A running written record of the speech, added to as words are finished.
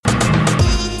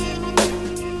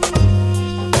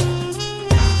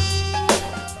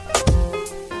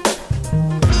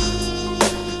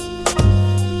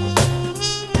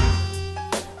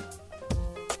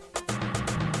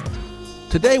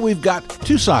Today we've got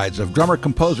two sides of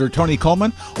drummer-composer Tony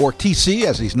Coleman, or TC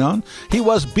as he's known. He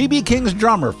was B.B. King's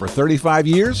drummer for 35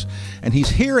 years, and he's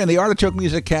here in the Artichoke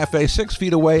Music Cafe 6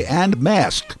 feet away and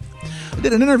masked. I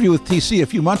did an interview with TC a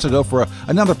few months ago for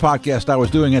another podcast I was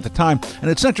doing at the time,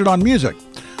 and it centered on music.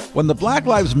 When the Black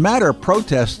Lives Matter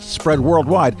protests spread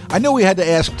worldwide, I knew we had to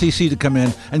ask TC to come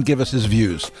in and give us his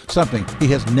views, something he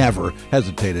has never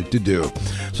hesitated to do.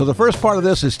 So the first part of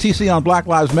this is TC on Black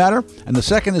Lives Matter, and the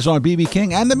second is on B.B.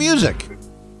 King and the music.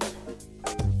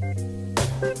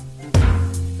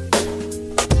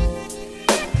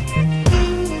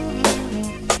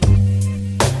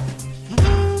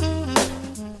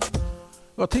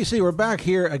 Well, TC, we're back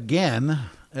here again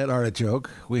at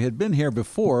Artichoke. We had been here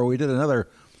before. We did another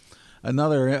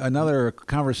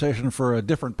conversation for a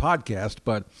different podcast,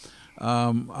 but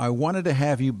I wanted to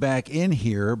have you back in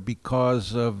here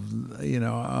because of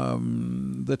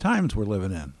the times we're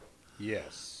living in.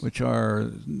 Yes. Which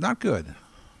are not good.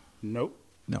 Nope.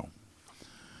 No.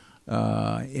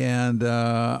 I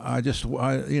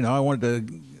wanted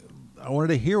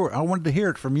to hear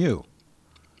it from you.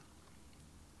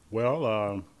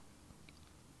 Well,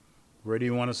 where do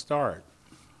you want to start?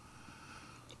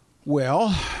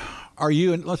 Well, are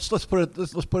you? Let's put it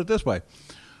this way.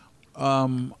 Are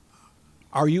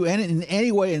you in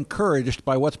any way encouraged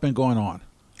by what's been going on?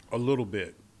 A little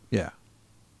bit. Yeah.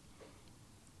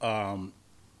 Right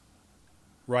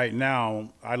now,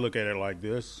 I look at it like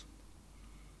this.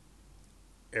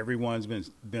 Everyone's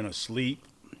been asleep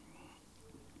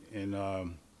in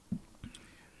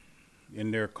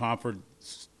their comfort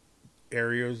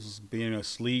areas, being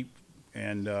asleep,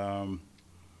 and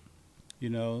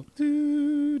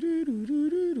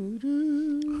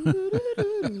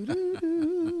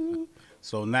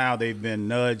so now they've been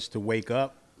nudged to wake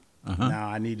up. Uh-huh. Now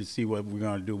I need to see what we're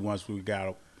going to do once we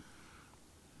got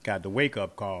the wake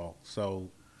up call. So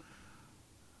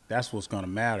that's what's going to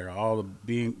matter. All the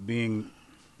being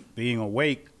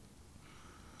awake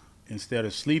instead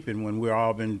of sleeping when we've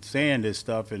all been saying this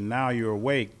stuff, and now you're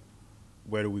awake.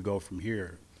 Where do we go from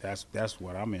here? That's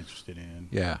what I'm interested in.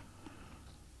 Yeah.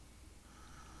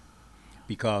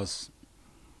 Because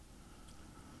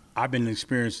I've been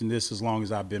experiencing this as long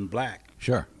as I've been black.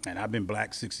 Sure. And I've been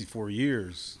black 64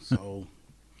 years. So,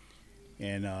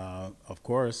 and of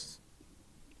course,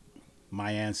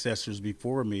 my ancestors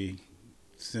before me,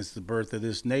 since the birth of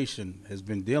this nation, has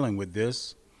been dealing with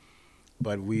this.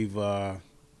 But we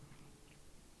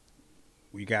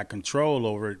got control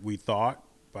over it, we thought,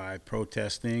 by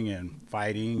protesting and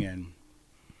fighting and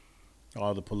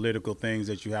all the political things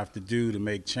that you have to do to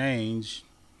make change.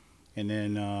 And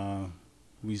then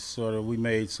we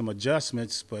made some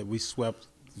adjustments, but we started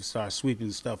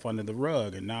sweeping stuff under the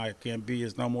rug, and now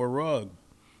there's no more rug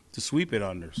to sweep it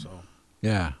under. So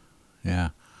yeah.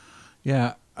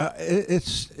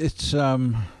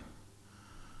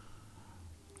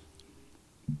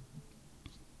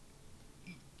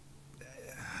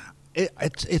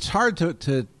 It's hard to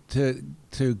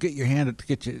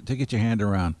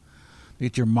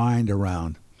get your mind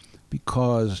around,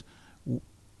 because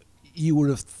you would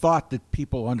have thought that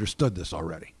people understood this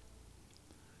already,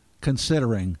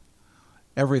 considering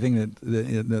everything that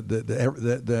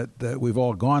we've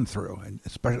all gone through, and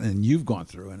especially you've gone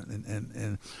through,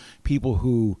 and people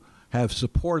who have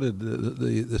supported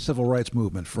the civil rights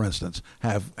movement, for instance,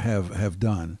 have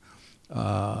done,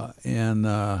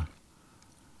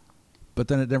 but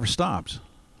then it never stops.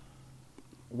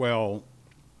 Well,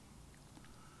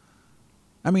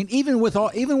 I mean, even with all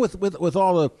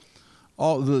the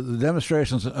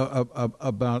demonstrations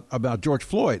about George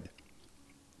Floyd,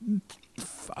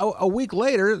 a week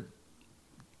later,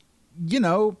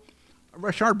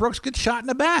 Rayshard Brooks gets shot in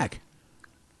the back.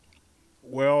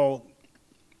 Well,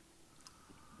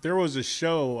 there was a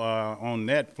show on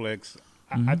Netflix.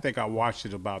 Mm-hmm. I think I watched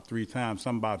it about 3 times.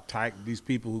 Something about these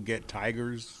people who get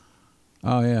tigers.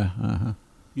 Oh yeah, uh-huh.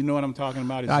 You know what I'm talking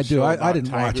about? I do. I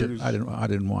didn't watch it. I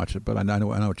didn't watch it, but I know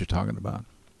what you're talking about.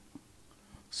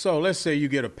 So let's say you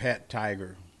get a pet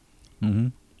tiger. Mm-hmm.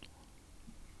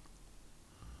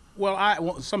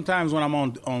 Well, sometimes when I'm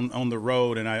on the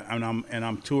road and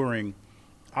I'm touring,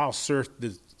 I'll surf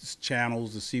the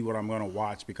channels to see what I'm going to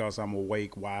watch because I'm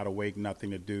wide awake, nothing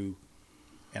to do,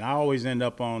 and I always end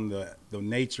up on the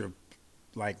nature,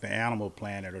 like the Animal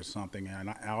Planet or something, and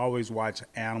I always watch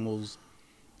animals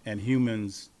and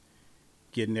humans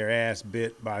getting their ass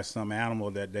bit by some animal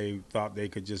that they thought they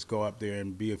could just go up there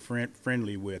and be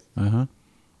friendly with. Uh-huh.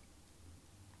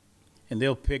 And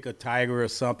they'll pick a tiger or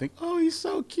something. Oh, he's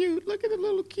so cute. Look at the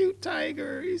little cute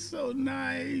tiger. He's so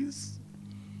nice.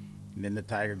 And then the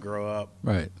tiger grow up.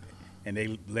 Right. and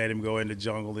they let him go in the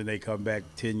jungle, and they come back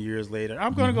 10 years later.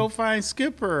 I'm gonna go find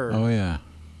Skipper. Oh yeah.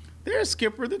 There's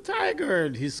Skipper the tiger.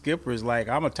 His Skipper is like,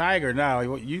 I'm a tiger now.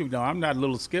 You know, I'm not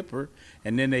little Skipper.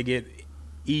 And then they get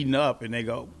eaten up, and they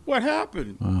go, what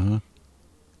happened?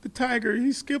 The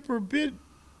tiger, Skipper bit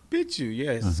you.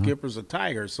 Yeah, Skipper's a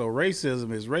tiger. So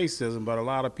racism is racism, but a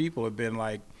lot of people have been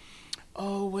like,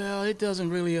 oh, well, it doesn't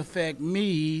really affect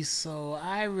me, so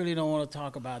I really don't want to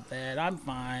talk about that. I'm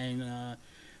fine.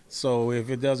 So if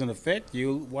it doesn't affect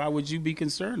you, why would you be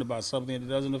concerned about something that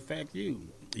doesn't affect you?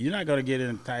 You're not going to get in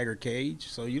a tiger cage,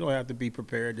 so you don't have to be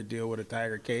prepared to deal with a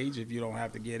tiger cage if you don't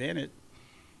have to get in it.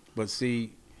 But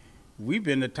see, we've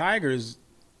been the tigers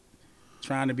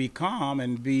trying to be calm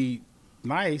and be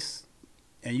nice,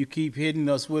 and you keep hitting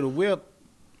us with a whip.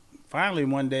 Finally,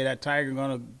 one day that tiger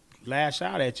going to lash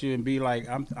out at you and be like,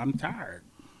 I'm tired.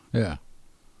 Yeah.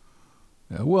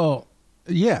 Well,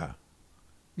 yeah.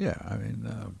 Yeah, I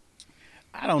mean...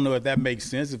 I don't know if that makes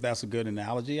sense, if that's a good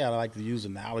analogy. I like to use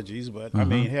analogies, but, I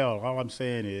mean, hell, all I'm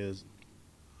saying is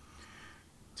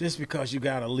just because you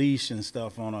got a leash and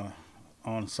stuff on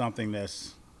something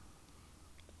that's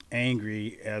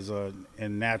angry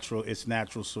in its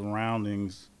natural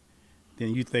surroundings,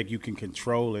 then you think you can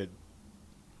control it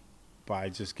by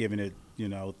just giving it,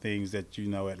 things that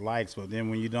it likes. But then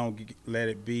when you don't let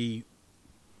it be,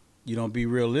 you don't be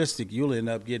realistic, you'll end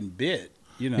up getting bit.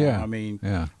 Yeah. I mean,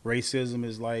 racism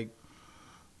is like,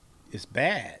 it's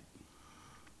bad.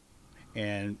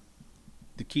 And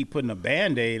to keep putting a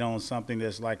Band-Aid on something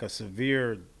that's like a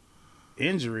severe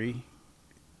injury,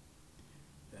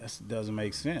 that doesn't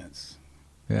make sense.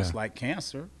 Yeah. It's like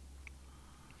cancer.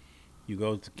 You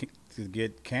go to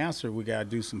get cancer, we got to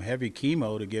do some heavy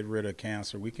chemo to get rid of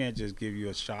cancer. We can't just give you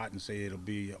a shot and say it'll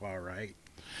be all right.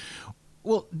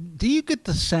 Well, do you get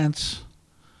the sense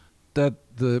that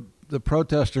the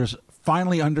protesters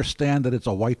finally understand that it's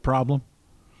a white problem?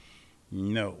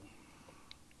 No.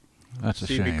 That's a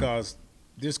shame. See, because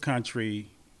this country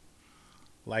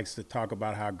likes to talk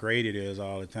about how great it is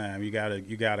all the time. You got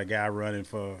a guy running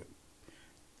for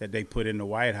that they put in the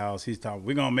White House. He's talking,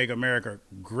 we're gonna make America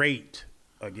great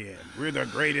again. We're the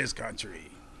greatest country.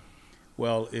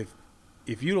 Well,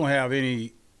 if you don't have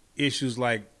any issues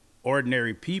like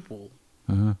ordinary people,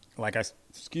 like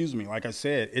I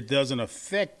said, it doesn't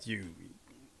affect you.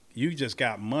 You just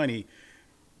got money,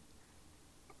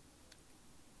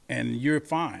 and you're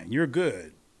fine. You're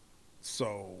good.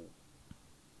 So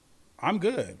I'm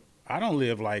good. I don't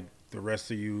live like the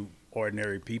rest of you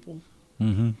ordinary people.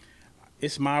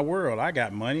 It's my world. I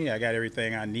got money. I got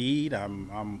everything I need.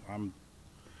 I'm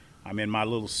in my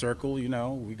little circle.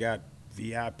 We got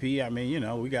VIP. I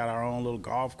mean, we got our own little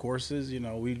golf courses.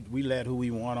 We let who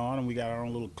we want on, and we got our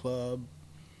own little club.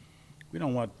 We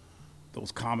don't want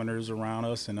those commoners around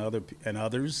us and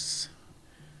others.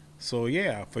 So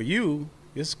yeah, for you,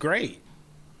 it's great.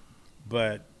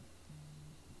 But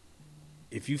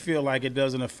if you feel like it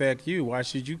doesn't affect you, why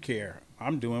should you care?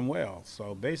 I'm doing well.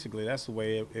 So basically, that's the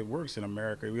way it works in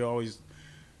America. We always,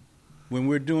 when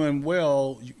we're doing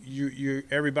well,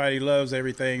 everybody loves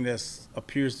everything that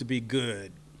appears to be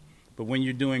good. But when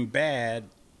you're doing bad,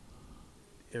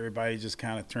 everybody just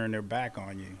kind of turn their back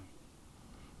on you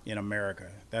in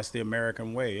America. That's the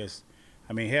American way.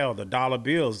 Hell, the dollar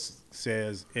bill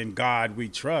says, in God we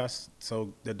trust.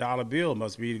 So the dollar bill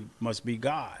must be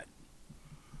God.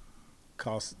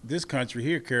 Because this country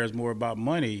here cares more about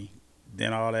money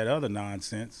than all that other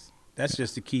nonsense. That's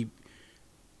just to keep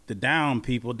the down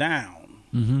people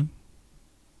down.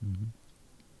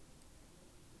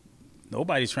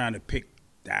 Nobody's trying to pick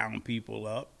down people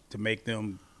up to make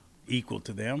them equal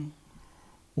to them.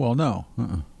 Well, no.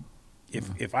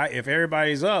 If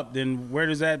everybody's up, then where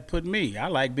does that put me? I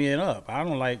like being up. I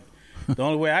don't like the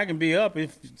only way I can be up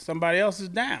if somebody else is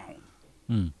down.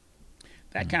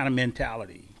 That kind of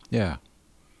mentality. Yeah.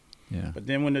 But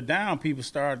then when the down people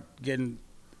start getting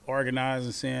organized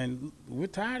and saying, we're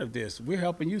tired of this. We're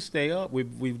helping you stay up. We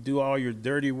do all your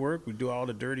dirty work. We do all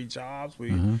the dirty jobs.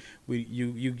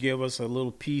 You give us a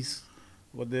little piece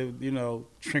with the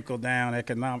trickle down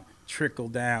economics.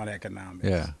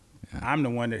 Yeah. I'm the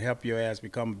one that helped your ass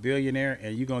become a billionaire,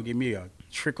 and you're gonna give me a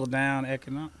trickle down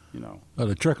economic. Oh,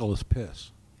 the trickle is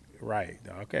piss. Right.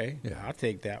 Okay. Yeah. I'll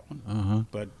take that one.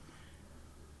 But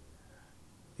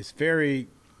it's very.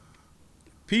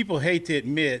 People hate to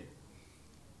admit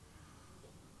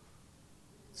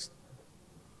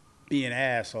being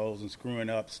assholes and screwing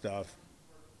up stuff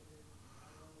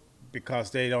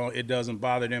because it doesn't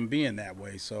bother them being that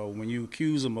way. So when you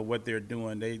accuse them of what they're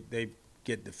doing, they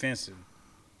get defensive.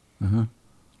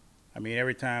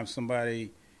 Every time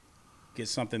somebody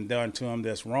gets something done to them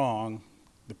that's wrong,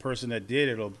 the person that did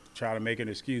it will try to make an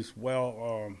excuse.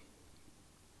 Well,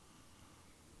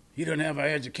 he doesn't have an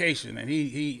education, and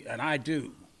he and I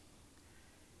do.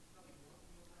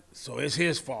 So it's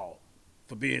his fault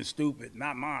for being stupid,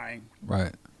 not mine.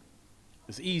 Right.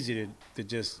 It's easy to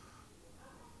just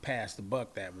pass the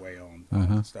buck that way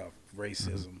on stuff.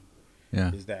 Racism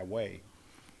is that way.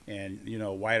 And, you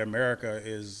know, white America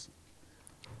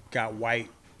got white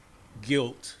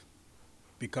guilt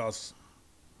because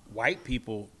white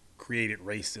people created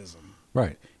racism.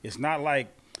 Right. It's not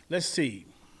like, let's see,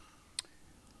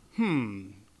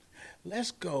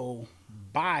 let's go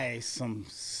buy some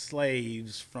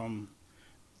slaves from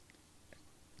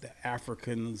the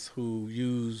Africans who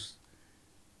use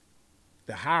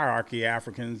the hierarchy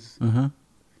Africans,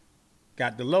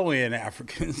 got the low end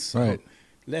Africans. So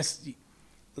right.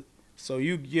 So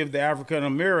you give the African a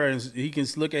mirror and he can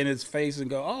look at his face and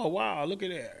go, oh, wow, look at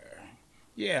that.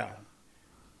 Yeah.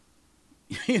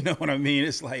 You know what I mean?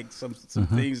 It's like some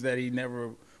things that he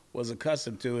never was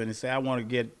accustomed to. And he say,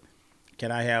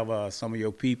 can I have some of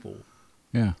your people?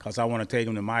 Yeah. Because I want to take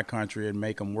them to my country and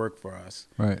make them work for us.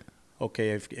 Right.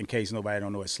 Okay, in case nobody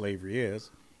don't know what slavery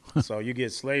is. So you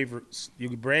get slavery,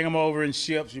 you bring them over in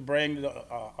ships, you bring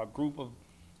a group of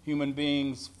human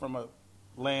beings from a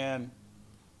land,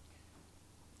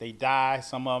 they die,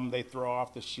 some of them they throw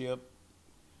off the ship,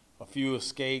 a few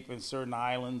escape in certain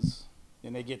islands,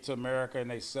 then they get to America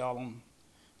and they sell them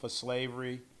for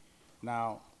slavery.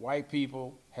 Now, white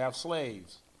people have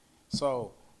slaves.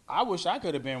 So I wish I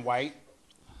could have been white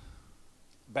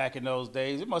back in those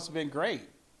days. It must have been great.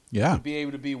 Yeah. To be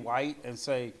able to be white and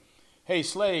say, hey,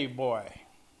 slave boy,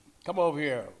 come over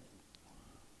here.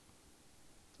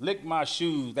 Lick my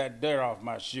shoes, that dirt off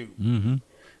my shoe. Mm-hmm.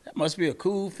 That must be a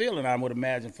cool feeling, I would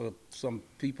imagine, for some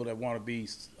people that want to be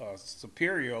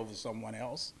superior over someone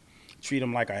else. Treat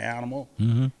them like an animal,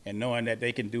 and knowing that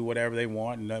they can do whatever they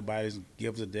want and nobody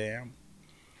gives a damn.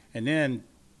 And then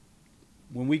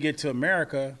when we get to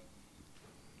America,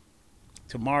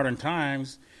 to modern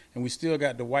times, and we still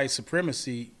got the white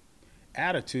supremacy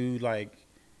attitude, like,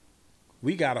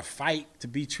 we got to fight to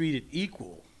be treated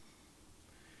equal.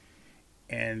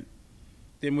 And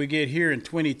then we get here in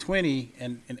 2020,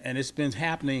 and it's been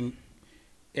happening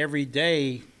every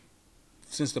day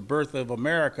since the birth of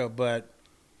America, but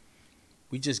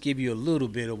we just give you a little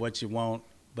bit of what you want,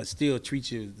 but still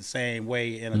treat you the same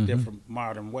way in a different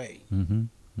modern way.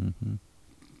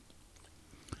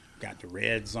 Got the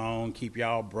red zone, keep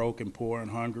y'all broke and poor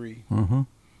and hungry.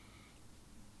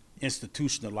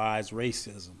 Institutionalized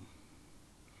racism.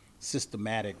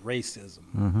 Systematic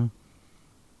racism.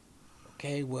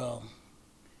 Okay, well,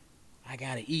 I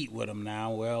got to eat with them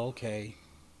now. Well, okay.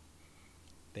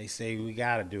 They say we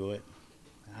got to do it.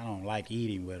 I don't like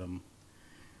eating with them.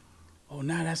 Oh,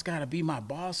 now that's got to be my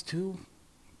boss too?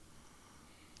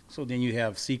 So then you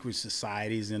have secret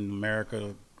societies in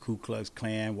America, Ku Klux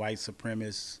Klan, white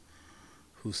supremacists,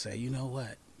 who say, you know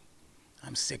what?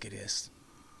 I'm sick of this.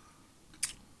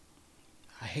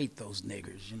 I hate those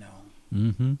niggers, you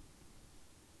know.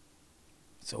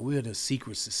 So we're the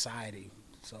secret society.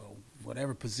 So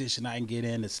whatever position I can get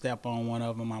in to step on one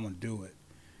of them, I'm going to do it.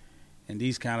 And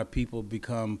these kind of people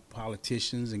become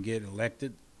politicians and get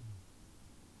elected.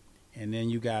 And then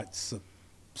you got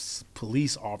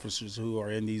police officers who are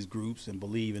in these groups and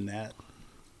believe in that.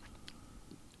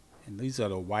 And these are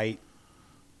the white,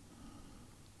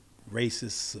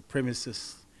 racist,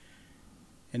 supremacists.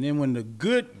 And then when the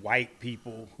good white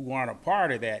people who aren't a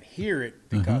part of that hear it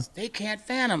because they can't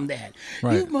fathom that.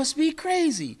 Right. You must be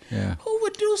crazy. Yeah. Who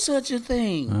would do such a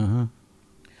thing?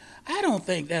 I don't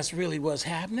think that's really what's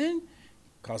happening,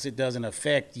 because it doesn't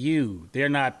affect you. They're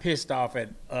not pissed off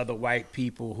at other white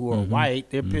people who are white.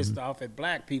 They're pissed off at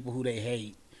black people who they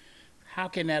hate. How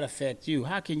can that affect you?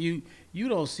 How can you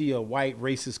don't see a white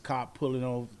racist cop pulling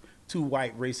over, two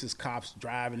white racist cops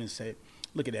driving and say,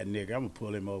 look at that nigga, I'm going to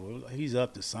pull him over. He's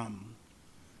up to something.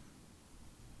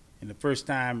 And the first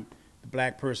time the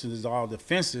black person is all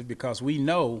defensive because we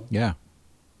know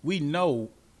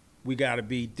we got to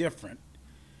be different.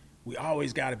 We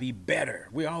always got to be better.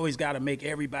 We always got to make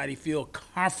everybody feel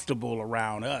comfortable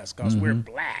around us because we're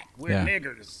black. We're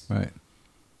niggers. Right.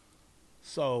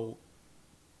 So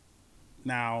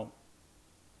now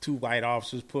 2 white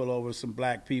officers pull over some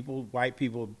black people. White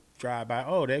people drive by.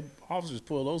 Oh, they officers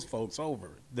pull those folks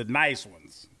over, the nice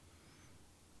ones.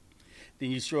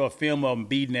 Then you show a film of them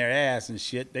beating their ass and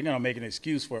shit. They're gonna make an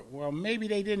excuse for it. Well, maybe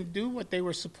they didn't do what they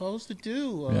were supposed to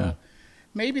do.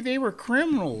 Maybe they were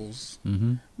criminals.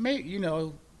 Maybe,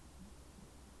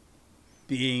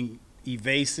 being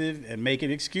evasive and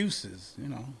making excuses.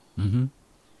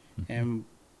 And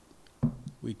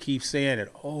We keep saying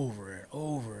it over and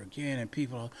over again, and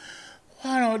people are,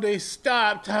 why don't they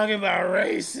stop talking about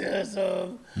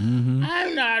racism?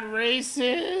 I'm not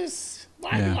racist.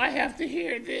 Why do I have to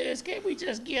hear this? Can't we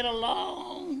just get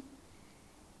along?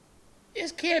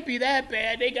 This can't be that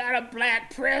bad. They got a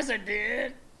black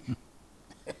president.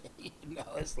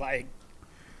 It's like,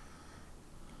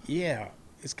 yeah,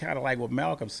 it's kind of like what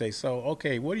Malcolm says. So,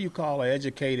 okay, what do you call an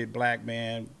educated black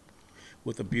man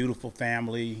with a beautiful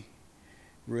family,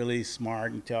 really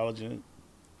smart, intelligent,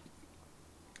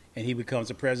 and he becomes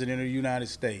the president of the United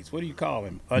States? What do you call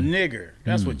him? A nigger.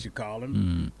 That's what you call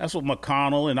him. That's what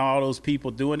McConnell and all those people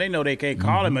do. And they know they can't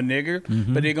call him a nigger,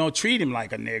 but they're going to treat him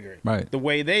like a nigger. Right. The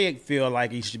way they feel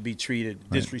like he should be treated,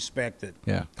 Right. disrespected.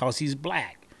 Yeah. Because he's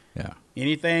black. Yeah.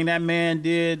 Anything that man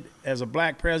did as a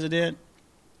black president,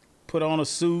 put on a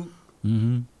suit,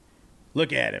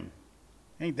 look at him.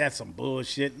 Ain't that some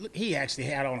bullshit? Look, he actually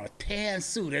had on a tan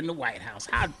suit in the White House.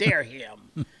 How dare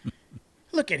him?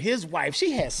 Look at his wife.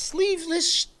 She has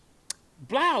sleeveless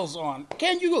blouse on.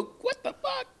 Can you go, what the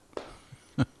fuck?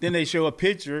 Then they show a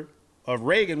picture of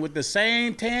Reagan with the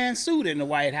same tan suit in the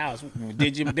White House.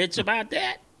 Did you bitch about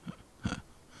that?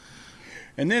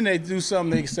 And then they do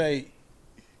something, they say,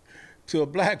 to a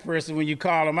black person when you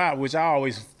call them out, which I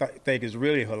always think is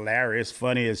really hilarious,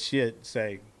 funny as shit,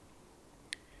 say,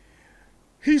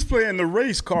 he's playing the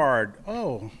race card.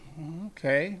 Oh,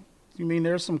 okay. You mean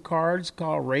there's some cards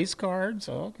called race cards?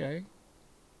 Oh, okay.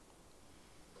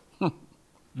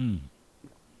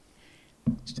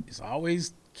 It's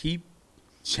always keep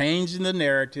changing the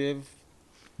narrative.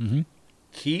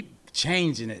 Keep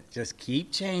changing it. Just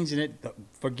keep changing it.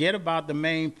 Forget about the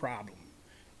main problem.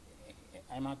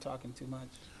 Am I talking too much?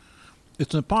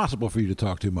 It's impossible for you to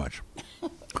talk too much.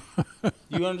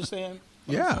 You understand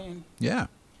what I'm saying? Yeah.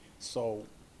 So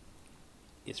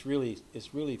it's really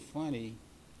funny.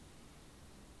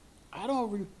 I don't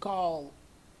recall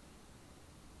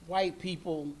white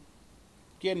people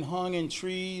getting hung in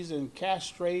trees and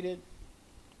castrated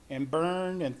and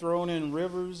burned and thrown in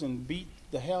rivers and beat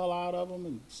the hell out of them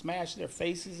and smashed their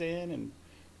faces in and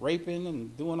raping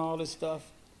and doing all this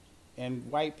stuff.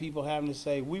 And white people having to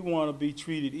say, we want to be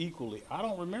treated equally. I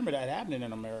don't remember that happening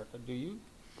in America. Do you?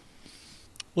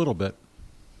 A little bit.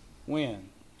 When?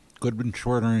 Goodman,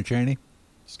 Schwerner, and Cheney.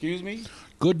 Excuse me?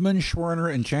 Goodman,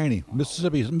 Schwerner, and Cheney.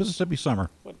 Mississippi summer.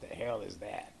 What the hell is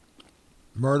that?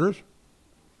 Murders.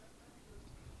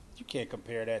 You can't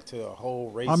compare that to a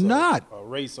whole race. I'm not. A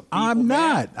race of people. I'm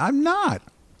man. not.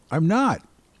 I'm not.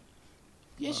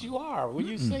 Yes, you are. When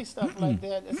you say stuff like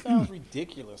that, it sounds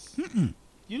ridiculous.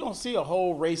 You don't see a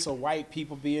whole race of white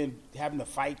people having to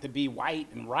fight to be white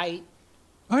and right.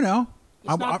 I know.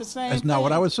 It's not the same That's not what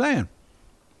thing. I was saying.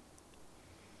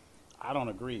 I don't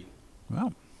agree.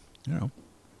 Well, you know.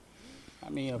 I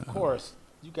mean, of course,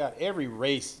 you got every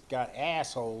race got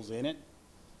assholes in it.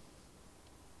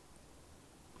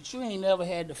 But you ain't never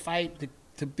had to fight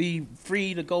to be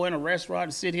free to go in a restaurant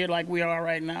and sit here like we are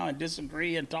right now and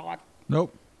disagree and talk.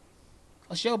 Nope.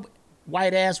 Cause your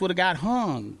white ass would have got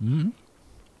hung.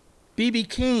 B.B.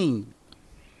 King,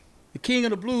 the king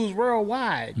of the blues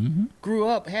worldwide, grew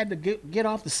up, had to get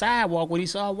off the sidewalk when he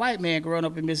saw a white man growing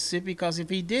up in Mississippi, because if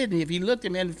he didn't, if he looked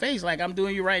him in the face like I'm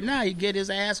doing you right now, he'd get his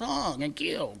ass hung and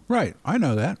killed. Right. I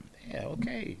know that. Yeah,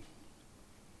 okay.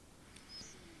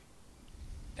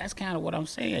 That's kind of what I'm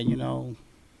saying, you know.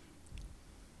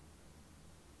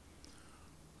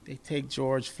 They take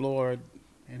George Floyd,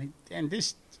 and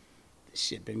this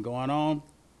shit been going on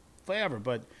forever,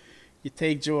 but you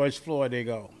take George Floyd, they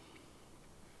go,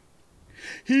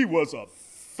 he was a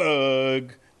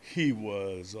thug. He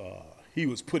was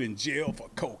put in jail for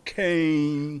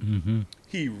cocaine.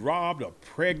 He robbed a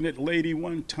pregnant lady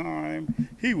one time.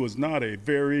 He was not a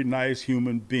very nice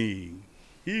human being.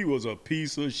 He was a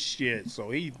piece of shit,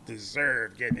 so he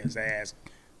deserved getting his ass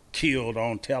killed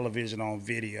on television, on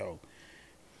video.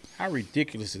 How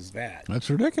ridiculous is that? That's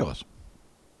ridiculous.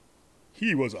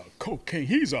 He was a cocaine.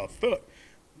 He's a thug.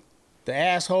 The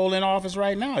asshole in office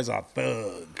right now is a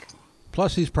thug.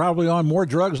 Plus, he's probably on more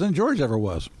drugs than George ever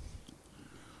was.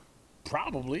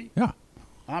 Probably. Yeah.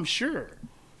 I'm sure.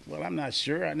 Well, I'm not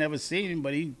sure. I never seen him,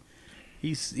 but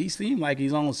he seemed like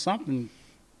he's on something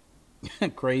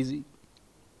crazy.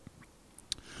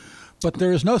 But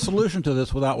there is no solution to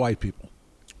this without white people.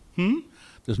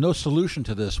 There's no solution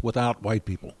to this without white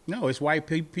people. No, it's white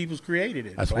people's created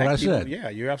it. That's Black what I people, said. Yeah,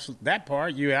 you're absolutely that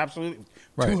part. You're absolutely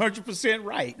Right. 200%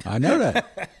 right. I know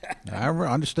that. I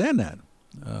understand that.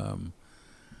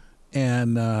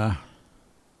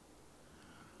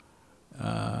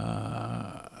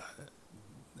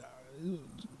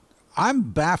 I'm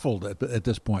baffled at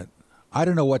this point. I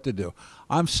don't know what to do.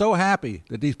 I'm so happy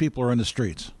that these people are in the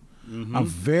streets. Mm-hmm. I'm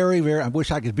very, very. I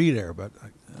wish I could be there, but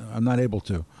I'm not able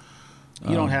to.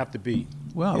 You don't have to be.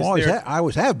 Well, I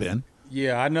always have been.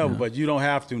 Yeah, I know, but you don't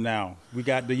have to now. We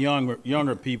got the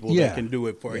younger people that can do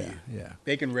it for you. Yeah,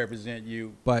 they can represent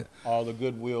you. But all the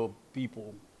goodwill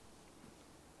people,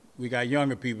 we got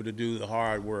younger people to do the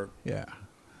hard work. Yeah,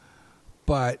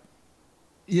 but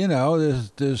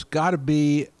there's got to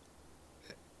be.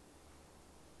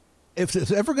 If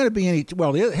there's ever going to be any,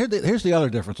 well, here's the other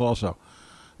difference also,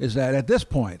 is that at this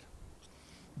point,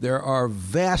 there are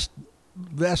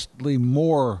vastly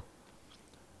more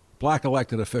black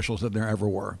elected officials than there ever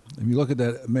were. If you look at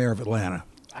the mayor of Atlanta,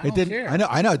 I don't care.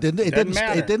 I know. It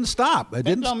didn't stop. That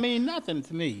don't mean nothing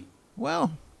to me.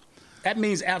 Well, that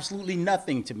means absolutely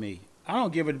nothing to me. I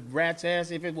don't give a rat's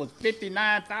ass if it was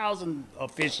 59,000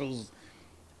 officials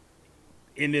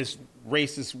in this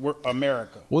racist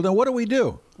America. Well, then what do we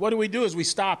do? What we do is we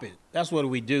stop it. That's what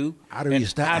we do. How do we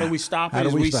stop? How do we stop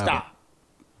it? We stop.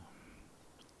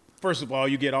 First of all,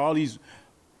 you get all these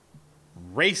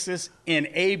racist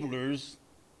enablers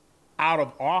out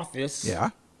of office,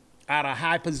 out of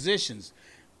high positions.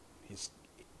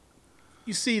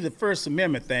 You see, the First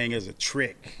Amendment thing is a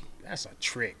trick. That's a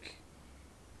trick.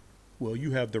 Well,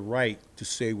 you have the right to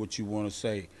say what you want to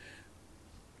say.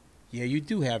 Yeah, you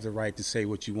do have the right to say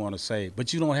what you want to say,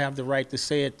 but you don't have the right to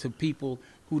say it to people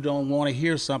who don't want to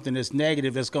hear something that's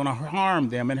negative, that's going to harm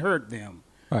them and hurt them.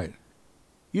 Right.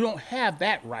 You don't have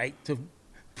that right to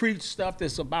preach stuff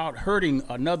that's about hurting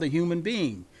another human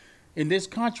being. In this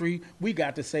country, we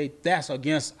got to say that's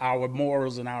against our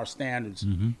morals and our standards.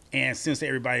 Mm-hmm. And since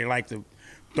everybody like to,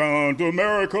 down to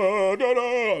America,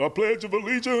 a pledge of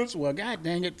allegiance. Well, God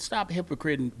dang it, stop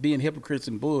being hypocrites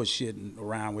and bullshitting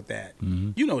around with that.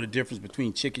 Mm-hmm. You know the difference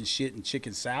between chicken shit and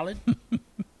chicken salad.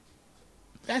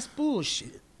 That's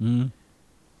bullshit. Mm-hmm.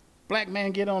 Black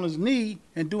man get on his knee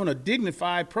and doing a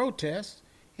dignified protest,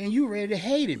 and you ready to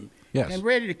hate him. Yes. And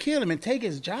ready to kill him and take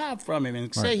his job from him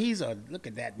and say look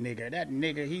at that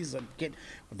nigger, get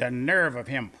the nerve of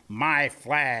him, my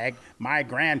flag, my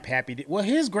grandpappy. Well,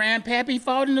 his grandpappy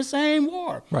fought in the same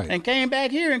war and came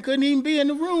back here and couldn't even be in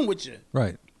the room with you.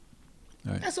 Right.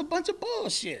 That's a bunch of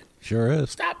bullshit. Sure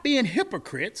is. Stop being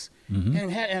hypocrites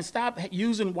and stop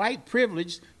using white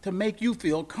privilege to make you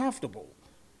feel comfortable.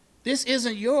 This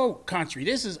isn't your country.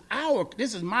 This is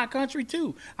my country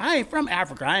too. I ain't from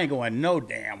Africa. I ain't going no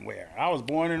damn where. I was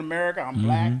born in America. I'm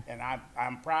black and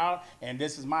I'm proud. And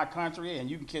this is my country. And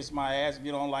you can kiss my ass if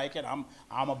you don't like it. I'm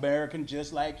American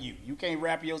just like you. You can't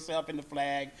wrap yourself in the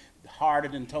flag harder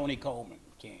than Tony Coleman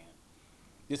can.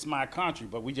 This is my country,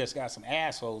 but we just got some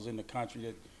assholes in the country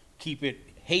that keep it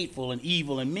hateful and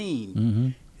evil and mean. Mm-hmm.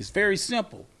 It's very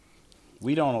simple.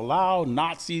 We don't allow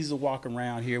Nazis to walk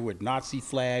around here with Nazi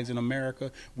flags in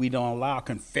America. We don't allow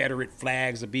Confederate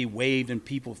flags to be waved in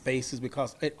people's faces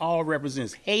because it all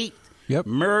represents hate,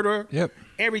 murder,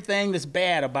 everything that's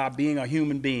bad about being a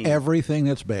human being. Everything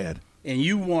that's bad. And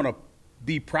you want to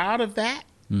be proud of that?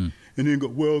 And then go,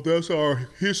 well, that's our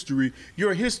history.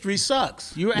 Your history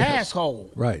sucks. You're an asshole.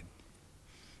 Right.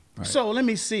 So let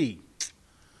me see.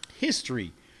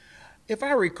 History. If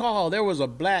I recall, there was a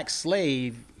black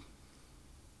slave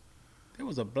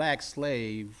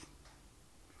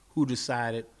who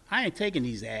decided, I ain't taking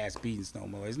these ass beatings no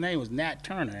more. His name was Nat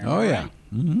Turner. Yeah.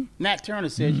 Mm-hmm. Nat Turner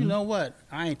said, you know what?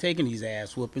 I ain't taking these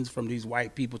ass whoopings from these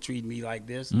white people treating me like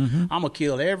this. Mm-hmm. I'm going to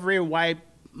kill every white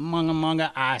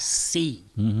munga I see.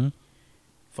 Mm-hmm.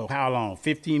 For how long?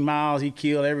 15 miles, he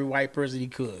killed every white person he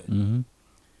could. Mm-hmm.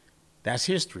 That's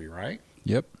history, right?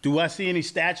 Yep. Do I see any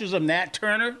statues of Nat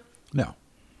Turner? No.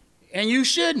 And you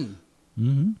shouldn't.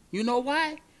 Mm-hmm. You know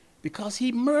why? Because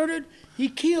he murdered, he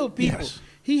killed people. Yes.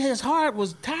 His heart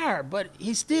was tired, but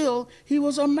he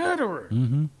was a murderer.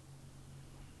 Mm-hmm.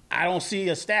 I don't see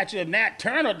a statue of Nat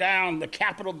Turner down the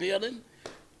Capitol building.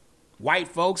 White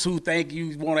folks who think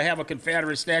you want to have a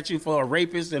Confederate statue for a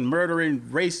rapist and murdering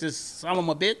racist son of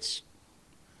a bitch.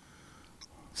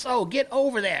 So get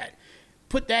over that.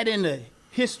 Put that in the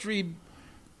history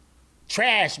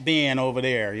trash bin over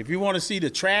there. If you want to see the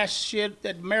trash shit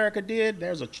that America did,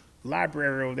 there's a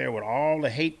library over there with all the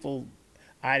hateful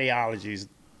ideologies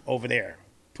over there.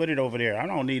 Put it over there. I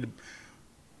don't need to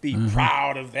be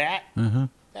proud of that. Mm-hmm.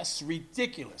 That's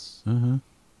ridiculous. Mm-hmm.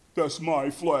 That's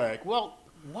my flag. Well,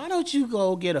 why don't you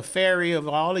go get a ferry of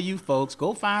all of you folks,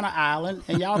 go find an island,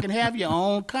 and y'all can have your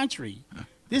own country.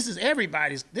 This is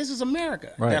everybody's. This is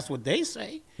America. Right. That's what they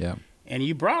say. Yeah. And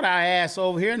you brought our ass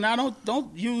over here. Now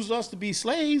don't use us to be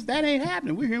slaves. That ain't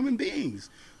happening. We're human beings.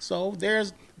 So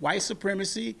there's white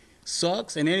supremacy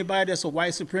sucks, and anybody that's a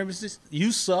white supremacist,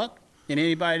 you suck, and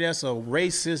anybody that's a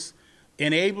racist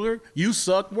enabler, you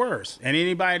suck worse. And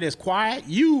anybody that's quiet,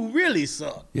 you really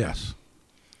suck. Yes.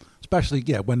 Especially,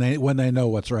 when they know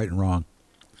what's right and wrong.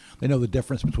 They know the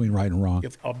difference between right and wrong.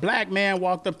 If a black man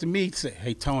walked up to me and said,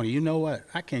 hey, Tony, you know what?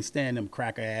 I can't stand them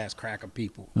cracker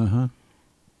people. Uh-huh.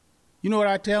 You know what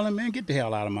I tell him, man? Get the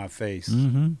hell out of my face.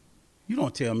 Mm-hmm. You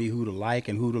don't tell me who to like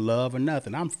and who to love or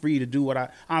nothing. I'm free to do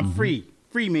what I'm free.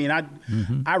 Free mean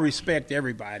I respect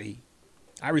everybody.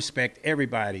 I respect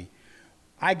everybody.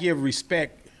 I give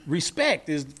respect. Respect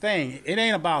is the thing. It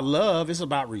ain't about love. It's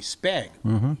about respect.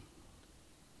 Mm-hmm.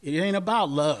 It ain't about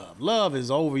love. Love is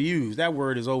overused. That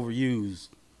word is overused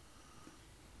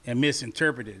and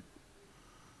misinterpreted.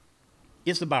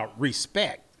 It's about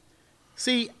respect.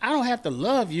 See, I don't have to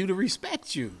love you to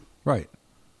respect you. Right.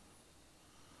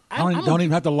 I don't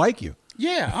even have to like you.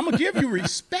 Yeah, I'm going to give you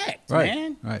respect, Right,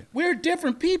 man. right. We're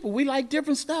different people. We like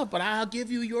different stuff, but I'll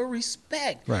give you your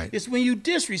respect. Right. It's when you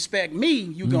disrespect me,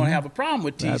 you're going to have a problem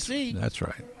with TC. That's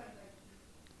right.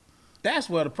 That's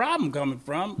where the problem coming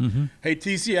from. Hey,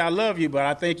 TC, I love you, but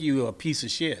I think you're a piece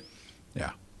of shit.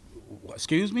 Yeah.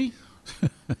 Excuse me?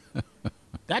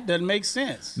 That doesn't make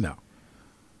sense. No.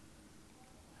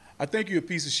 I think you're a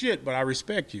piece of shit, but I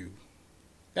respect you.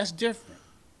 That's different.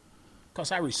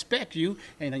 Because I respect you,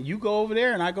 and then you go over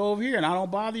there, and I go over here, and I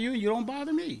don't bother you, and you don't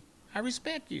bother me. I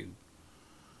respect you.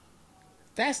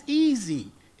 That's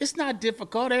easy. It's not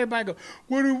difficult. Everybody go,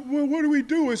 what do we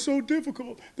do? It's so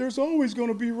difficult. There's always going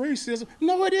to be racism.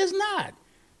 No, it is not.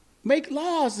 Make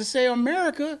laws to say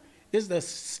America is the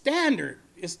standard.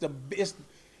 It's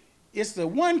the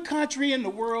one country in the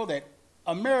world that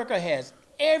America has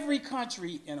every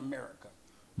country in America.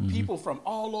 People from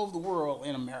all over the world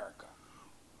in America.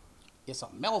 It's a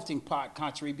melting pot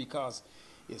country because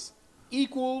it's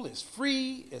equal, it's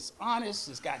free, it's honest,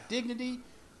 it's got dignity.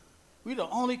 We're the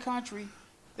only country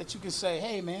that you can say,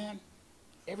 hey, man,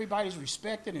 everybody's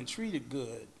respected and treated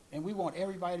good, and we want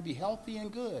everybody to be healthy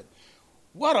and good.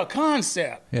 What a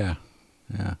concept. Yeah.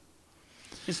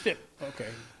 Okay.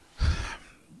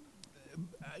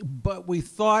 But we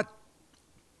thought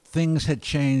things had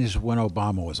changed when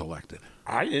Obama was elected.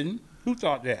 I didn't. Who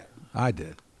thought that? I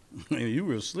did. You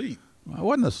were asleep. I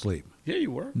wasn't asleep. Yeah, you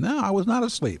were. No, I was not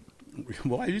asleep.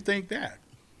 Why do you think that?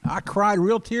 I cried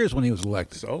real tears when he was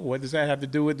elected. So what does that have to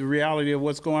do with the reality of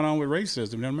what's going on with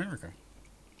racism in America?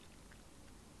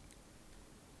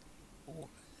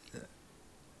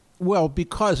 Well,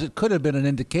 because it could have been an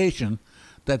indication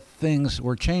that things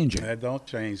were changing. That don't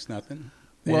change nothing.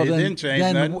 Well, it didn't change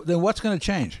nothing. Then what's going to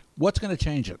change? What's going to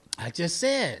change it? I just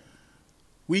said,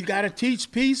 we got to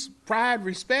teach peace, pride,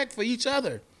 respect for each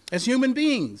other as human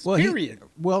beings. Period.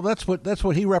 That's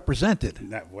what he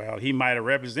represented. Well, he might have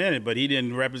represented, but he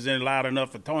didn't represent loud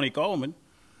enough for Tony Coleman.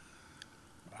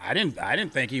 I didn't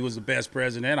think he was the best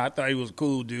president. I thought he was a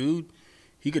cool dude.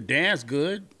 He could dance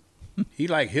good. He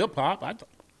liked hip hop. I thought,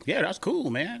 yeah, that's cool,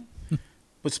 man.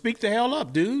 But speak the hell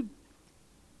up, dude.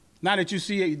 Now that you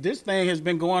see this thing has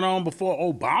been going on before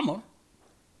Obama.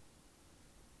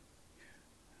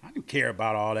 I didn't care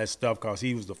about all that stuff because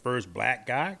he was the first black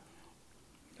guy.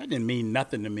 That didn't mean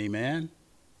nothing to me, man.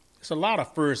 There's a lot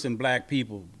of firsts in black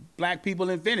people. Black people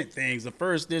invented things, the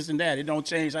first, this and that. It don't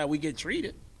change how we get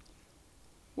treated.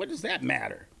 What does that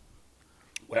matter?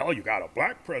 Well, you got a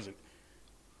black president.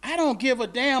 I don't give a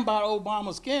damn about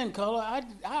Obama's skin color.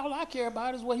 All I care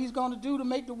about is what he's going to do to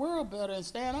make the world better and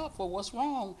stand up for what's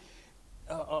wrong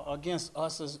against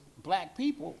us as black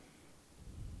people.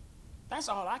 That's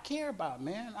all I care about,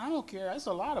 man. I don't care. There's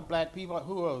a lot of black people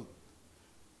who are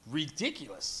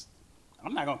ridiculous.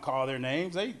 I'm not going to call their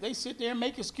names. They sit there and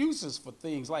make excuses for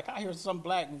things. Like I hear some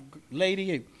black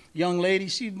lady, a young lady,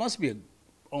 she must be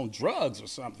on drugs or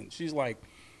something. She's like,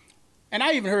 and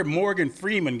I even heard Morgan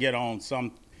Freeman get on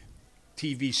some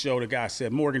TV show. The guy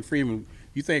said, Morgan Freeman,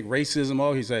 you think racism?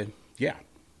 Oh, he said, yeah.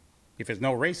 If it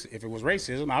was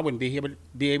racism, I wouldn't be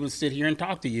able to sit here and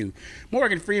talk to you.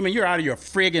 Morgan Freeman, you're out of your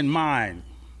friggin' mind.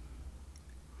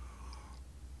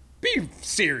 Be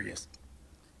serious.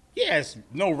 Yes,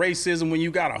 no racism when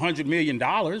you got $100 million.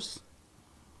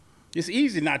 It's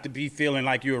easy not to be feeling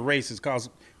like you're a racist because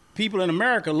people in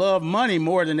America love money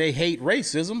more than they hate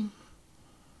racism.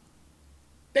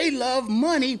 They love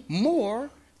money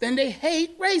more than they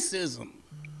hate racism.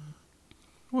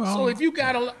 Well, so if you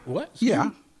got a what?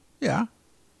 Yeah.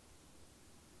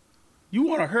 You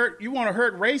want to hurt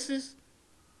racists?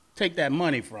 Take that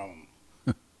money from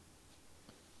them.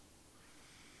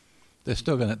 They're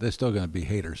still gonna be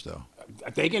haters though.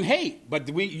 They can hate, but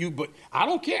I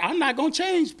don't care. I'm not gonna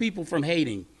change people from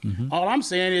hating. Mm-hmm. All I'm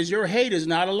saying is your hate is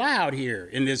not allowed here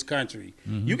in this country.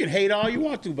 Mm-hmm. You can hate all you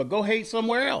want to, but go hate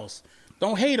somewhere else.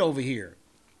 Don't hate over here.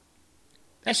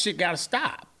 That shit got to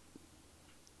stop.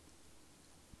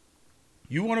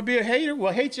 You want to be a hater?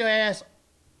 Well, hate your ass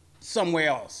somewhere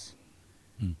else.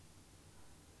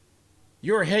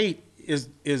 Your hate is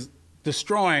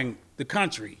destroying the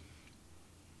country.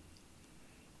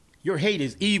 Your hate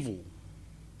is evil.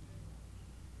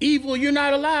 Evil, you're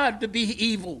not allowed to be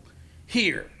evil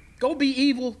here. Go be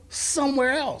evil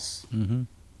somewhere else. Mm-hmm.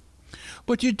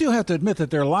 But you do have to admit that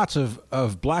there are lots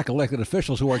of black elected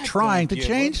officials who are trying to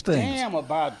change things. Damn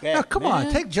about that. Now, come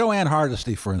on, take Joanne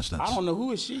Hardesty, for instance. I don't know,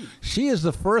 who is she? She is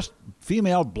the first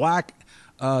female black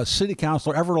city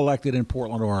councilor ever elected in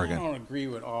Portland, Oregon. I don't agree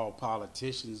with all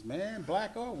politicians, man,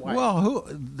 black or white. Well,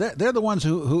 they're the ones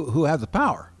who have the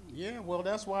power. Yeah, well,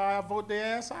 that's why I vote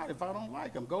their ass out. If I don't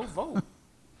like them, go vote.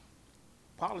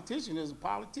 Politician is a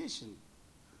politician.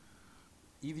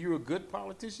 Either you're a good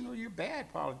politician or you're a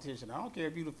bad politician. I don't care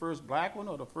if you're the first black one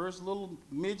or the first little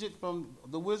midget from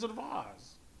The Wizard of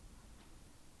Oz.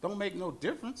 Don't make no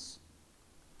difference.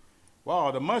 Wow,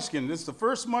 the Mushkin, this is the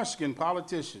first Mushkin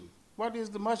politician. What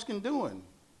is the Mushkin doing?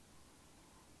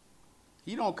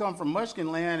 He don't come from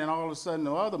Mushkin land and all of a sudden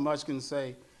the other Mushkins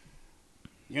say,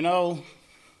 you know,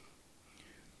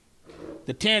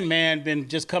 the Tin Man been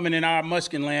just coming in our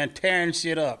Mushkin land tearing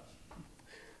shit up.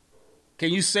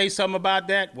 Can you say something about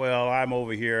that? Well, I'm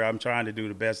over here. I'm trying to do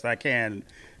the best I can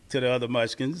to the other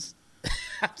Mushkins.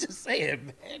 I'm just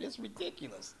saying, man, it's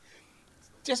ridiculous.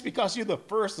 Just because you're the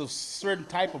first of certain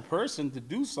type of person to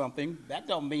do something, that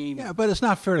don't mean... Yeah, but it's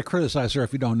not fair to criticize her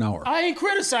if you don't know her. I ain't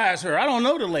criticize her. I don't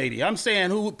know the lady. I'm saying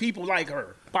who people like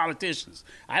her, politicians.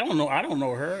 I don't know her.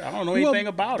 I don't know anything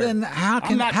about her. Then how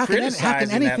can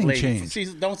anything change? See,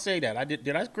 don't say that.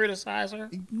 Did I criticize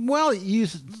her? Well, you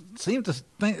seem to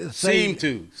say... Seem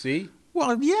to, see?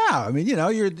 Well, yeah. I mean, you know,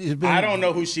 you've been... I don't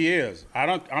know who she is.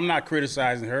 I'm not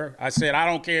criticizing her. I said I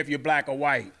don't care if you're black or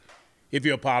white. If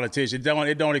you're a politician,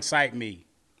 it don't excite me.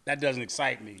 That doesn't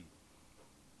excite me.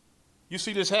 You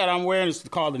see this hat I'm wearing? It's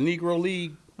called the Negro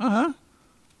League. Uh-huh.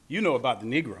 You know about the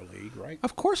Negro League, right?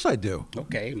 Of course I do.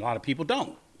 Okay, a lot of people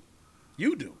don't.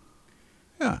 You do.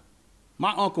 Yeah.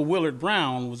 My uncle Willard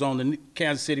Brown was on the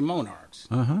Kansas City Monarchs.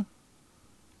 Uh-huh.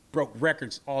 Broke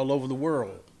records all over the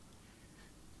world.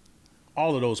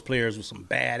 All of those players were some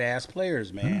badass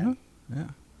players, man. Uh-huh. Yeah.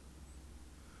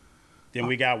 Then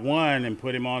we got one and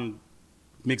put him on,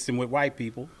 mixed him with white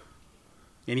people,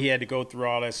 and he had to go through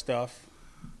all that stuff.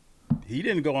 He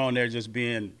didn't go on there just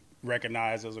being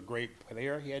recognized as a great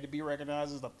player. He had to be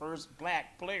recognized as the first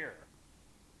black player.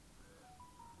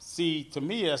 See, to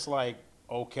me, it's like,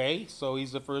 okay, so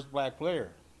he's the first black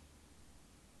player.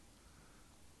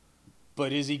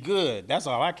 But is he good? That's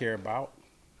all I care about.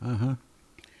 Uh-huh.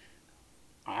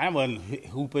 I wasn't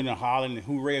hooping and hollering and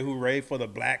hooray, hooray for the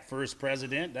black first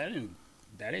president. That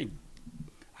ain't.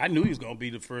 I knew he was going to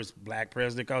be the first black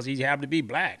president because he happened to be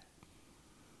black.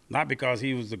 Not because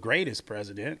he was the greatest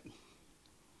president.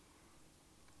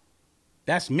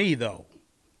 That's me, though.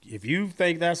 If you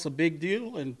think that's a big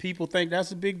deal and people think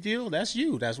that's a big deal, that's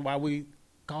you. That's why we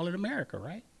call it America,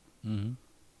 right? Mm-hmm.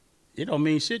 It don't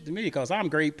mean shit to me because I'm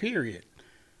great, period.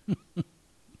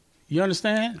 You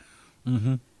understand?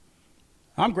 Mm-hmm.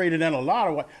 I'm greater than a lot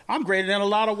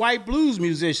of white blues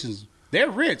musicians. They're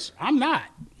rich. I'm not.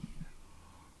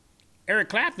 Eric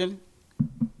Clapton.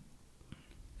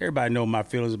 Everybody know my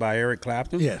feelings about Eric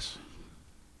Clapton. Yes.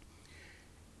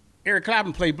 Eric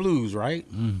Clapton played blues, right?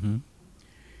 Mm-hmm.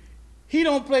 He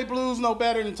don't play blues no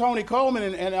better than Tony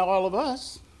Coleman and all of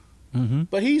us. Mm-hmm.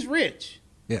 But he's rich.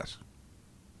 Yes.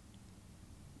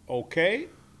 Okay.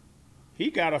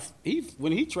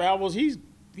 When he travels, he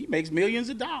makes millions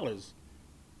of dollars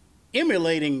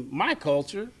emulating my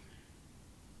culture.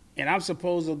 And I'm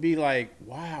supposed to be like,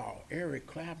 wow, Eric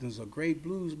Clapton's a great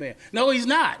blues man. No, he's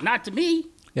not. Not to me.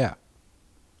 Yeah.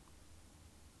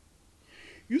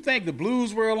 You think the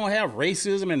blues world don't have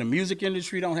racism and the music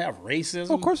industry don't have racism?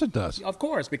 Well, of course it does. Of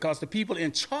course, because the people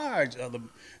in charge of the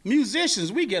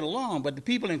musicians, we get along, but the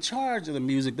people in charge of the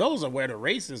music, those are where the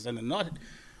racists and the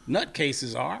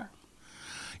nutcases are.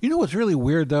 You know what's really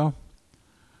weird, though?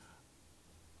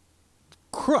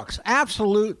 Crooks,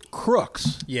 absolute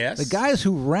crooks. Yes. The guys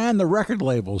who ran the record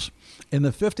labels in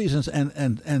the 50s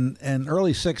and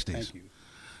early 60s. Thank you.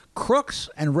 Crooks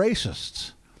and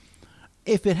racists.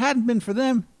 If it hadn't been for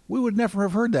them, we would never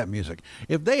have heard that music.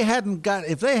 If they hadn't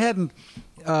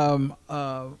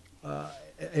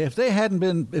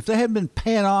been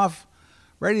paying off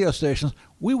radio stations,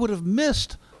 we would have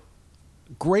missed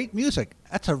great music.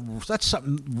 That's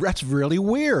something that's really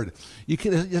weird.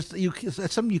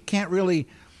 That's something you can't really.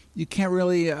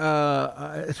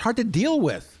 It's hard to deal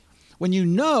with when you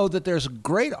know that there's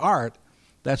great art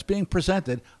that's being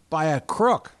presented by a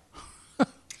crook,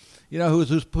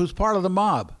 who's part of the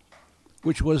mob,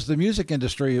 which was the music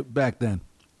industry back then.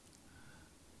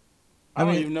 I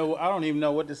don't even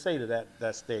know what to say to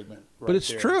that statement. Right, but it's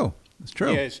there. true. It's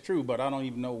true. Yeah, it's true, but I don't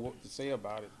even know what to say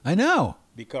about it. I know.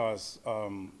 Because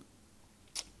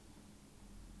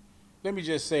let me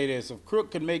just say this: if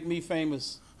Crook can make me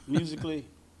famous musically,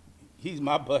 he's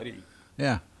my buddy.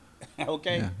 Yeah.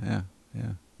 Okay. Yeah.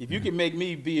 If you can make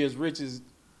me be as rich as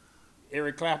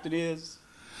Eric Clapton is,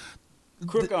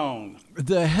 Crook on.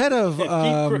 The head of Keep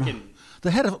crooking.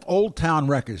 the head of Old Town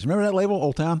Records. Remember that label,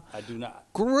 Old Town? I do not.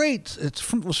 Great. It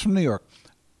was from New York.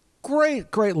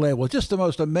 Great label. Just the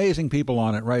most amazing people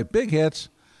on it, right? Big hits.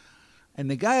 And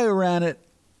the guy who ran it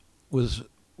was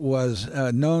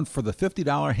known for the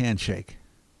 $50 handshake.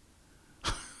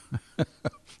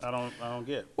 I don't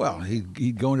get. Well,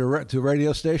 he'd go into a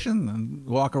radio station and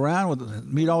walk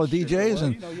around meet all the DJs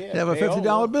and have a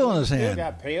 $50 bill in his hand.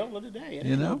 Got pail of the day. It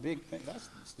you know, no big thing.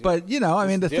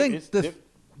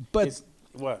 But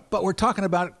But we're talking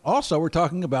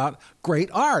about great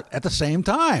art at the same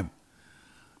time,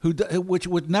 which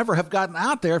would never have gotten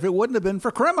out there if it wouldn't have been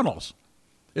for criminals.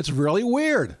 It's really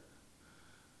weird.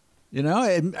 You know,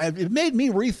 it made me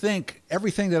rethink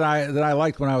everything that I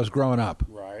liked when I was growing up.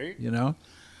 Right. You know,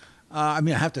 I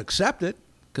mean, I have to accept it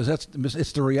because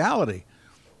it's the reality.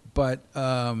 But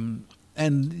I'm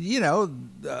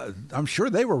sure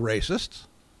they were racists.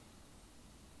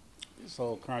 This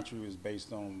whole country was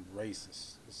based on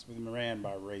racists. It's been ran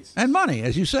by racists. And money,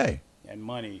 as you say. And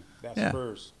money. That's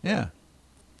first. Yeah.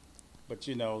 But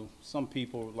some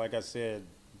people, like I said,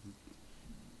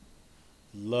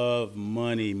 love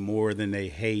money more than they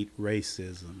hate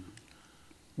racism.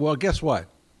 Well, guess what?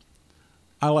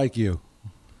 I like you.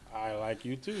 I like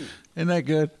you too. Isn't that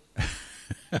good?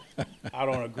 I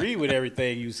don't agree with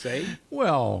everything you say.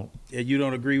 Well, and you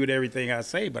don't agree with everything I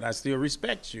say, but I still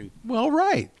respect you. Well,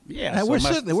 right. Yeah. And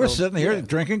we're sitting here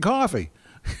drinking coffee.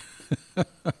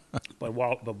 But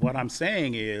what I'm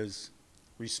saying is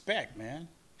respect, man.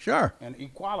 Sure. And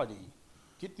equality.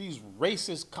 Get these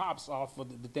racist cops off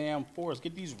of the damn force.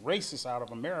 Get these racists out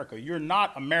of America. You're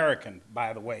not American,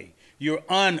 by the way. You're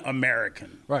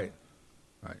un-American. Right.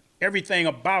 Everything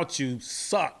about you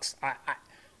sucks.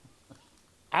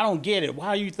 I don't get it.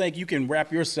 Why do you think you can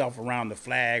wrap yourself around the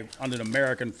flag, under the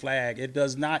American flag? It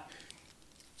does not.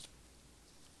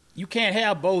 You can't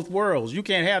have both worlds. You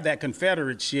can't have that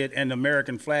Confederate shit and the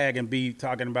American flag and be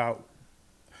talking about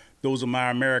those are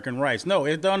my American rights. No,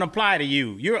 it doesn't apply to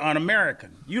you. You're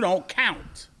un-American. You don't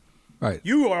count. Right.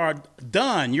 You are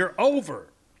done. You're over.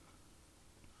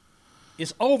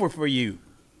 It's over for you.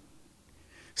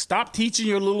 Stop teaching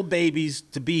your little babies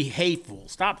to be hateful.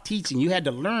 Stop teaching. You had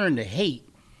to learn to hate.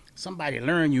 Somebody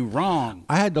learned you wrong.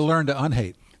 I had to learn to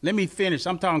unhate. Let me finish.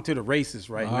 I'm talking to the racists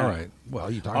now. All right.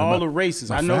 Well, you're talking all about the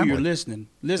racists. I know family. You're listening.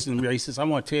 Listen, racists. I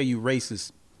want to tell you,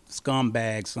 racist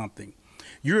scumbag, something.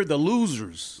 You're the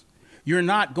losers. You're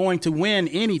not going to win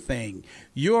anything.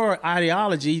 Your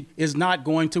ideology is not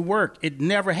going to work. It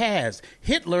never has.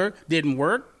 Hitler didn't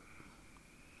work.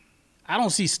 I don't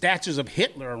see statues of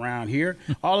Hitler around here.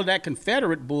 All of that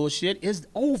Confederate bullshit is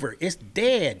over. It's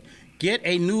dead. Get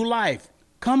a new life.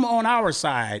 Come on our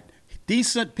side.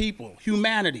 Decent people,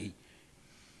 humanity.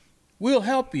 We'll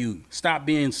help you stop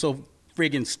being so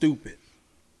friggin' stupid.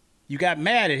 You got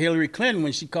mad at Hillary Clinton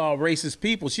when she called racist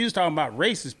people. She was talking about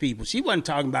racist people. She wasn't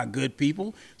talking about good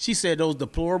people. She said those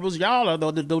deplorables. Y'all are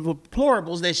the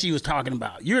deplorables that she was talking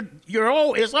about. You're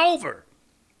old. It's over.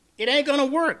 It ain't gonna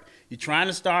work. You're trying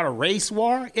to start a race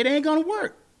war. It ain't gonna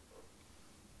work.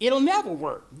 It'll never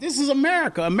work. This is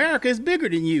America. America is bigger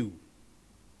than you.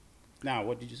 Now,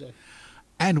 what did you say?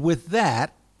 And with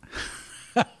that,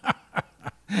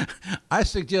 I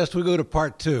suggest we go to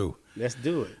part 2. Let's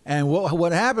do it. And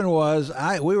what happened was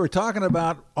we were talking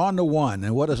about on the one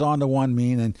and what does on the one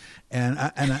mean, and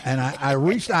I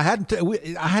reached. I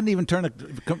hadn't even turned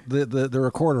the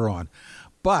recorder on,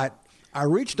 but I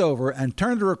reached over and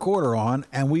turned the recorder on,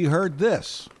 and we heard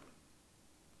this.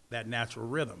 That natural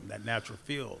rhythm, that natural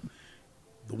feel.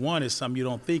 The one is something you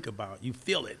don't think about. You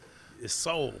feel it. It's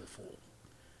soulful.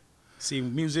 See,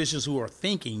 musicians who are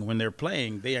thinking when they're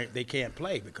playing, they can't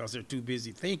play because they're too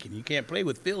busy thinking. You can't play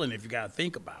with feeling if you got to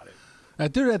think about it. Now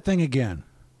do that thing again.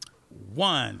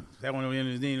 One. That one.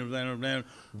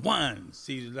 One.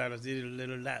 See,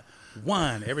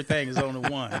 one. Everything is on the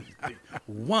one.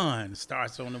 One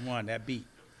starts on the one. That beat.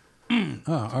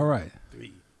 Oh, all right.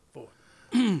 3, 4.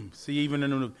 See,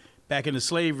 even back in the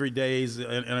slavery days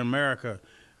in America,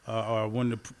 or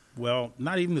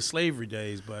not even the slavery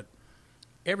days, but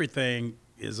everything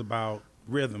is about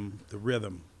rhythm, the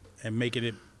rhythm. and making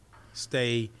it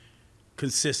stay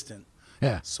consistent.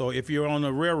 Yeah. So if you're on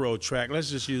the railroad track, let's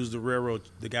just use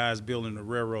the guys building the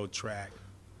railroad track.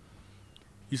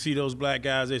 You see those black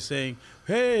guys, they sing,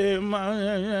 hey, they move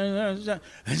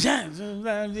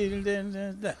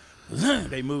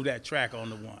that track on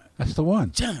the one. That's the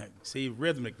one. See,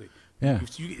 rhythmically. Yeah.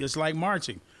 It's like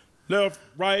marching. Left,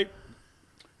 right,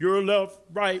 your left,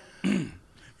 right,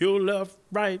 your left,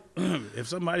 right. If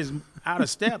somebody's out of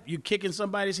step, you're kicking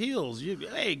somebody's heels.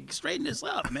 Hey, straighten this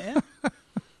up, man.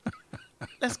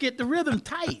 Let's get the rhythm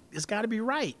tight. It's got to be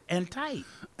right and tight.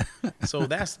 So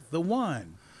that's the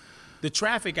one. The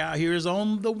traffic out here is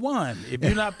on the one. If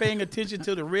you're not paying attention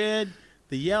to the red,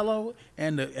 the yellow,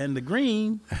 and the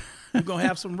green, you're going to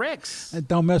have some wrecks. And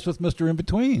don't mess with Mr. In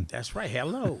Between. That's right.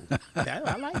 Hello.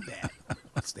 I like that.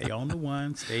 Stay on the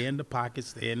one, stay in the pocket,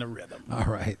 stay in the rhythm. All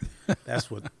right.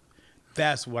 That's what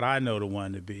I know the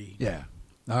one to be. Yeah.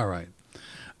 All right.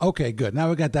 Okay, good. Now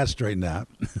we got that straightened out.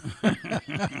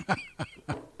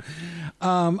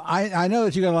 I know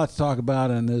that you got a lot to talk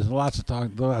about, and there's lots to talk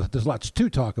about,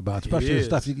 especially the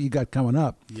stuff you got coming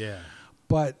up. Yeah.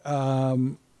 But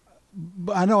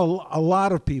I know a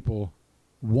lot of people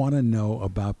want to know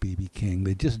about B.B. King.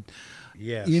 They just,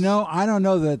 yes. I don't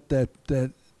know that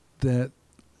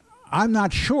I'm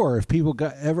not sure if people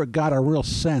ever got a real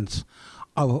sense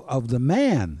of the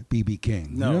man B.B. King.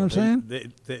 No, you know what I'm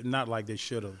saying? They not like they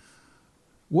should have.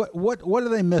 What are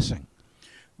they missing?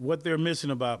 What they're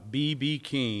missing about B.B.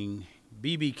 King's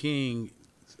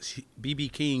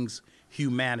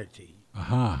humanity.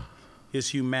 Uh-huh. His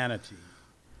humanity.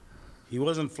 He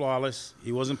wasn't flawless.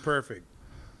 He wasn't perfect,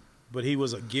 but he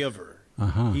was a giver.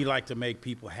 Uh-huh. He liked to make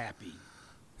people happy.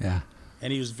 Yeah.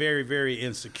 And he was very, very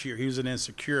insecure. He was an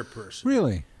insecure person.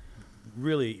 Really?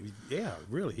 Really, yeah,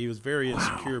 really. He was a very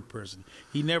insecure person.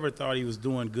 He never thought he was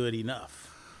doing good enough.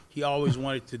 He always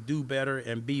wanted to do better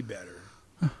and be better.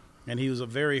 And he was a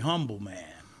very humble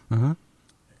man. Uh-huh.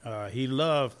 He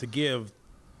loved to give,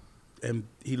 and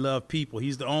he loved people.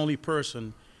 He's the only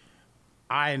person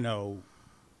I know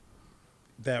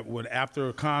that would, after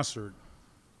a concert,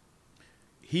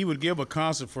 he would give a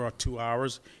concert for 2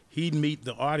 hours. He'd meet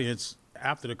the audience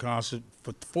after the concert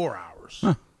for 4 hours.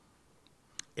 Huh.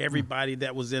 Everybody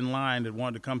that was in line that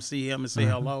wanted to come see him and say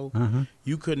hello,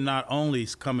 you could not only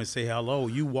come and say hello,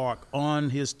 you walk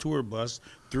on his tour bus,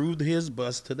 through his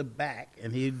bus to the back,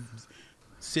 and he'd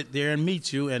sit there and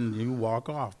meet you, and you walk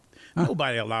off.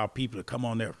 Nobody allowed people to come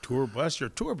on their tour bus. Your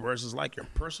tour bus is like your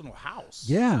personal house.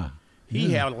 Yeah.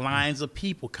 He had lines of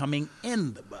people coming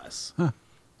in the bus. Huh.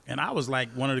 And I was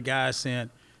like one of the guys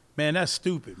saying, man, that's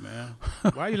stupid, man.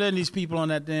 Why are you letting these people on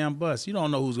that damn bus? You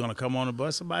don't know who's going to come on the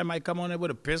bus. Somebody might come on there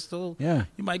with a pistol. Yeah.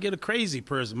 You might get a crazy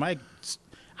person. I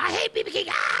hate B.B. King.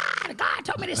 The God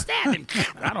told me to stab him.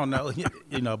 I don't know.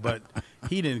 But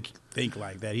he didn't think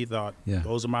like that. He thought,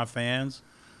 those are my fans.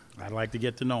 I'd like to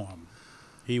get to know him.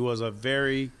 He was a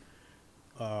very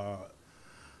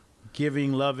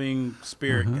giving, loving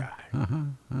spirit guy.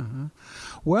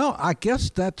 Well, I guess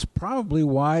that's probably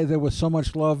why there was so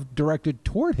much love directed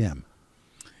toward him.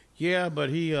 Yeah,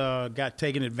 but he got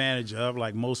taken advantage of,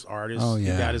 like most artists. Oh,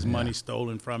 yeah, he got his money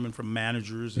stolen from him, from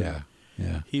managers. Yeah.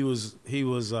 He was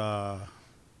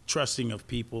trusting of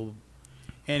people,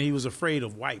 and he was afraid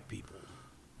of white people.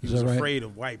 He was afraid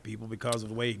of white people because of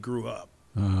the way he grew up.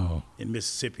 Oh. In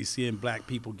Mississippi, seeing black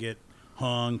people get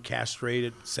hung,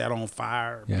 castrated, set on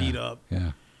fire, beat up.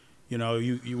 Yeah.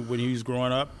 You when he was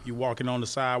growing up, you walking on the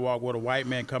sidewalk with a white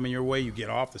man coming your way, you get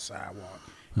off the sidewalk.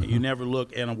 And you never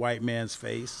look in a white man's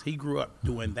face. He grew up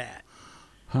doing that.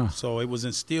 So it was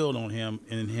instilled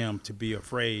in him to be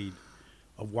afraid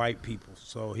of white people.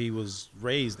 So he was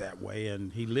raised that way,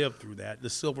 and he lived through that, the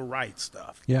civil rights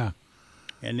stuff. Yeah.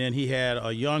 And then he had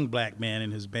a young black man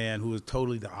in his band who was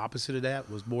totally the opposite of that,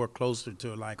 was more closer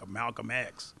to like a Malcolm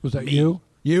X. Was that you?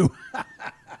 You?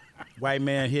 White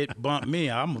man bumped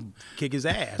me, I'm going to kick his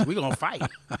ass. We're going to fight.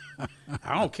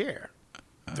 I don't care.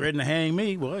 Threatening to hang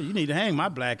me, well, you need to hang my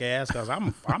black ass because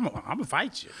I'm going to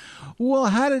fight you. Well,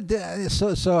 how did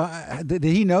did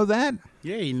he know that?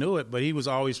 Yeah, he knew it, but he was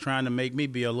always trying to make me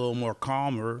be a little more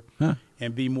calmer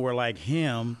and be more like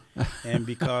him. And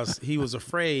because he was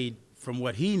afraid from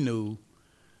what he knew,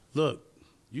 look,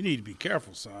 you need to be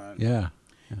careful, son. Yeah.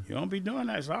 You don't be doing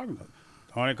that, son.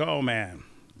 Tony Coleman,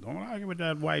 don't argue with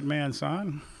that white man,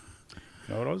 son.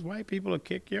 Those white people will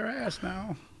kick your ass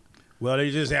now. Well, they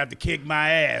just have to kick my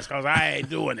ass because I ain't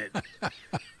doing it.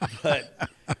 But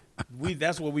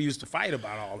that's what we used to fight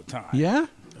about all the time. Yeah?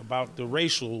 About the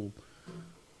racial.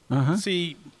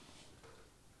 See,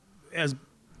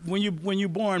 when you're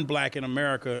born black in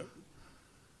America,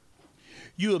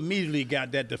 you immediately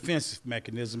got that defensive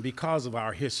mechanism because of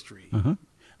our history.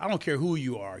 I don't care who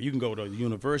you are. You can go to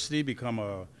university, become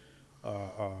a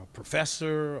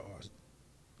professor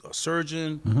or a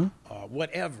surgeon,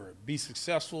 whatever. Be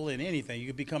successful in anything. You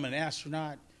could become an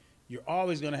astronaut. You're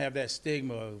always going to have that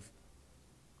stigma of,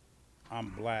 I'm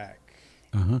black.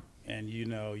 And, you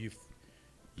know,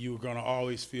 you're going to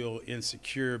always feel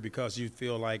insecure because you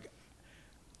feel like,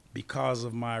 because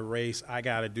of my race, I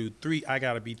got to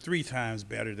be 3 times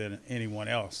better than anyone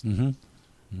else.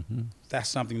 That's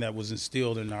something that was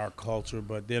instilled in our culture.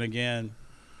 But then again,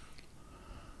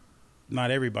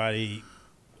 not everybody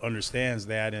understands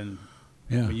that. And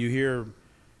when you hear,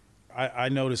 I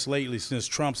noticed lately since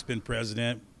Trump's been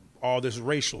president, all this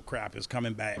racial crap is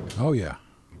coming back. Oh, yeah.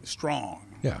 Strong.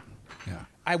 Yeah.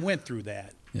 I went through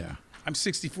that. Yeah. I'm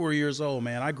 64 years old,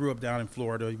 man. I grew up down in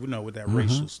Florida, you know, with that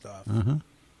racial stuff.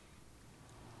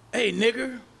 Hey,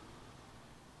 nigger.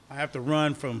 I have to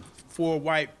run from 4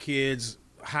 white kids,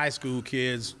 high school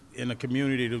kids in the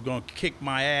community that's going to kick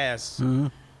my ass.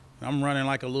 I'm running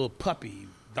like a little puppy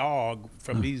dog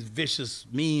from these vicious,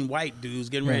 mean white dudes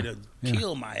getting ready to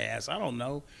kill my ass. I don't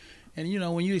know. And, you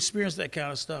know, when you experience that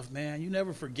kind of stuff, man, you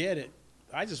never forget it.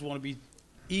 I just want to be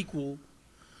equal.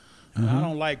 And I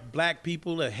don't like black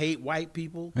people that hate white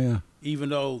people, even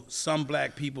though some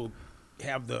black people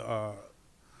have the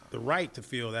right to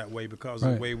feel that way because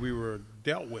of the way we were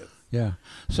dealt with. Yeah.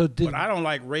 But I don't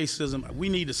like racism. We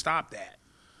need to stop that.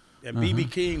 And B.B.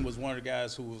 King was one of the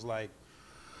guys who was like,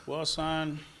 well,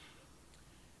 son,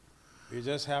 you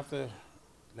just have to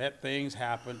let things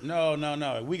happen.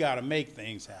 No. We got to make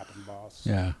things happen, boss.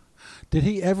 Yeah. Did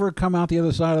he ever come out the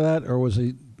other side of that, or was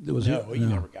he? No, he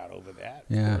never got over that.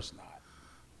 Yeah. Of course not.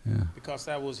 Yeah. Because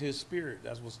that was his spirit.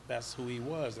 That's who he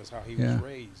was. That's how he was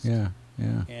raised. Yeah.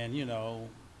 And you know,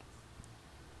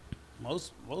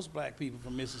 most black people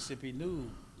from Mississippi knew,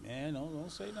 man,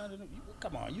 don't say nothing.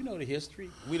 Come on, you know the history.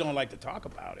 We don't like to talk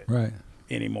about it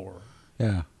anymore.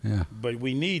 Yeah. But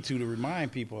we need to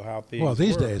remind people how things Well,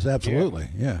 these work. days, absolutely.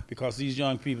 Yeah. Because these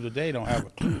young people today don't have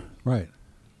a clue. Right.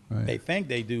 They think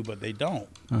they do, but they don't.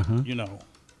 You know.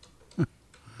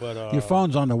 But your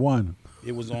phone's on the one.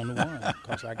 It was on the one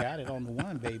because I got it on the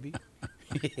one, baby.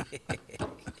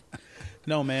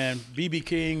 No, man, B.B.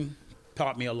 King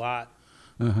taught me a lot.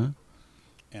 And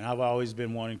I've always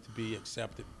been wanting to be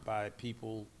accepted by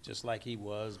people just like he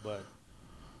was. But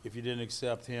if you didn't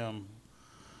accept him,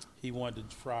 he wanted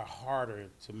to try harder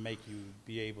to make you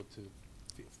be able to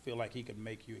feel like he could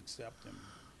make you accept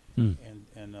him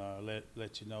and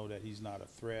let you know that he's not a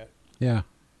threat. Yeah.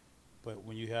 But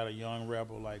when you had a young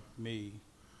rebel like me,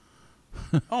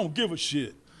 I don't give a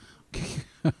shit.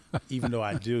 Even though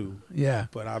I do. Yeah.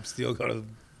 But I'm still going to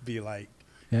be like,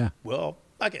 well,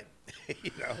 fuck it.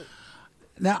 You know.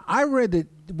 Now, I read that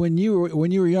when you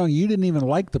were young, you didn't even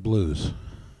like the blues.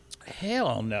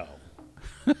 Hell no.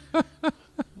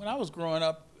 When I was growing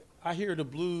up, I hear the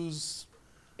blues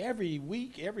every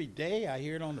week, every day. I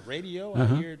hear it on the radio. I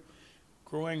hear it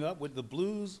growing up with the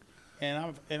blues,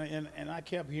 and I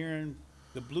kept hearing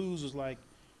the blues was like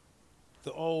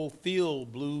the old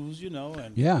field blues, you know,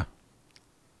 and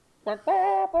my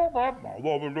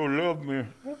woman don't love me.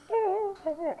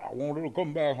 I want her to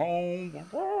come back home.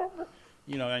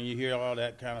 You know, and you hear all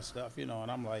that kind of stuff, you know,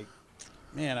 and I'm like,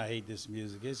 man, I hate this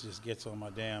music. It just gets on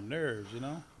my damn nerves, you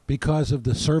know. Because of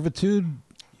the servitude?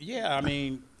 Yeah, I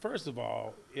mean, first of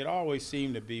all, it always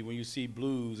seemed to be when you see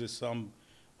blues, it's some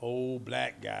old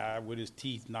black guy with his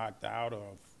teeth knocked out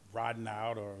or rotting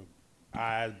out or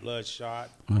eyes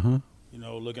bloodshot, you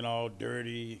know, looking all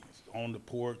dirty on the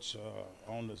porch,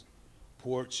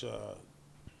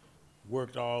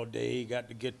 worked all day, got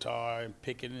the guitar and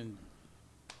picking and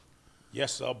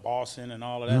yes sir, bossing and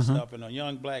all of that stuff. And a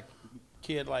young black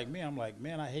kid like me, I'm like,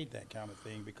 man, I hate that kind of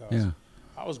thing because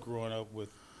I was growing up with,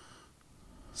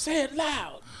 say it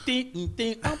loud, ding,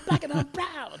 ding, I'm black and I'm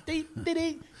proud, ding, ding,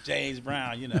 ding. James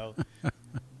Brown, you know,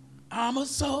 I'm a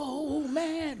soul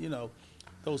man, you know,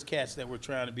 those cats that were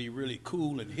trying to be really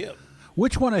cool and hip.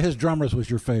 Which one of his drummers was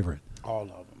your favorite? All of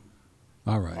them.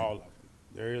 All right. All of them.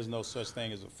 There is no such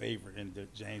thing as a favorite in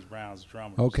James Brown's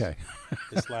drummers. Okay.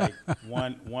 It's like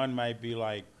one might be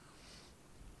like,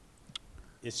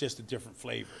 it's just a different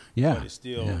flavor. Yeah. But it's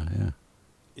still,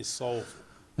 it's soulful.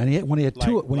 And when he had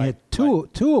two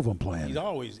of them playing.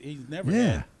 He's never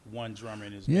had one drummer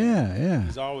in his band. Yeah.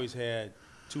 He's always had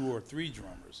 2 or 3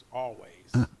 drummers, always.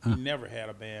 He never had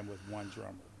a band with one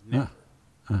drummer.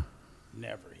 Never.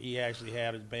 Never. He actually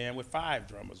had a band with 5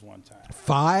 drummers one time.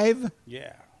 5?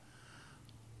 Yeah.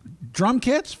 Drum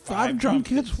kits? 5 drum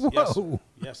kits? Whoa.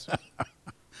 Yes, sir.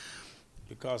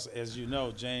 Because, as you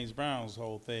know, James Brown's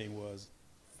whole thing was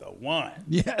the one.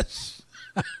 Yes.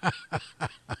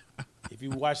 If you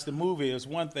watch the movie, it's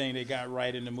one thing they got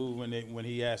right in the movie when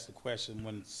he asked the question,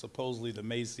 when supposedly the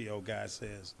Maceo guy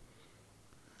says,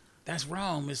 "That's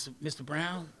wrong, Mr.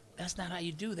 Brown. That's not how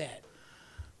you do that."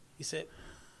 He said,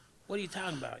 "What are you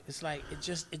talking about? It's like it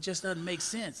just doesn't make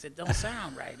sense. It don't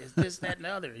sound right. It's this, that, and the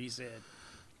other." He said,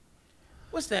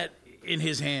 "What's that in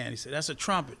his hand?" He said, "That's a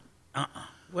trumpet."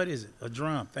 What is it? A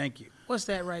drum. Thank you. What's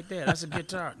that right there? That's a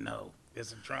guitar. No,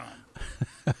 it's a drum.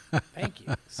 Thank you.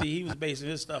 See, he was basing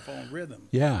his stuff on rhythm.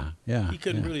 Yeah, yeah. He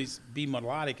couldn't really be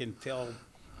melodic and tell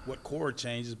what chord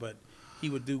changes, but he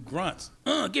would do grunts.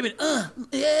 Give it,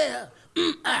 yeah,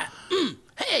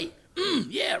 hey,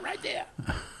 yeah, right there.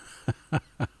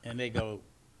 And they go,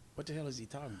 "What the hell is he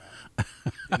talking about?"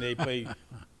 And they play,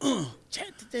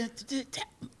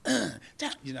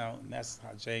 you know, and that's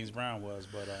how James Brown was.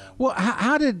 But well,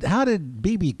 how did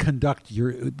BB conduct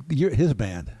his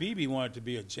band? BB wanted to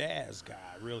be a jazz guy,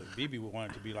 really. BB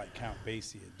wanted to be like Count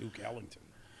Basie and Duke Ellington,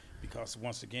 because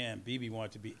once again, BB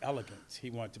wanted to be elegant. He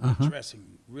wanted to be dressing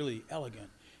really elegant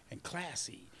and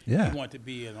classy. Yeah. He wanted to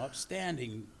be an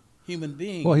upstanding human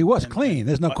being. Well, he was clean.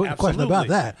 There's no question about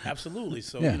that. Absolutely.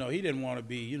 So, Yeah. you know, he didn't want to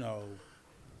be, you know,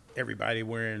 everybody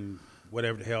wearing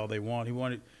whatever the hell they want. He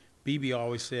wanted, BB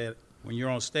always said, when you're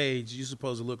on stage, you're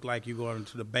supposed to look like you're going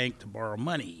to the bank to borrow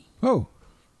money. Oh,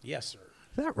 Yes, sir.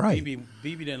 is that right? BB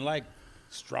didn't like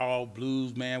straw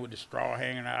blues man with the straw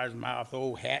hanging out of his mouth,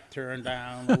 old hat turned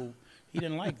down. He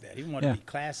didn't like that. He wanted Yeah. to be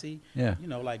classy, Yeah. you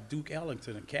know, like Duke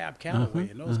Ellington and Cab Calloway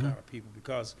and those kind of people.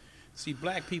 Because, see,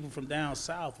 black people from down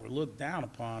south were looked down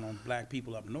upon on black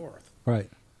people up north. Right.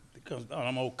 Because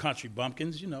them old country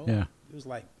bumpkins, you know. Yeah. It was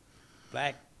like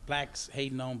blacks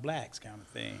hating on blacks kind of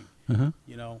thing. Uh-huh.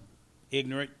 You know,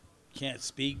 ignorant, can't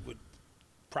speak with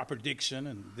proper diction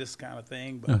and this kind of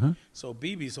thing. But so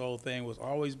BB's whole thing was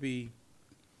always be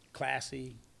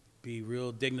classy, be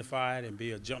real dignified, and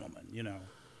be a gentleman, you know.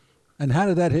 And how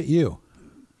did that hit you?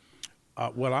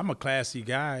 Well, I'm a classy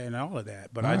guy and all of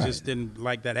that, but I just didn't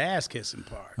like that ass kissing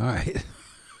part. All right.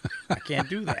 I can't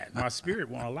do that. My spirit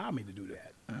won't allow me to do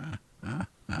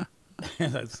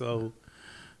that. So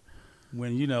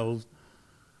when, you know,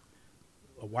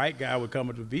 a white guy would come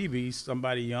up to BB,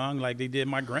 somebody young, like they did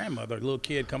my grandmother, a little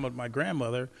kid come up to my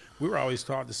grandmother, we were always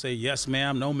taught to say, "Yes,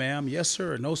 ma'am, no, ma'am, yes,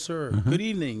 sir, no, sir, good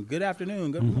evening, good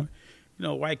afternoon, good morning." You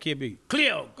know, white kid be,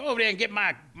 "Cleo, go over there and get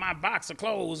my box of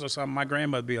clothes," or something. My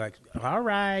grandmother be like, "All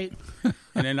right." And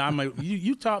then I'm like,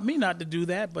 you taught me not to do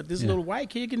that, but this little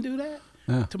white kid can do that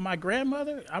to my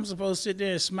grandmother? I'm supposed to sit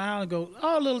there and smile and go,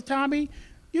 "Oh, little Tommy,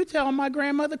 you telling my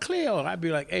grandmother Cleo." I'd be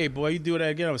like, "Hey, boy, you do that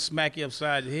again, I'll smack you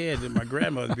upside the head." And my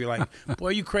grandmother would be like, "Boy,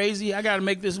 you crazy? I got to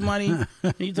make this money.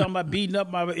 And you talking about beating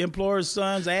up my employer's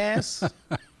son's ass?"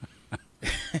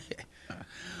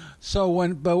 So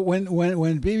when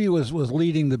BB was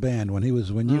leading the band, when you were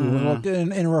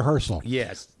in rehearsal.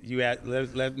 Yes,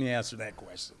 let me answer that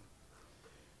question.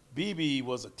 BB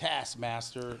was a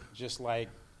taskmaster, just like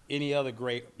any other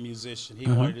great musician. He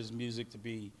wanted his music to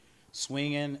be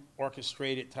swinging,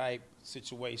 orchestrated type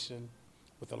situation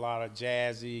with a lot of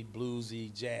jazzy,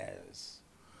 bluesy jazz.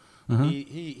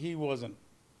 He wasn't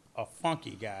a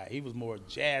funky guy. He was more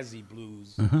jazzy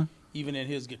blues. Even in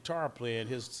his guitar playing,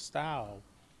 his style,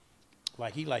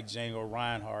 like he liked Django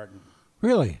Reinhardt. And,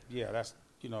 Really? yeah, that's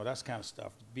kind of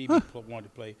stuff. BB wanted to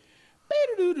play.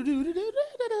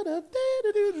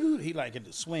 He liked it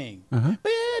to swing. And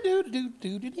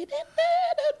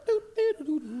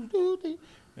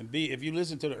if you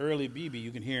listen to the early BB,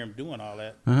 you can hear him doing all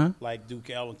that, like Duke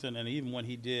Ellington, and even when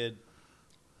he did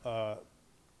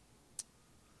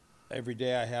 "Every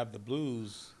Day I Have the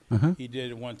Blues," he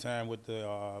did it one time with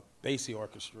the Basie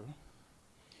Orchestra.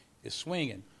 It's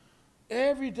swinging.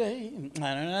 Every day,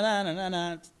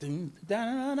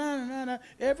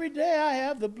 every day I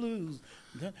have the blues.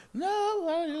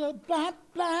 No,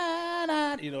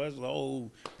 blind. You know, that's the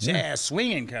old jazz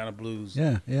swinging kind of blues.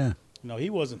 Yeah, yeah. No, he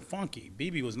wasn't funky.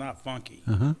 BB was not funky.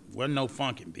 Wasn't no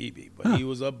funk in BB, but he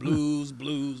was a blues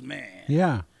man.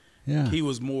 Yeah, yeah. He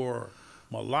was more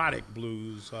melodic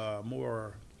blues,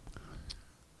 more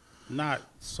not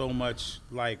so much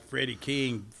like Freddie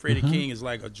King. Freddie King is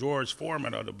like a George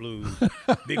Foreman of the blues.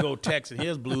 Big old Texan,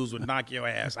 his blues would knock your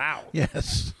ass out.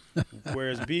 Yes.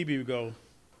 Whereas BB would go,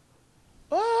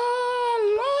 "Oh,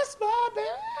 I lost my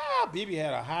baby." BB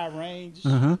had a high range.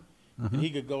 And he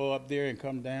could go up there and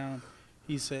come down.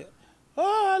 He said,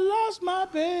 "Oh, I lost my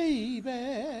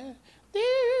baby."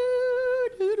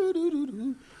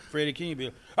 Freddie King be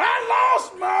like, "I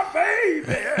lost my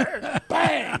baby."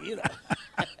 Bang, you know.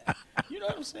 You know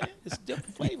what I'm saying? It's a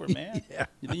different flavor, man. Yeah.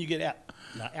 And then you get out.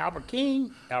 Now, Albert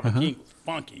King was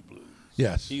funky blues.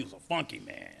 Yes. He was a funky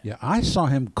man. Yeah, I saw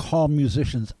him call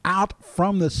musicians out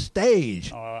from the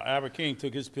stage. Albert King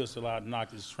took his pistol out and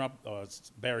knocked his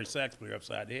Barry sax player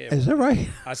upside the head. Is that right?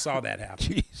 I saw that happen.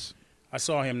 Jeez. I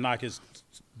saw him knock his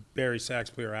Barry sax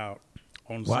player out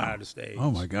on the side of the stage. Oh,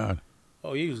 my God.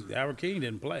 Oh, Albert King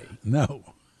didn't play. No.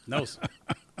 No, sir.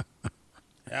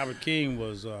 Albert King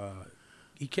was,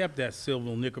 he kept that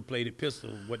silver nickel-plated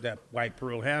pistol with that white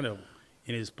pearl handle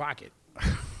in his pocket.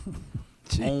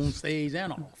 On stage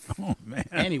and off. Oh, man.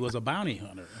 And he was a bounty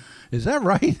hunter. Is that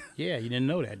right? Yeah, you didn't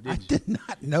know that, did you? I did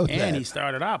not know that. And he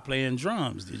started out playing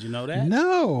drums. Did you know that?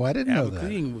 No, I didn't know Albert that.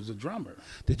 King was a drummer.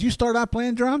 Did you start out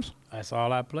playing drums? That's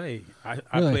all I play. I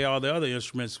Really? play all the other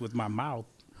instruments with my mouth.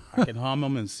 I can hum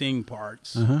them and sing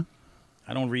parts. Uh-huh.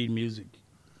 I don't read music.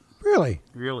 Really?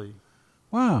 Really.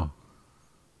 Wow.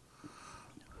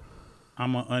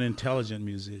 I'm an unintelligent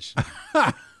musician.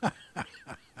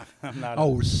 I'm not.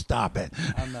 Oh, stop it.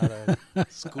 I'm not a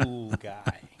school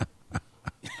guy.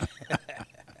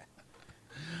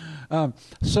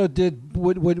 So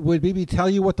would BB tell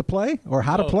you what to play or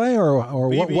how to play or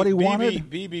what he wanted?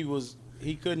 BB was,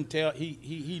 he couldn't tell.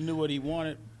 He knew what he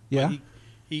wanted. Yeah. But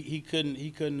he couldn't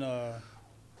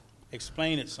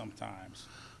explain it sometimes,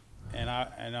 and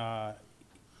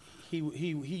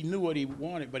he knew what he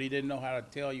wanted, but he didn't know how to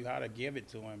tell you how to give it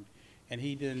to him, and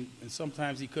he didn't. And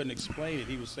sometimes he couldn't explain it.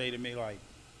 He would say to me like,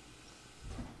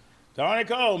 "Tony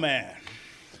Coleman,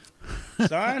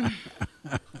 son,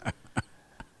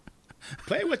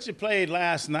 play what you played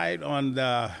last night on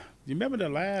the. You remember the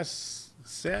last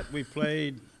set we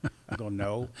played?" I go,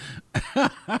 "No."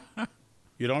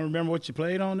 "You don't remember what you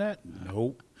played on that?"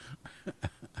 "Nope."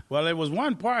 "Well, there was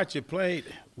one part you played."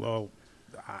 "Well,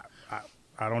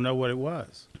 I don't know what it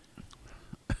was."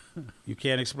 "You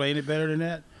can't explain it better than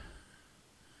that?"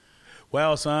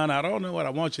 "Well, son, I don't know what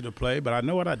I want you to play, but I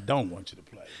know what I don't want you to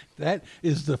play." That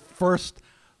is the first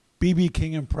BB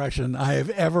King impression I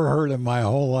have ever heard in my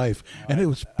whole life, and it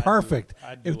was perfect.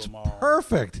 I do It was them all.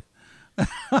 perfect.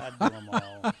 I do them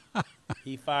all.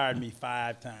 He fired me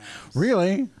 5 times.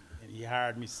 Really? And he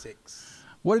hired me 6.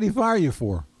 What did he fire you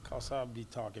for? Because I'll be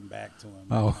talking back to him.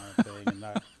 Oh. Kind of thing,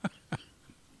 and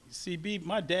see,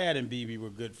 my dad and BB were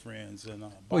good friends, and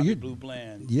Bobby Well, Blue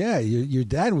Bland. Yeah, your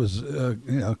dad was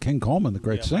King Coleman, the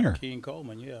great singer. King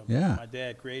Coleman, yeah. Yeah. My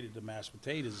dad created the Mashed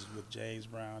Potatoes with James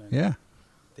Brown, and Yeah.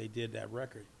 they did that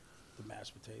record, the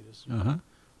Mashed Potatoes. Uh-huh.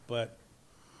 But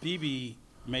BB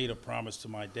made a promise to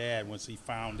my dad once he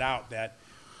found out that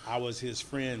I was his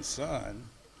friend's son.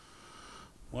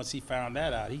 Once he found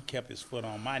that out, he kept his foot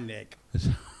on my neck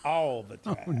all the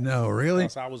time. Oh, no, really?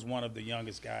 Because I was one of the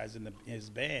youngest guys in his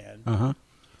band. Uh-huh.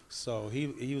 So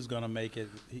he was going to make it.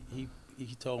 He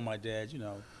told my dad,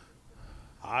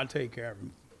 "I'll take care of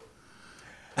him.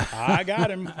 I got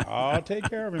him. I'll take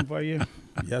care of him for you."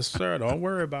 "Yes, sir. Don't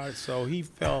worry about it." So he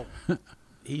felt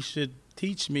he should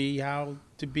teach me how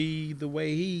to be the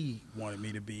way he wanted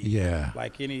me to be. Yeah.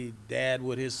 Like any dad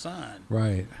with his son.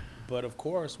 Right. But of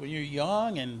course, when you're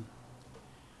young and,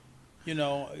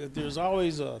 there's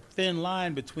always a thin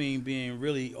line between being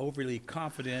really overly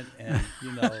confident and,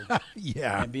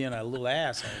 Yeah. and being a little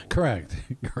asshole. Correct.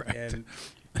 And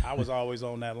I was always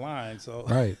on that line. So,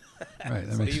 Right. Right.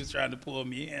 That so makes- he was trying to pull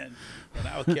me in, and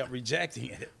I kept rejecting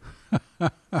it.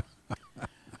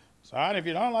 "Son, if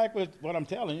you don't like what I'm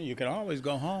telling you, you can always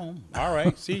go home." "All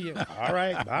right, see you. All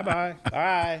right, bye-bye.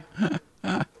 Bye."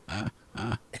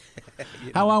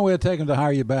 How long would it take him to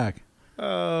hire you back?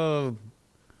 The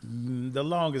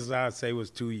longest I'd say was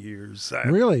 2 years.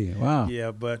 Really? Wow. Yeah,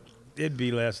 but it'd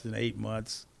be less than 8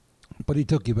 months. But he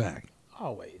took you back.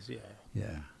 Always, yeah.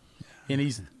 Yeah. And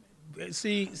he's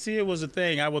see, it was a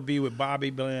thing. I would be with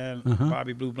Bobby Bland. Uh-huh.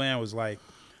 Bobby Blue Bland was like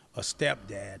a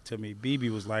stepdad to me. BB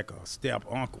was like a step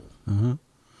uncle. Uh-huh.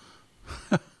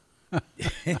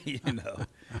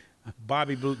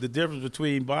 Bobby Blue. The difference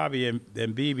between Bobby and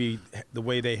BB, the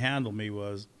way they handled me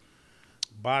was,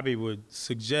 Bobby would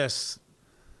suggest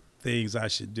things I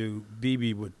should do.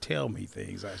 BB would tell me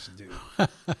things I should do.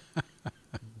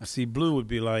 See, Blue would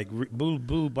be like,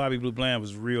 Bobby Blue Bland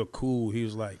was real cool. He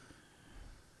was like,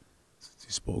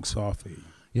 he spoke softly.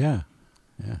 Yeah.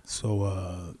 Yeah.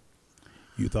 So,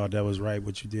 you thought that was right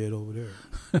what you did over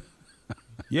there?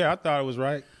 Yeah, I thought it was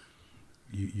right.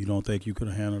 You don't think you could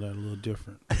have handled that a little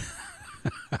different?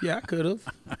 Yeah, I could have.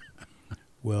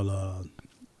 Well,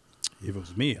 if it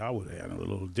was me, I would have handled it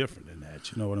a little different than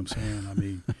that. You know what I'm saying? I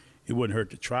mean, it wouldn't hurt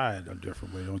to try it a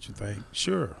different way, don't you think?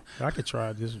 Sure, I could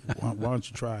try this. Why don't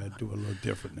you try it? Do it a little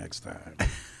different next time.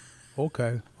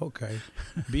 Okay.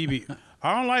 BB,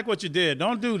 I don't like what you did.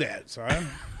 Don't do that, son.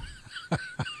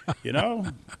 You know,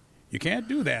 you can't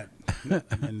do that.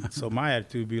 And so my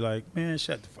attitude would be like, man,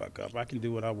 shut the fuck up. I can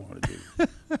do what I want to do.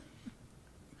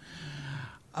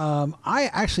 I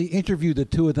actually interviewed the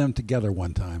two of them together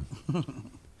one time,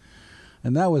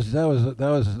 and that was.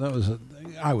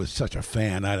 I was such a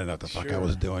fan. I didn't know what the fuck I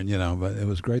was doing, but it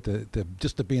was great to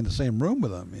just to be in the same room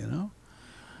with them,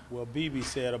 Well, BB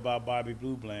said about Bobby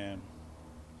Blue Bland,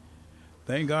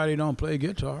 thank God he don't play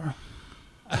guitar.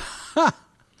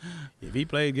 If he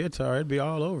played guitar, it'd be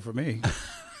all over for me.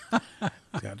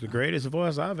 He's got the greatest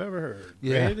voice I've ever heard.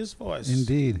 Yeah, greatest voice.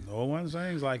 Indeed. No one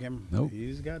sings like him. Nope.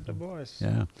 He's got the voice.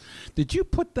 Yeah. Did you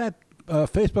put that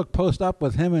Facebook post up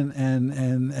with him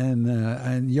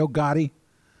and Yo Gotti?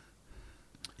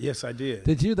 Yes, I did.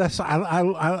 Did you?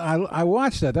 I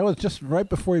watched that. That was just right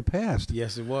before he passed.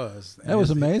 Yes, it was. That was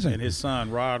amazing. And his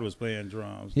son Rod was playing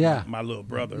drums. Yeah. My little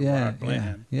brother Yeah, Rod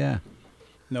Bland. yeah.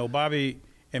 No, Bobby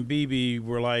and BB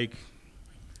were like,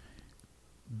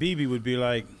 BB would be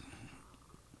like,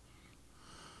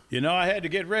 I had to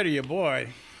get rid of your boy.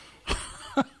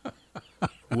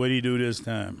 What'd he do this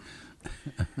time?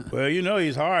 Well,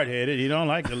 he's hard-headed. He don't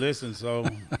like to listen, so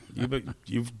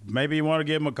you maybe you want to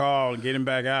give him a call and get him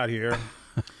back out here.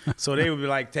 So they would be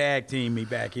like tag team me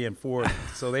back and forth.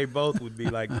 So they both would be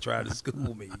like trying to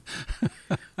school me.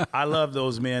 I love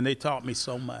those men. They taught me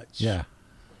so much. Yeah.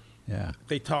 Yeah.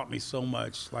 They taught me so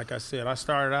much. Like I said, I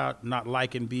started out not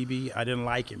liking BB. I didn't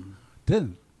like him.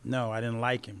 Didn't? No, I didn't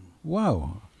like him.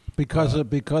 Whoa. Because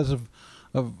of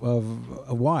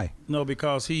why? No,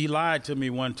 because he lied to me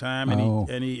one time, and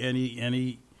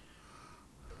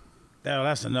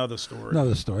that's another story.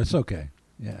 Another story. It's okay.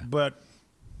 Yeah. But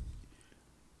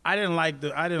I didn't like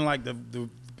the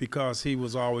because he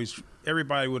was always,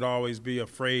 everybody would always be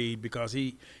afraid because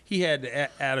he had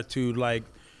the attitude like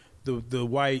the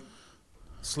white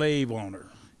slave owner.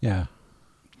 Yeah.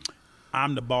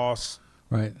 I'm the boss.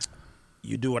 Right.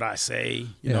 You do what I say.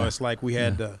 You know, it's like we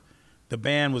had the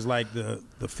band was like the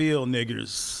field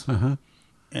niggers. Uh-huh.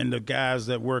 And the guys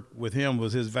that worked with him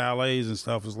was his valets and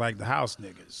stuff was like the house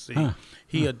niggas. See,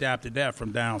 he adapted that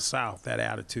from down south, that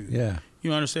attitude. Yeah.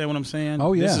 You understand what I'm saying?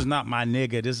 Oh, yeah. This is not my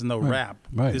nigga. This is no rap.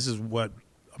 Right. This is what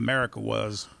America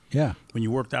was. Yeah. When you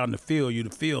worked out in the field, you the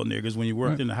field niggas. When you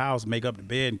worked in the house, make up the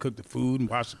bed and cook the food and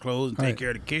wash the clothes and take care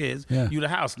of the kids, you the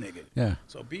house nigga. Yeah.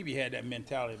 So BB had that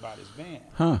mentality about his band.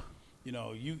 Huh.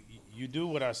 You do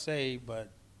what I say, but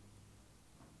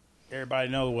everybody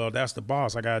knows, well, that's the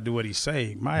boss. I got to do what he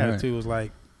say. My attitude was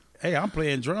like, hey, I'm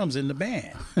playing drums in the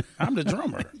band. I'm the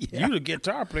drummer. You the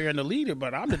guitar player and the leader,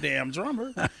 but I'm the damn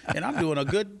drummer, and I'm doing a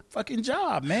good fucking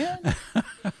job, man.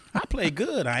 I play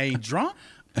good. I ain't drunk.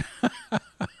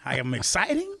 I am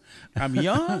exciting. I'm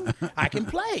young. I can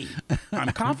play.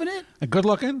 I'm confident. Good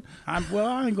looking? I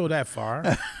didn't go that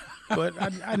far, but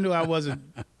I knew I wasn't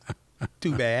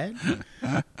too bad.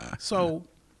 So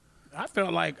I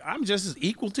felt like I'm just as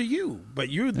equal to you, but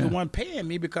you're the one paying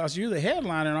me because you're the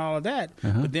headliner and all of that.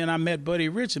 But then I met Buddy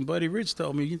Rich, and Buddy Rich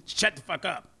told me, shut the fuck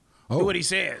up. Do what he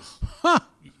says.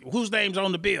 Whose name's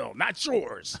on the bill? Not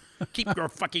yours. Keep your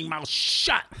fucking mouth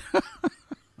shut.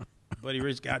 Buddy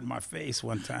Rich got in my face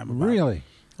one time. Really?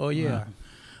 Oh, yeah.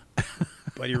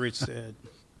 Buddy Rich said,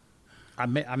 I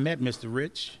met Mr.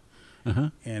 Rich,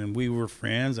 and we were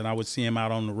friends, and I would see him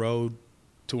out on the road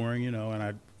touring,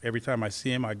 and every time I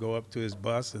see him, I go up to his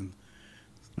bus and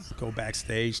go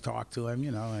backstage, talk to him,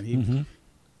 and he,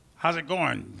 how's it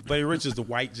going? Buddy Rich is the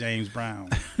white James Brown,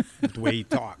 the way he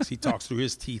talks. He talks through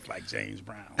his teeth like James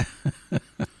Brown.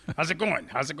 How's it going?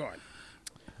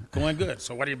 Going good.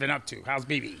 So what have you been up to? How's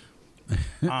BB?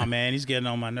 Oh, man, he's getting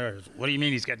on my nerves. What do you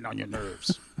mean he's getting on your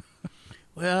nerves?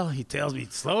 Well, he tells me,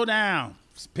 slow down.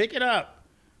 Pick it up.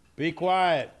 Be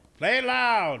quiet. Play it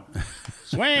loud.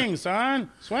 Swing,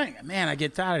 son. Swing. Man, I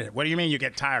get tired of it. What do you mean you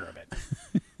get tired of it?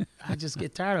 I just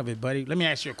get tired of it, buddy. Let me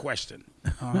ask you a question.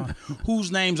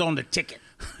 Whose name's on the ticket?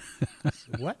 I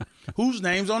said, what? Whose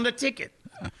name's on the ticket?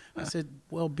 I said,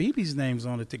 well, BB's name's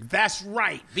on the ticket. That's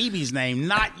right. BB's name,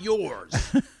 not yours.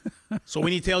 So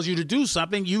when he tells you to do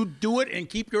something, you do it and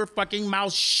keep your fucking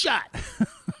mouth shut.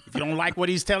 If you don't like what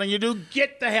he's telling you to do,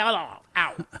 get the hell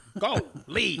out. Go.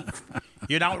 Leave.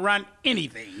 You don't run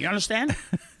anything. You understand?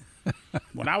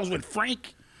 When I was with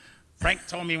Frank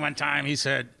told me one time, he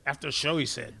said, after the show, he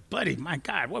said, buddy, my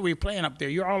God, what were you playing up there?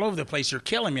 You're all over the place. You're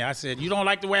killing me. I said, you don't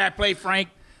like the way I play, Frank?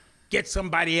 Get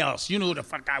somebody else. You knew who the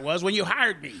fuck I was when you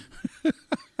hired me.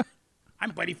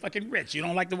 I'm Buddy fucking Rich. You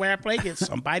don't like the way I play? Get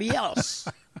somebody else.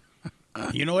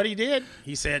 You know what he did?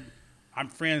 He said, I'm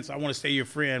friends. I want to stay your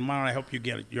friend. Why don't I help you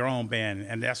get your own band?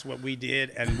 And that's what we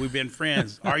did, and we've been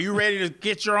friends. Are you ready to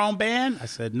get your own band? I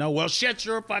said, no. Well, shut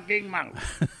your fucking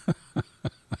mouth.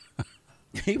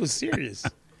 he was serious.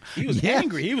 He was Yeah.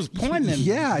 angry. He was pointing and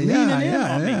Yeah, leaning yeah, in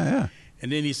yeah, on me. yeah.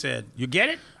 And then he said, "You get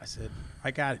it?" I said,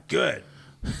 "I got it." Good.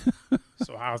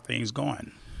 So how's things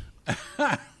going?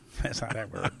 That's how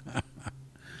that worked.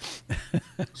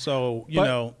 So, you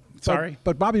know, sorry?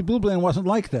 But Bobby Blue Bland wasn't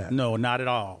like that. No, not at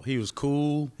all. He was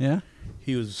cool. Yeah?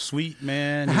 He was a sweet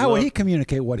man. How would loved- he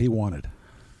communicate what he wanted?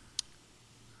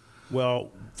 Well,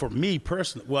 for me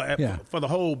personally, Yeah. for the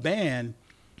whole band,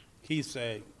 he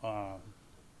said,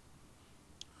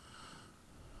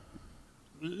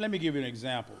 let me give you an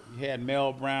example. You had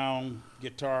Mel Brown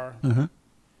guitar, Uh-huh.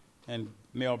 and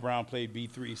Mel Brown played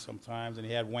B3 sometimes, and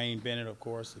he had Wayne Bennett, of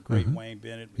course, the great Wayne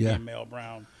Bennett, Yeah. and Mel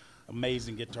Brown,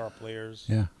 amazing guitar players.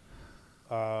 Yeah.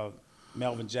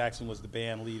 Melvin Jackson was the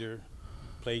band leader,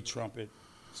 played trumpet,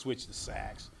 switched to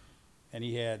sax, and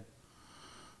he had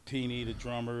Peony, the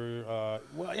drummer.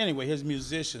 Well, anyway, his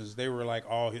musicians, they were like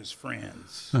all his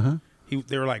friends. Uh-huh.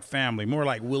 They were like family, more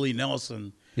like Willie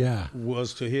Nelson Yeah.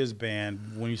 was to his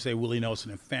band. When you say Willie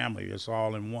Nelson and family, it's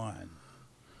all in one.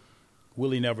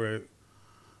 Willie never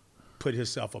put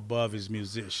himself above his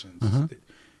musicians.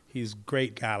 He's a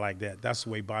great guy like that. That's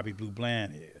the way Bobby Blue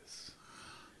Bland is.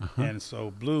 And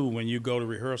so Blue, when you go to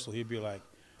rehearsal, he'd be like,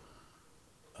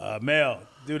 Mel,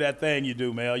 do that thing you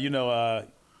do, Mel. You know,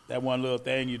 that one little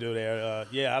thing you do there.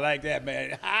 Yeah, I like that,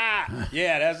 man. Ha!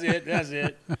 Yeah, that's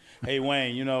it. Hey,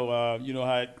 Wayne, you know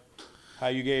how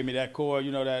you gave me that chord,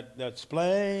 you know, that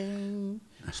splang,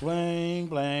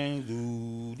 blang,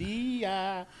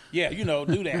 doo-dee-ah. Yeah, you know,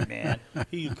 do that, man.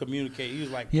 He would communicate. He was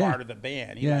like Yeah. part of the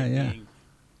band. He Yeah, liked yeah. being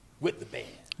with the band.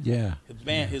 Yeah.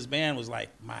 His band was like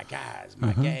my guys,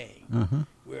 my gang.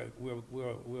 We're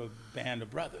a band of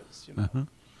brothers, you know.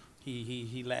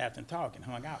 He laughed and talked and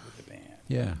hung out with the band.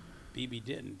 Yeah. BB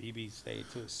didn't. BB stayed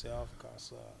to himself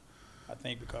because I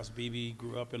think because BB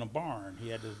grew up in a barn. He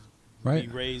had to Right.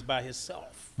 be raised by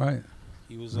himself. Right.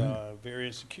 He was very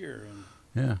insecure and,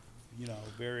 Yeah. you know,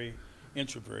 very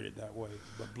introverted that way.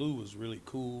 But Blue was really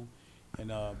cool.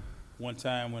 And one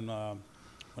time when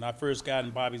I first got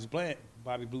in Bobby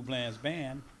Blue Bland's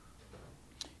band,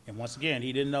 and once again,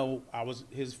 he didn't know I was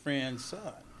his friend's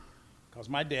son, because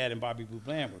my dad and Bobby Blue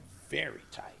Bland were very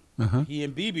tight. He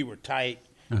and BB were tight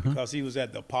because he was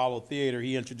at the Apollo Theater.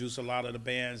 He introduced a lot of the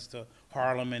bands to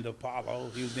Harlem and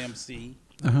Apollo. He was the MC.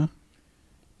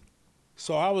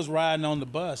 So I was riding on the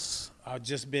bus. I'd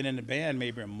just been in the band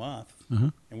maybe a month,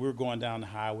 and we were going down the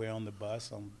highway on the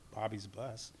bus, on Bobby's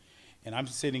bus, and I'm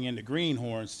sitting in the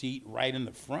greenhorn seat right in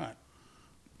the front.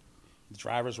 The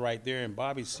driver's right there, and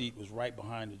Bobby's seat was right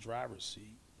behind the driver's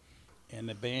seat. And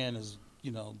the band is,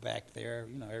 you know, back there.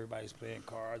 You know, everybody's playing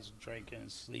cards, drinking,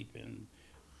 sleeping,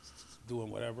 doing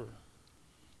whatever.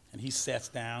 And he sits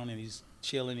down and he's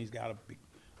chilling. He's got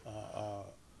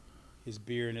his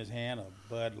beer in his hand, a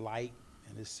Bud Light,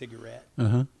 and his cigarette.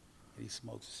 And he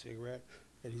smokes a cigarette.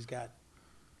 And he's got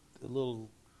the little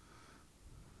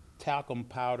talcum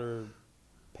powder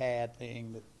pad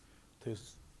thing to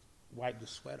wipe the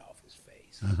sweat off his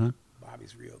face.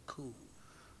 Bobby's real cool.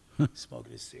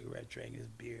 Smoking his cigarette, drinking his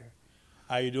beer.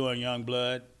 How you doing, young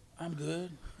blood? I'm good.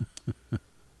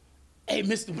 Hey,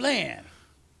 Mr. Bland.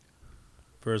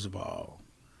 First of all,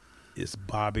 it's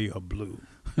Bobby or Blue.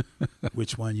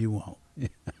 Which one you want?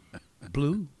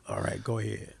 Blue? All right, go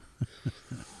ahead.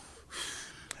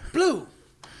 Blue.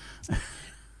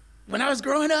 When I was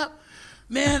growing up,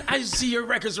 man, I used to see your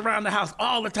records around the house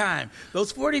all the time.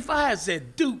 Those 45s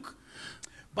said Duke,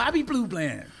 Bobby Blue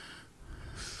Bland.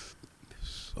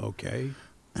 Okay.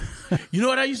 You know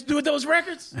what I used to do with those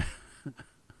records?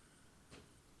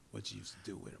 What you used to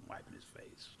do with them? Wiping his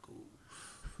face.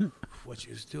 Cool. What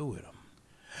you used to do with them?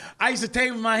 I used to tape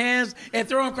them in my hands and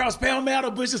throw them across pale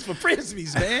meadow bushes for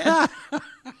frisbees, man.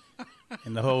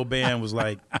 And the whole band was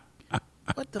like,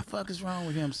 what the fuck is wrong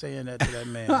with him saying that to that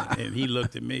man? And he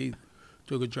looked at me,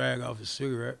 took a drag off his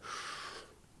cigarette,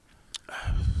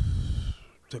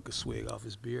 took a swig off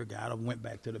his beer, got up, went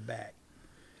back to the back.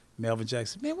 Melvin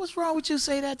Jackson, man, what's wrong with you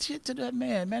say that shit to that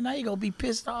man? Man, now you gonna be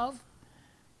pissed off?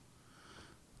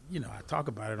 You know, I talk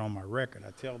about it on my record.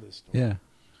 I tell this story. Yeah.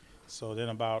 So then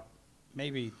about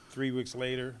maybe 3 weeks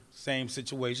later, same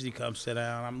situation. He comes sit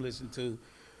down. I'm listening to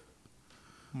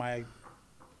my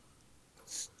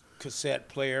cassette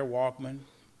player, Walkman.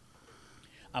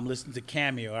 I'm listening to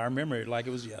Cameo. I remember it like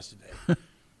it was yesterday.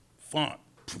 Funk.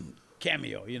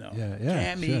 Cameo, you know. Yeah,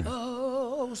 Cameo,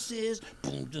 sure. sis,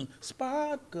 boom, boom,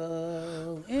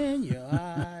 sparkle in your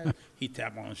eyes. He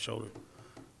tapped on his shoulder.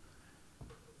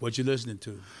 What you listening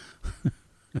to?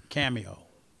 Cameo.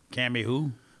 Cameo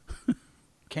who?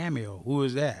 Cameo. Who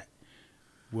is that?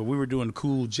 Well, we were doing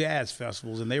cool jazz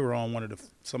festivals, and they were on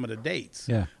some of the dates.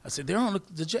 Yeah. I said, they're on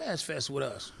the jazz fest with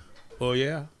us. Oh,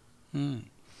 yeah?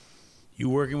 You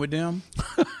working with them?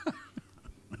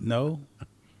 No.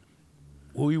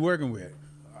 Who you working with?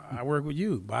 I work with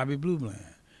you, Bobby Blue Bland.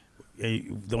 Hey,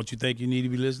 don't you think you need to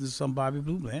be listening to some Bobby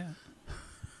Blue Bland?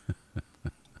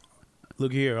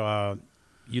 Look here,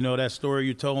 you know that story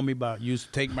you told me about you used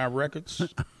to take my records,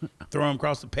 throw them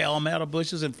across the palmetto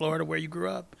bushes in Florida where you grew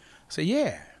up? I said,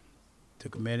 yeah.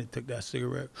 Took a minute, took that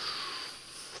cigarette.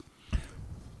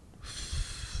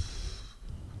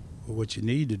 Well, what you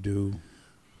need to do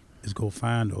is go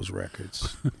find those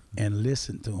records and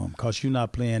listen to them, because you're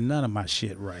not playing none of my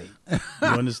shit right. You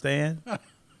understand?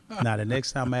 Now, the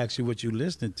next time I ask you what you're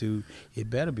listening to, it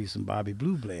better be some Bobby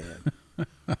Blue Bland.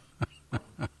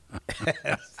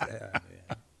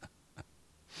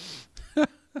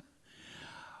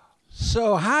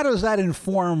 So how does that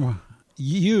inform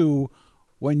you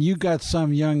when you got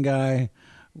some young guy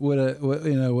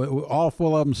with all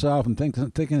full of himself and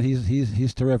thinking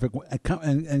he's terrific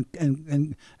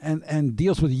and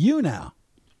deals with you now?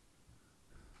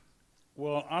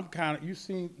 Well, I'm kind of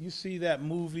you see that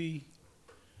movie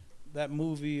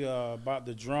about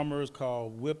the drummers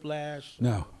called Whiplash?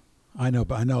 No. I know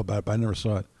about it, but I never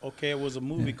saw it. Okay, it was a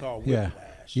movie called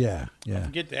Whiplash. Yeah. I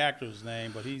forget the actor's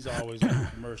name, but he's always in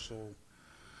a commercial.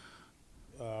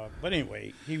 But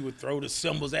anyway, he would throw the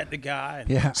cymbals at the guy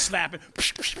and slap it.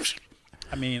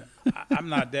 I mean, I'm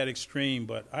not that extreme,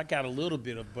 but I got a little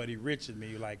bit of Buddy Rich in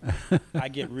me. Like, I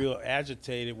get real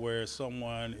agitated where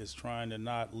someone is trying to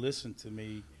not listen to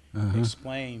me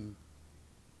explain.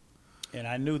 And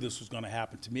I knew this was going to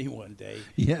happen to me one day,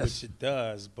 which it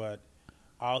does, but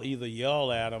I'll either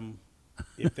yell at them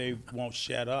if they won't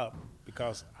shut up,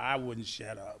 because I wouldn't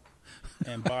shut up.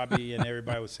 And Bobby and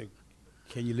everybody would say,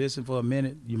 can you listen for a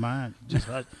minute? You mind? Just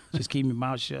hush, just keep your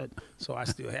mouth shut. So I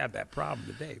still have that problem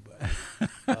today.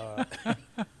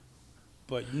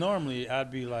 But normally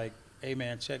I'd be like, hey,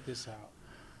 man, check this out.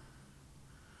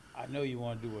 I know you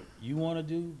want to do what you want to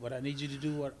do, but I need you to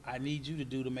do what I need you to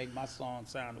do to make my song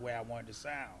sound the way I want it to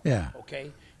sound. Yeah.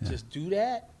 Okay? Yeah. Just do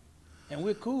that, and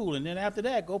we're cool. And then after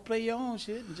that, go play your own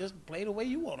shit and just play the way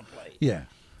you want to play. Yeah.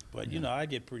 But, you know, I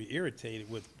get pretty irritated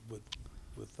with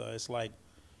it's like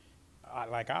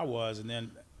I was. And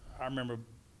then I remember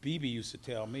BB used to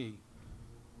tell me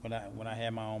when I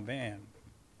had my own band,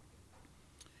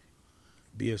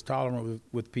 be as tolerant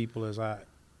with people as I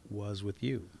was with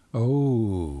you.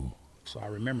 Oh. So I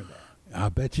remember that. I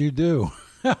bet you do.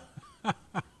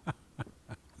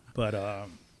 But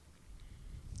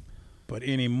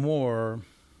anymore,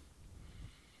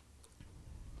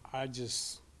 I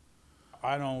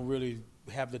don't really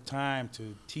have the time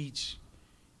to teach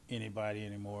anybody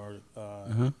anymore.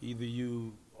 Either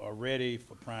you are ready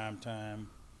for prime time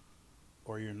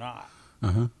or you're not.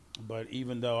 But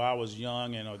even though I was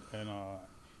young and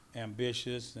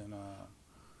ambitious and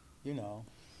you know,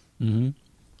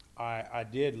 I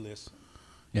did listen.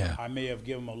 Yeah. I may have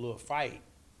given them a little fight,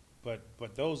 but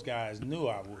those guys knew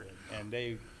I would, and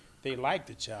they liked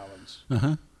the challenge.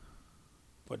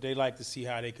 But they liked to see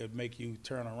how they could make you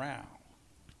turn around.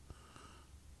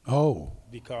 Oh.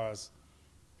 Because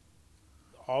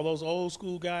all those old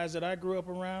school guys that I grew up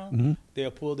around, they'll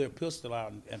pull their pistol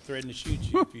out and threaten to shoot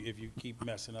you if you keep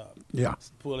messing up. Yeah.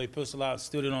 Pull their pistol out,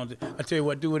 stood it on. I tell you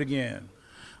what, do it again.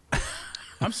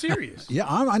 I'm serious. Yeah,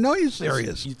 I know you're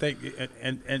serious. You think,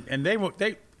 and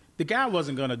the guy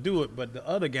wasn't gonna do it, but the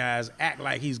other guys act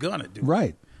like he's gonna do it.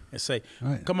 Right. And say,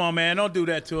 come on, man, don't do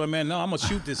that to him, man. No, I'm gonna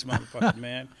shoot this motherfucker,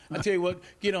 man. I tell you what,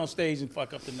 get on stage and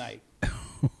fuck up the night.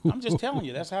 I'm just telling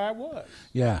you, that's how it was.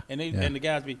 Yeah. And the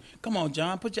guys be, come on,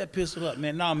 John, put that pistol up,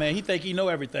 man. No, man, he think he know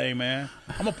everything, man.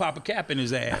 I'm gonna pop a cap in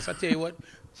his ass. I tell you what,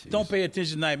 don't pay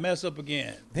attention tonight, mess up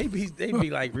again. They be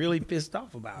like really pissed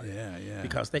off about it. Yeah.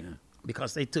 Because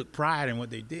they took pride in what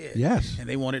they did. Yes. And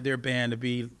they wanted their band to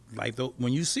be like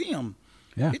when you see them.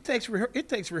 Yeah. It takes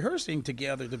rehearsing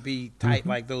together to be tight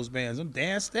like those bands. Them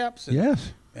dance steps. And,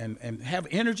 yes. And have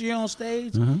energy on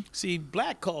stage. See,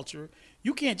 black culture,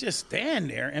 you can't just stand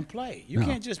there and play. You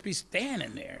can't just be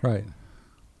standing there. Right.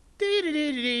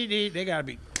 They gotta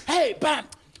be, hey, bam,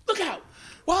 look out,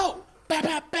 whoa, bam,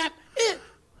 bam, bam,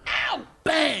 ow,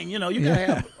 bang. You know, you gotta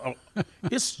have.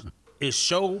 It's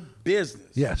show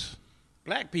business. Yes.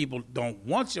 Black people don't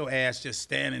want your ass just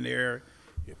standing there.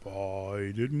 If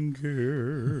I didn't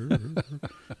care,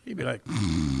 he'd be like,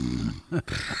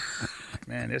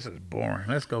 man, this is boring.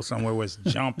 Let's go somewhere where it's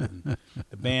jumping.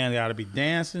 The band got to be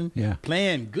dancing,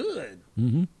 playing good.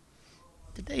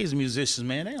 Today's musicians,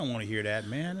 man, they don't want to hear that,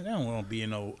 man. They don't want to be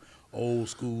in no old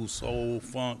school soul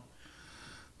funk.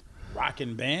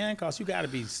 rocking band, because you got to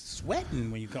be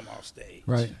sweating when you come off stage.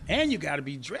 Right. And you got to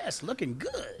be dressed looking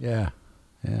good. Yeah.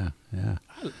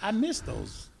 I miss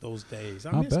those days.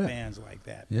 I I'll miss bet. bands like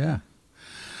that. Yeah.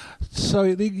 So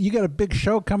you got a big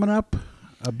show coming up,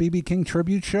 a B.B. King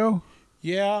tribute show?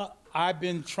 Yeah, I've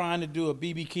been trying to do a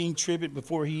B.B. King tribute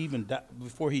before he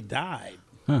died.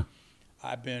 Huh.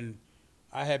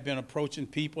 I have been approaching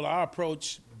people. I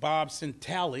approached Bob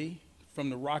Centelli from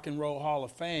the Rock and Roll Hall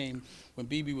of Fame when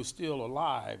B.B. was still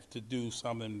alive to do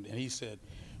something, and he said,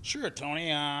 "Sure,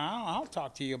 Tony, I'll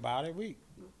talk to you about it. We'll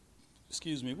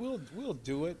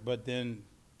do it." But then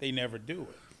they never do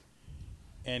it.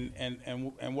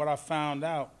 And what I found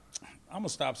out, I'm gonna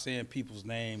stop saying people's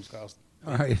names because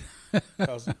All right.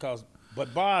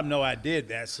 but Bob know I did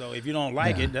that. So if you don't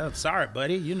like Yeah. it, sorry,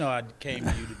 buddy. You know I came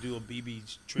to you to do a BB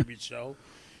tribute show.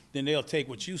 Then they'll take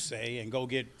what you say and go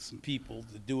get some people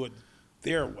to do it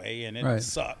their way, and it Right.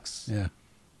 sucks. Yeah.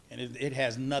 And it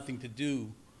has nothing to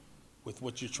do with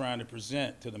what you're trying to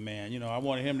present to the man. You know, I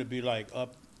wanted him to be like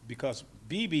up, because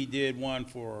BB did one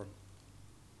for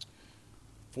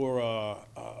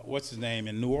what's his name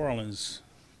in New Orleans,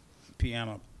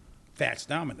 piano, Fats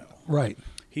Domino. Right.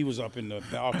 He was up in the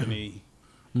balcony,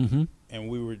 Mm-hmm. and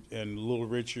we were, and Little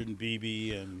Richard and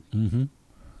BB, and Mm-hmm.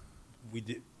 we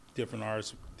did, different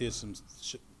artists did some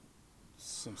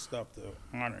stuff to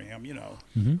honor him, you know.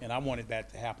 Mhm. And I wanted that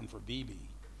to happen for BB.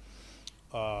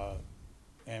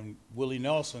 And Willie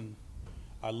Nelson,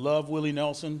 I love Willie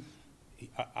Nelson.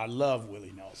 I love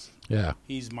Willie Nelson. Yeah.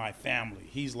 He's my family.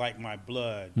 He's like my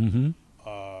blood. Mm-hmm.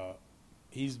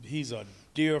 He's a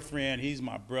dear friend. He's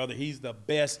my brother. He's the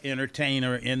best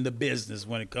entertainer in the business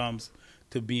when it comes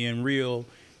to being real.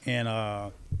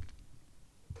 And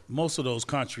most of those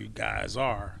country guys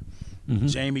are. Mm-hmm.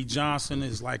 Jamie Johnson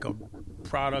is like a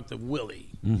product of Willie.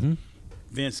 Mm-hmm.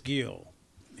 Vince Gill,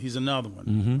 he's another one.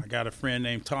 Mm-hmm. I got a friend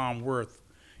named Tom Worth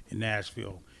in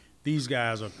Nashville. These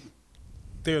guys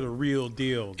they're the real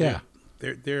deal. Yeah.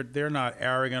 They're not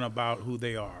arrogant about who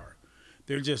they are.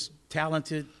 They're just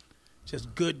talented,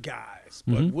 just good guys.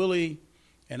 But Mhm. Willie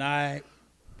and I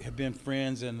have been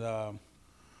friends, and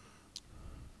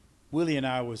Willie and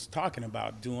I was talking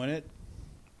about doing it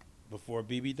before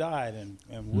BB died, and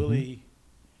Willie,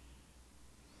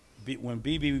 when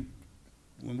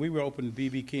we were opening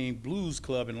BB King Blues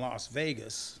Club in Las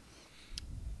Vegas,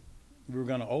 we were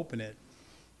going to open it,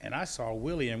 and I saw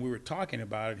Willie, and we were talking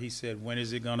about it. He said, "When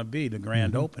is it going to be, the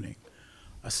grand opening?"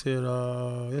 I said,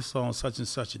 "It's on such and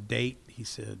such a date." He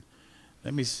said,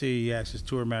 "Let me see." He asked his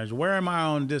tour manager, "Where am I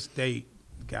on this date?"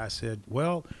 The guy said,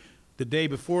 "Well, the day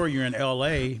before you're in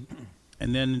L.A.,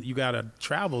 and then you got a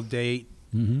travel date,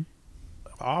 Mm-hmm.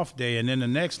 off day, and then the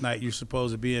next night you're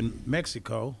supposed to be in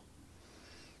Mexico."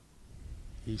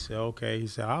 He said, "Okay." He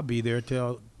said, "I'll be there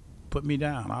put me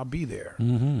down. I'll be there."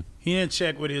 Mm-hmm. He didn't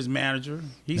check with his manager.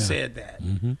 He Yeah. said that.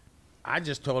 Mm-hmm. I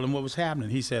just told him what was happening.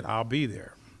 He said, "I'll be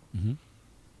there." Mhm.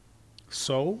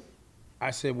 So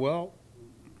I said, "Well,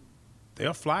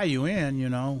 they'll fly you in, you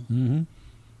know. Mm-hmm.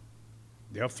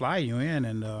 They'll fly you in."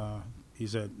 And he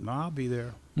said, "No, I'll be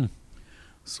there." Hmm.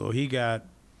 So he got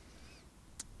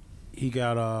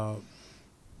a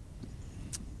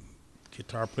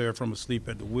guitar player from Asleep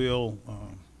at the Wheel,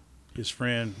 his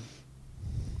friend.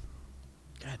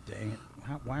 God dang it.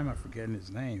 Why am I forgetting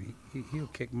his name? He'll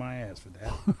kick my ass for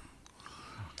that.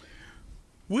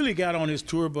 Willie got on his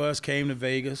tour bus, came to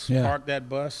Vegas, Yeah. parked that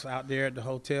bus out there at the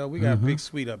hotel. We got a big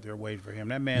suite up there waiting for him.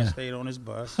 That man Yeah. stayed on his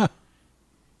bus.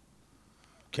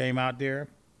 Came out there,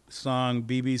 sung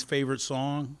BB's favorite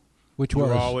song, Which "You was?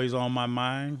 Were Always on My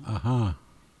Mind." Uh-huh.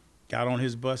 Got on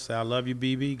his bus, said, "I love you,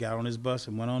 BB." Got on his bus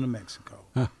and went on to Mexico.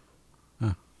 Huh.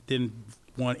 Huh. Didn't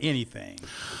want anything.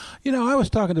 You know, I was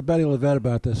talking to Betty Levette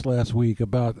about this last week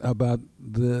about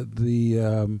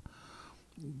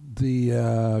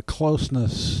the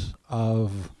closeness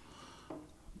of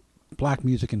black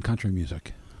music and country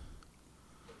music.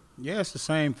 Yeah, it's the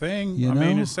same thing. You I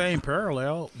mean, know? the same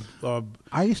parallel.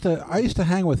 I used to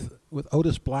hang with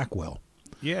Otis Blackwell.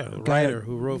 Yeah, the Guy- writer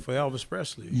who wrote for Elvis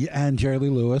Presley. Yeah, and Jerry Lee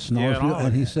Lewis and all Yeah, those and people. all And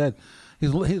of he that. said he's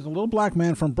a little black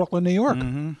man from Brooklyn, New York.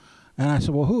 Mm-hmm. And I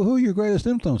said, "Well, who are your greatest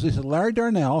influence?" He said, "Larry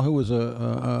Darnell, who was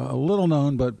a little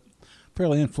known but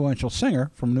fairly influential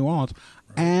singer from New Orleans,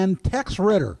 and Tex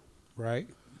Ritter." Right.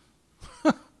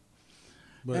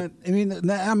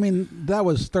 And, I mean, that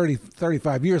was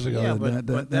 35 years ago. Yeah, That-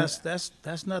 but that-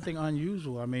 that's nothing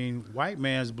unusual. I mean, white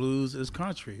man's blues is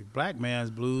country. Black man's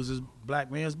blues is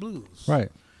black man's blues.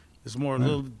 right. It's more a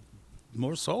little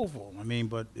more soulful. I mean,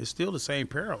 but it's still the same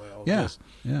parallel. Yeah, Just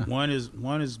yeah. One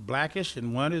is blackish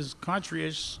and one is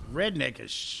countryish,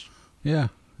 redneckish. Yeah.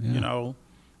 You know,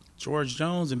 George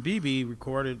Jones and BB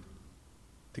recorded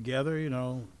together, you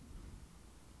know.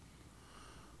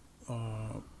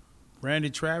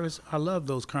 Randy Travis, I love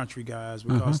those country guys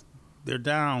because they're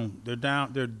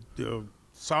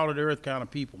solid earth kind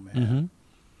of people, man.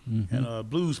 And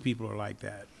blues people are like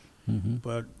that.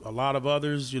 But a lot of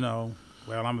others, you know,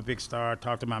 well, I'm a big star.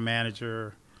 Talk to my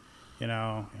manager. You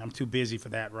know, I'm too busy for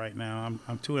that right now.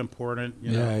 I'm too important.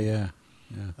 You know? Yeah.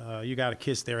 You got to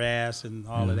kiss their ass and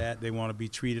all of that. They want to be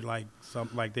treated like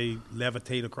something, like they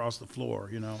levitate across the floor.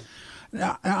 You know.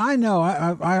 Now, I know.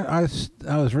 I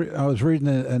was reading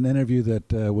an interview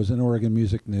that was in Oregon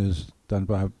Music News done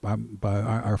by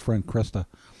our friend Krista,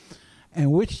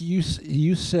 in which you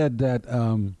said that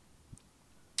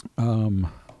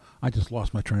I just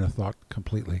lost my train of thought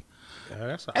completely.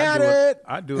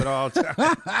 I do it all the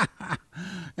time.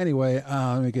 Anyway,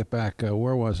 let me get back.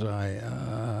 Where was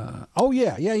I? Oh,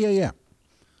 yeah.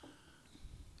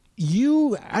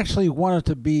 You actually wanted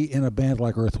to be in a band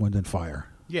like Earth, Wind, and Fire.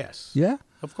 Yes. Yeah?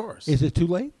 Of course. Is it too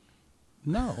late?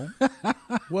 No.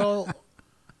 Well,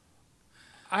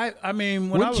 I mean,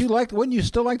 wouldn't you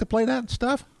still like to play that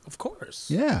stuff? Of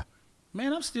course. Yeah.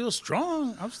 Man, I'm still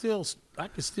strong. I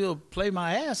can still play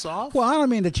my ass off. Well, I don't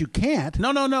mean that you can't.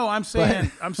 No. I'm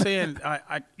saying,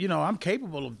 I'm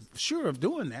capable of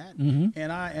doing that.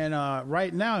 And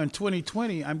right now in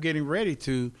 2020, I'm getting ready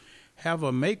to have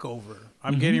a makeover.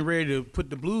 I'm getting ready to put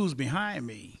the blues behind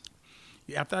me.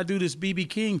 After I do this B.B.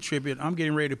 King tribute, I'm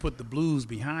getting ready to put the blues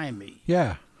behind me.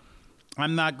 Yeah.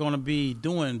 I'm not going to be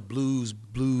doing blues.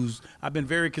 I've been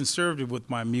very conservative with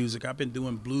my music. I've been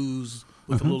doing blues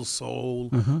with a little soul,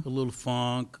 a little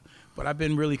funk, but I've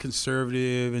been really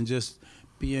conservative and just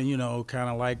being, you know, kind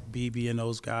of like BB and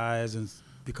those guys, and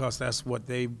because that's what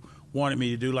they wanted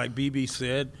me to do. Like BB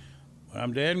said,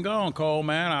 I'm dead and gone, Cole,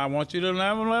 man. I want you to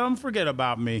never let them forget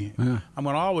about me. Yeah. I'm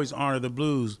going to always honor the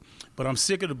blues, but I'm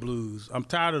sick of the blues. I'm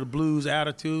tired of the blues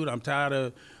attitude. I'm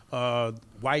tired of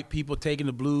white people taking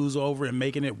the blues over and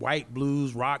making it white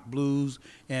blues, rock blues,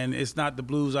 and it's not the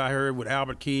blues I heard with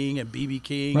Albert King and B.B.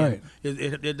 King. Right.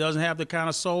 It doesn't have the kind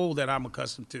of soul that I'm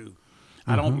accustomed to.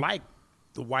 I don't like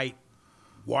the white,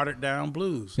 watered-down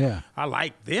blues. Yeah. I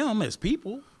like them as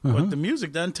people, but the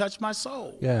music doesn't touch my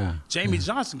soul. Yeah. Jamie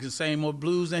Johnson can sing more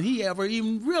blues than he ever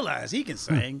even realized he can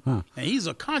sing, and he's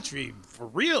a country, for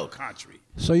real country.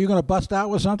 So you're going to bust out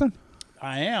with something?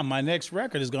 I am. My next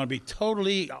record is going to be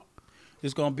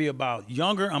it's going to be about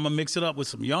younger. I'm going to mix it up with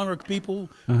some younger people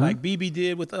like BB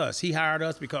did with us. He hired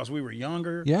us because we were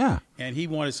younger. Yeah. And he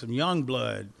wanted some young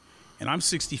blood. And I'm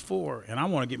 64, and I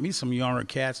want to get me some younger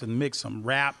cats and mix some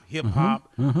rap,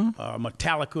 hip-hop,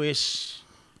 Metallica-ish,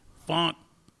 funk,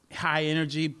 high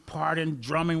energy, partying,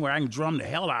 drumming, where I can drum the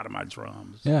hell out of my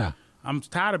drums. Yeah. I'm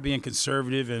tired of being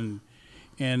conservative and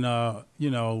you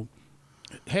know,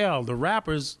 hell, the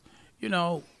rappers, you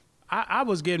know, I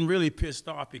was getting really pissed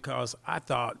off because I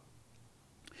thought,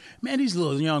 man, these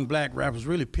little young black rappers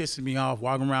really pissing me off,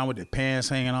 walking around with their pants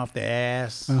hanging off their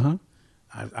ass.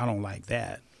 I don't like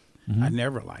that. I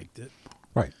never liked it.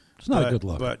 Right. It's not a good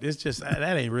look. But it's just, that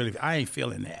ain't really, I ain't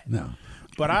feeling that. No.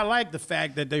 But I like the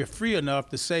fact that they're free enough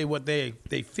to say what they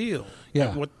feel.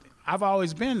 Yeah. I've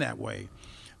always been that way.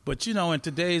 But, you know, in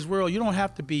today's world, you don't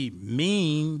have to be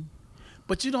mean,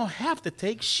 but you don't have to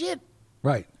take shit.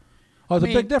 Right. Oh,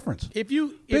 there's a big difference. If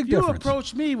you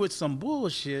approach me with some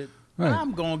bullshit, right,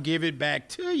 I'm going to give it back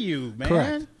to you,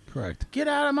 man. Correct. Get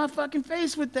out of my fucking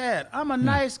face with that. I'm a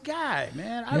nice guy,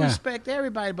 man. I respect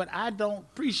everybody, but I don't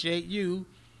appreciate you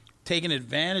taking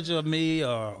advantage of me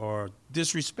or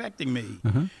disrespecting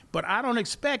me. But I don't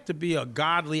expect to be a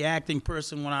godly acting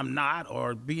person when I'm not,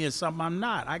 or being something I'm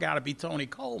not. I got to be Tony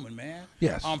Coleman, man.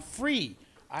 Yes. I'm free.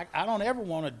 I don't ever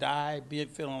want to die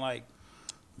feeling like,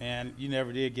 man, you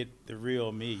never did get the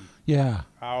real me. Yeah.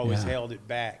 I always held it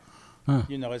back.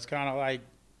 You know, it's kind of like,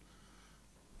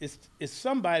 it's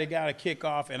somebody got to kick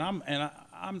off, and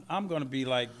I'm going to be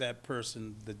like that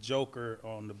person, the Joker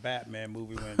on the Batman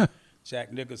movie when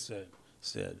Jack Nicholson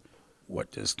said,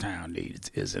 "What this town needs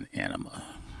is an enema,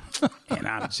 and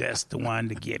I'm just the one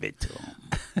to give it to them."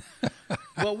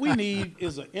 What we need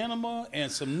is an enema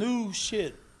and some new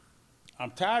shit. I'm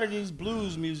tired of these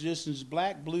blues musicians,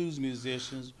 black blues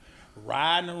musicians,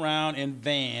 riding around in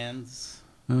vans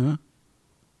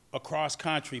across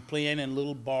country, playing in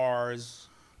little bars,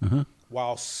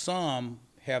 while some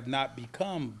have not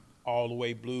become all the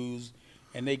way blues,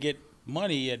 and they get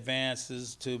money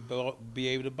advances to be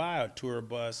able to buy a tour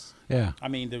bus. Yeah. I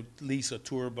mean, to lease a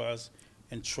tour bus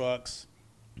and trucks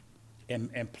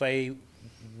and play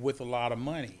with a lot of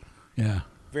money. Yeah.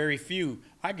 Very few.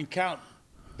 I can count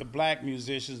the black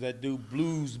musicians that do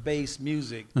blues-based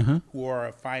music who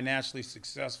are financially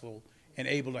successful and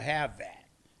able to have that.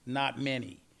 Not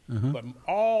many. But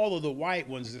all of the white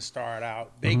ones that start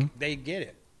out, they get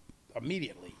it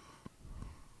immediately.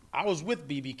 I was with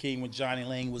B.B. King when Johnny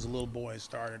Lang was a little boy and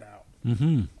started out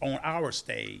on our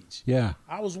stage. Yeah.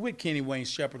 I was with Kenny Wayne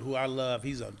Shepherd, who I love.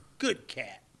 He's a good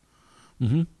cat.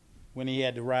 When he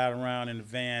had to ride around in the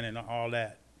van and all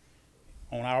that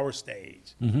on our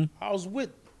stage. I was with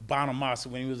Bonamassa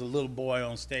when he was a little boy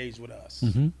on stage with us.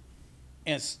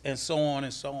 And so on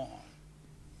and so on.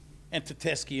 And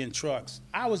Tedeschi and Trucks.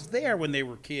 I was there when they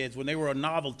were kids, when they were a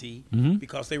novelty,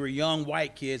 because they were young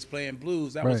white kids playing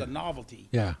blues. That was a novelty.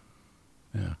 Yeah.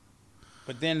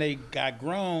 But then they got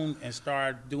grown and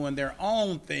started doing their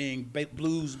own thing,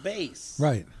 blues bass.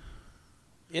 Right.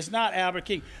 It's not Albert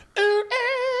King.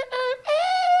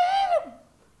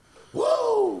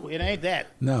 Woo! It ain't that.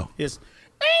 No. It's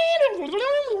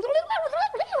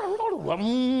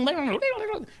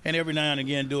and every now and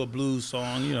again do a blues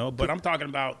song, you know. But I'm talking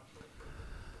about,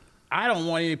 I don't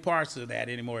want any parts of that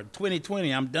anymore.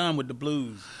 2020, I'm done with the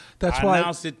blues. That's I why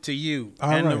announce it to you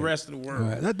and the rest of the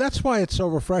world. Right. That's why it's so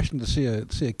refreshing to see a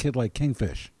kid like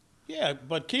Kingfish. Yeah,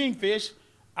 but Kingfish,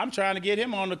 I'm trying to get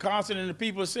him on the concert, and the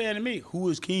people are saying to me, "Who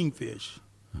is Kingfish?"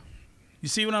 You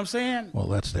see what I'm saying? Well,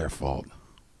 that's their fault.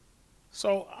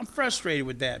 So I'm frustrated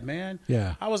with that, man.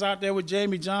 Yeah. I was out there with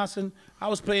Jamie Johnson. I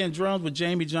was playing drums with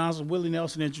Jamie Johnson. Willie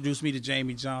Nelson introduced me to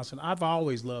Jamie Johnson. I've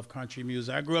always loved country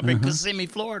music. I grew up in Kissimmee,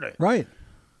 Florida. Right.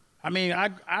 I mean,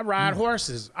 I ride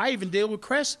horses. I even deal with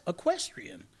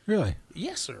equestrian. Really?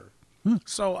 Yes, sir.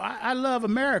 So I love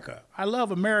America. I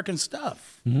love American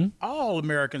stuff. All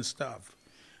American stuff.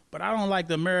 But I don't like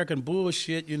the American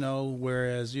bullshit, you know,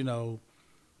 whereas, you know,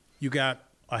 you got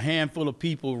a handful of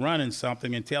people running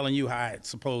something and telling you how it's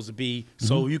supposed to be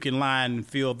so you can line and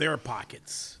fill their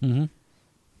pockets.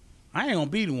 I ain't gonna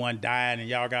be the one dying and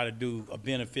y'all gotta do a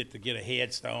benefit to get a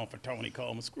headstone for Tony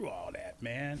Coleman. Screw all that,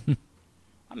 man.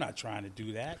 I'm not trying to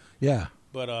do that. Yeah.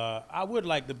 But I would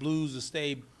like the blues to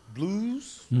stay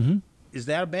blues. Is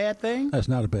that a bad thing? That's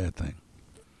not a bad thing.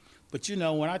 But you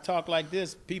know, when I talk like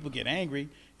this, people get angry.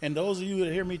 And those of you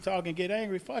that hear me talk and get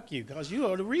angry, fuck you, because you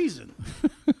are the reason.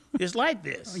 It's like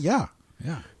this. Yeah.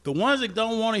 The ones that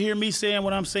don't want to hear me saying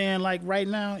what I'm saying, like right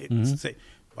now, say,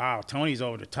 wow, Tony's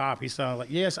over the top. He sounds like,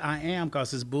 yes, I am,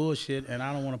 because it's bullshit, and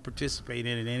I don't want to participate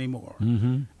in it anymore.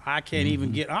 I can't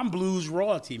even get, I'm blues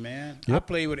royalty, man. I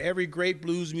played with every great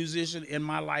blues musician in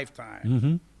my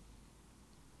lifetime.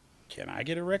 Can I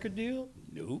get a record deal?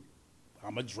 Nope.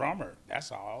 I'm a drummer.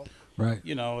 That's all. Right.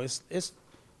 You know, it's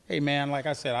hey, man, like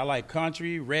I said, I like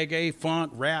country, reggae,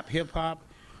 funk, rap, hip-hop.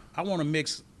 I want to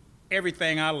mix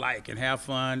everything I like and have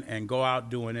fun and go out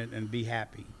doing it and be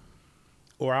happy.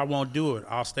 Or I won't do it.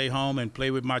 I'll stay home and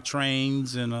play with my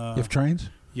trains. And You have trains?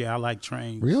 Yeah, I like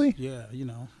trains. Really? Yeah, you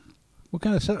know. What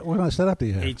kind of setup do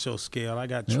you have? HO scale. I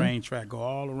got train track go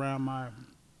all around my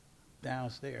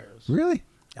downstairs. Really?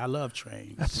 I love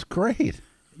trains. That's great.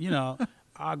 You know,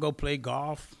 I'll go play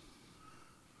golf.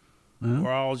 Or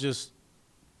I'll just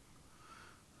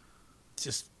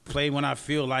play when I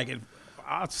feel like it.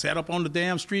 I'll set up on the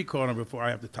damn street corner before I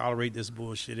have to tolerate this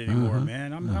bullshit anymore,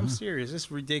 man. I'm serious.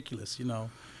 It's ridiculous, you know.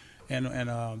 And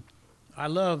I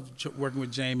love working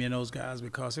with Jamie and those guys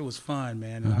because it was fun,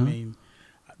 man. And I mean,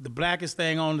 the blackest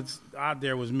thing out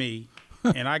there was me,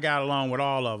 and I got along with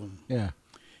all of them. Yeah.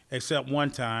 Except one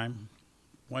time.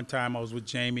 One time I was with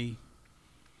Jamie,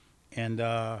 and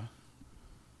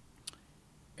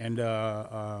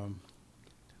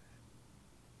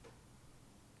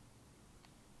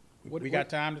we got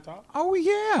time to talk? Oh,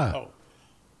 yeah. Oh,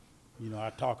 you know,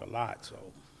 I talk a lot, so.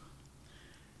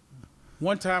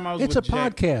 One time I was It's with a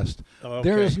podcast. Oh, okay.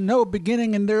 There is no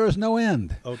beginning and there is no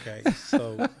end. Okay,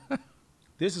 so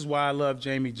this is why I love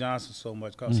Jamie Johnson so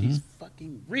much, because he's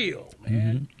fucking real,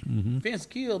 man. Vince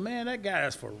Gill, man, that guy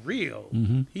is for real.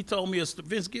 He told me,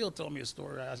 Vince Gill told me a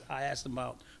story. I asked him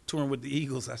about touring with the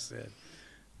Eagles. I said,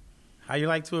 how you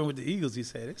like touring with the Eagles? He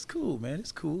said, it's cool, man,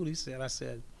 it's cool. He said, I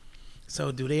said,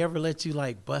 so do they ever let you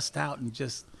like bust out and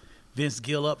just Vince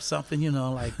Gill up something, you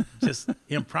know, like just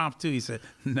impromptu? He said,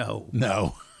 no.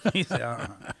 He said,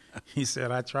 He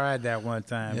said, I tried that one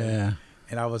time. Yeah.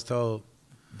 And I was told,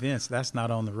 Vince, that's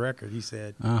not on the record. He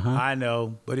said, I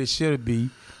know, but it should be.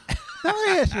 Now, let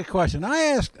me ask you a question. I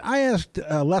asked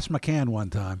Les McCann one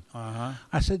time.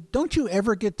 I said, don't you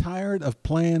ever get tired of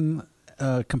playing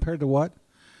compared to what?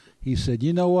 He said,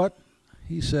 you know what?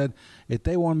 He said, if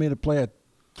they want me to play it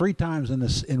 3 times in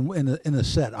the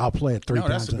set, I'll play it 3 times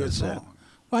that's a in the good set. song.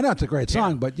 Well, I know it's a great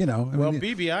song, but, you know. Well,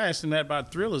 BB, I asked him that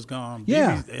about Thriller's Gone.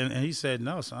 Yeah. And he said,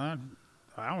 no, son.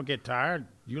 I don't get tired.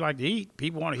 You like to eat.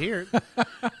 People want to hear it.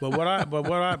 But what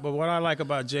I like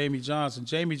about Jamey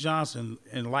Johnson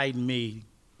enlightened me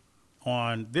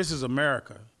on this is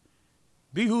America.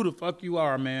 Be who the fuck you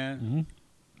are, man.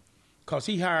 Because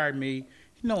he hired me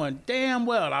knowing damn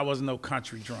well I wasn't no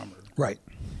country drummer. Right.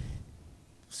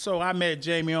 So I met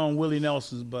Jamey on Willie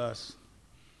Nelson's bus.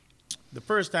 The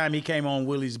first time he came on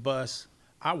Willie's bus,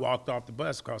 I walked off the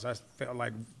bus because I felt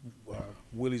like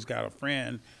Willie's got a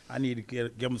friend. I need to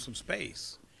give him some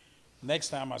space. Next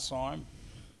time I saw him,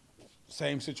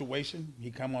 same situation.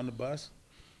 He come on the bus.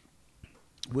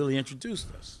 Willie introduced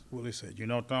us. Willie said, "You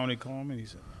know Tony Coleman?" He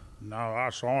said, "No, I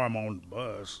saw him on the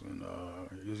bus. And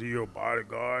is he your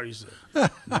bodyguard?" He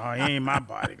said, "No, he ain't my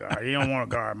bodyguard. He don't want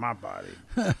to guard my body."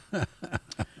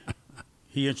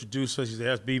 He introduced us. He said,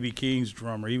 "That's B.B. King's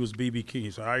drummer." He was B.B. King.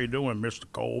 He said, "How you doing, Mr.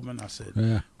 Coleman?" I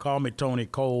said, "Call me Tony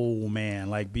Coleman,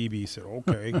 like B.B." He said,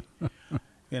 "Okay."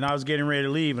 And I was getting ready to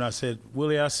leave, and I said,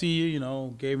 "Willie, I see you." You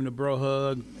know, gave him the bro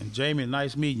hug. And Jamey,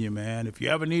 nice meeting you, man. If you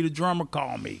ever need a drummer,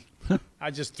 call me.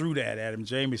 I just threw that at him.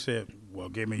 Jamey said, "Well,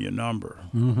 give me your number."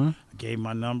 I gave him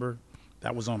my number.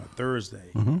 That was on a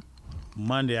Thursday.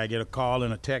 Monday, I get a call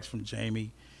and a text from Jamey.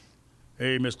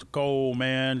 "Hey, Mr. Cole,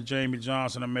 man, Jamey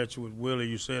Johnson, I met you with Willie.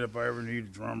 You said if I ever need a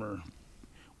drummer,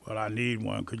 well, I need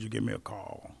one. Could you give me a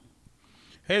call?"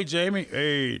 "Hey, Jamey."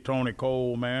 "Hey, Tony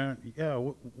Cole, man." "Yeah,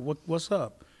 what's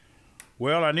up?"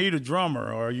 "Well, I need a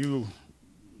drummer. Are you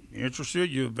interested?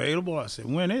 You available?" I said,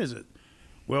 "When is it?"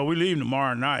 "Well, we leave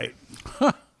tomorrow night."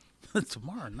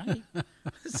 "Tomorrow night?" I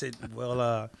said,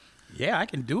 "Well, yeah, I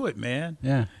can do it, man."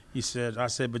 Yeah. I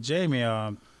said, "But Jamey,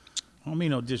 I don't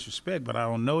mean no disrespect, but I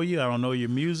don't know you. I don't know your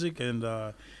music. And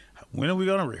when are we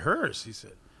going to rehearse?" He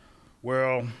said,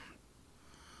 "Well,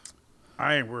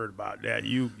 I ain't worried about that.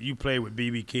 You play with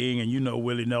B.B. King and you know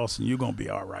Willie Nelson. You're going to be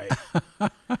all right."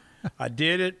 I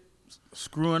did it,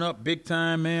 screwing up big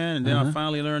time, man. And then I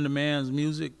finally learned the man's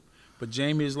music. But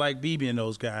Jamey is like B.B. and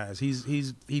those guys.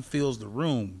 He feels the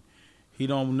room. He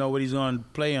don't know what he's going to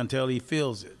play until he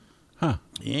feels it.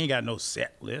 He ain't got no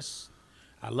set list.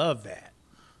 I love that.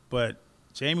 But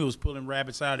Jamey was pulling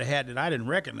rabbits out of the hat that I didn't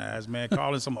recognize, man,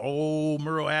 calling some old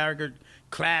Merle Haggard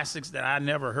classics that I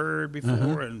never heard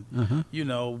before. And, you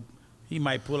know, he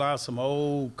might pull out some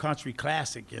old country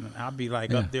classic, and I'll be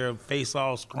like up there, face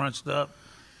all scrunched up.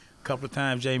 A couple of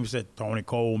times Jamey said, "Tony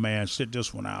Cole, man, sit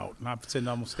this one out." And I'm sitting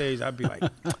on stage, I'd be like,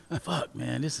 "Fuck,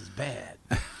 man, this is bad."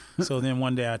 So then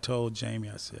one day I told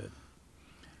Jamey, I said,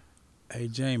 "Hey,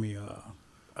 Jamey,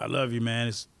 I love you,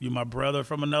 man. You're my brother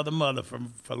from another mother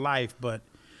for life, but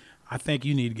I think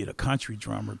you need to get a country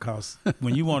drummer because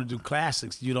when you want to do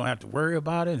classics, you don't have to worry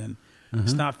about it, and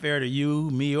it's not fair to you,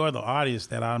 me, or the audience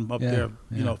that I'm up there,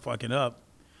 you know, fucking up."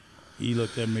 He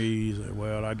looked at me, he said,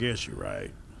 "Well, I guess you're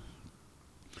right.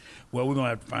 Well, we're going to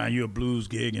have to find you a blues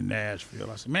gig in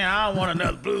Nashville." I said, "Man, I don't want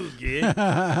another blues gig.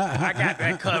 I got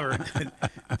that covered."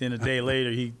 Then a day later,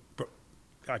 he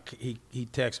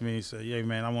texted me and said, "Yeah,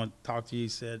 man, I want to talk to you." He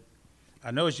said,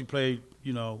 "I noticed you play,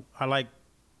 you know, I like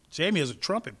Jamey is a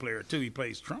trumpet player, too. He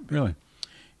plays trumpet." Really?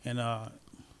 And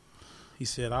he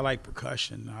said, "I like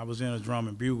percussion. I was in a drum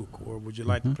and bugle corps. Would you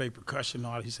like to play percussion?"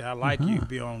 He said, "I like you to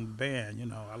be on the band. You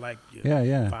know, I like your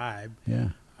vibe."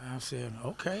 Yeah. I said,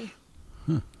 "Okay."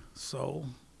 So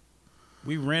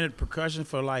we rented percussion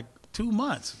for like 2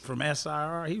 months from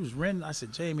SIR. He was renting. I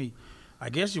said, "Jamey, I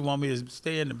guess you want me to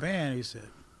stay in the band?" He said,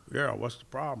 "Yeah, what's the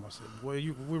problem?" I said, "Well,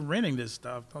 we're renting this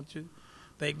stuff. Don't you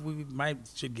think we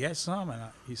should get some?" And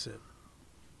he said,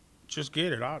 "Just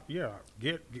get it out. Yeah,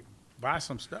 buy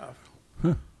some stuff."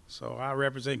 So I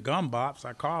represent Gum Bops.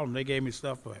 I called them. They gave me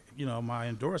stuff for, you know, my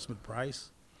endorsement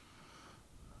price.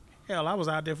 Hell, I was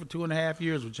out there for 2.5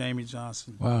 years with Jamey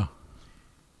Johnson. Wow.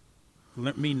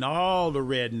 Meeting all the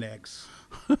rednecks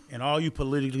and all you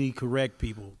politically correct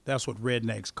people. That's what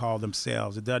rednecks call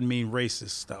themselves. It doesn't mean racist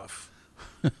stuff.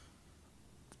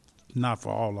 Not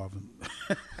for all of them.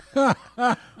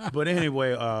 But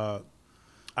anyway,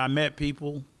 I met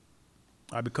people.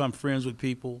 I become friends with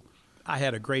people. I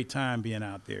had a great time being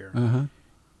out there.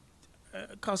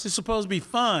 Because it's supposed to be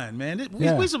fun, man.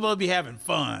 We're supposed to be having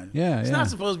fun. It's not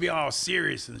supposed to be all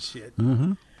serious and shit.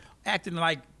 Acting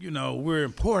like, you know, we're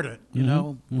important, you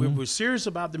know. We're serious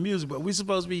about the music, but we're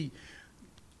supposed to be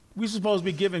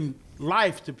giving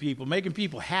life to people, making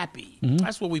people happy.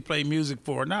 That's what we play music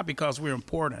for, not because we're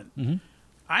important.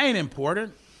 I ain't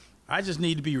important. I just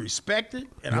need to be respected,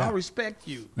 and I'll respect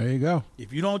you. There you go.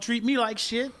 If you don't treat me like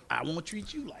shit, I won't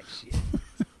treat you like shit.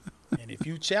 And if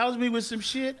you challenge me with some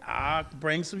shit, I'll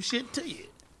bring some shit to you.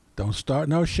 Don't start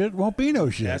no shit, won't be no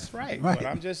shit. That's right. But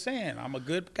I'm just saying, I'm a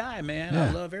good guy, man. Yeah.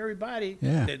 I love everybody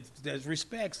Yeah. that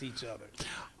respects each other.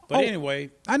 But anyway.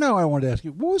 I know I wanted to ask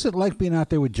you, what was it like being out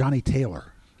there with Johnny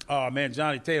Taylor? Oh, man,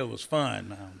 Johnny Taylor was fun.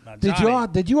 Now,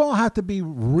 Johnny, Did you all have to be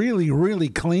really, really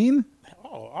clean?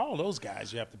 Oh, all those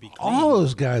guys, you have to be clean. All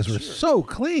those guys were so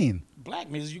clean.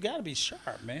 Black music, you got to be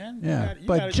sharp, man. Yeah,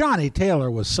 but Johnny Taylor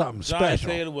was something special.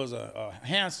 Johnny Taylor was a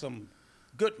handsome,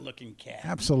 good-looking cat.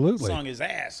 Absolutely. Sung his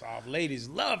ass off. Ladies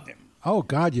loved him. Oh,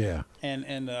 God, yeah.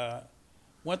 And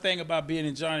one thing about being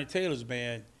in Johnny Taylor's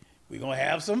band, we're going to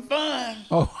have some fun.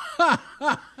 Oh.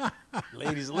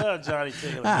 Ladies love Johnny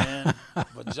Taylor, man.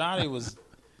 But Johnny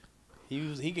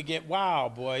he could get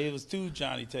wild, boy. It was two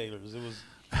Johnny Taylors. It was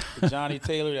the Johnny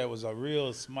Taylor that was a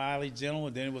real smiley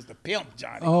gentleman. Then it was the pimp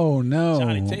Johnny. Oh, no.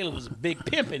 Johnny Taylor was a big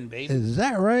pimping, baby. Is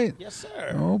that right? Yes,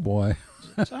 sir. Oh, boy.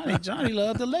 Johnny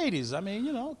loved the ladies. I mean,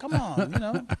 come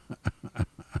on,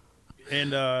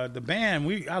 And the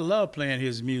band, I love playing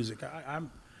his music. I'm.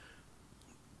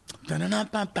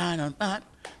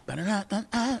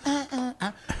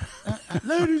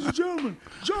 Ladies and gentlemen,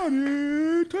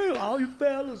 Johnny Taylor, all you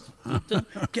fellas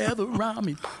gather around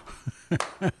me.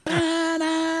 I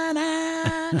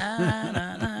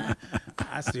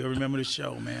still remember the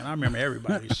show, man. I remember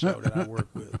everybody's show that I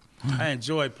worked with. I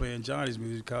enjoyed playing Johnny's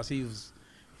music because he was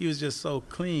just so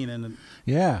clean and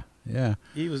yeah.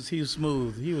 He was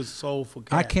smooth. He was soulful.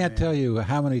 I can't tell you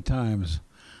how many times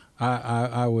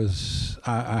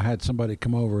I had somebody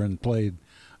come over and played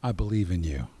 "I Believe in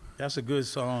You." That's a good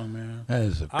song, man. That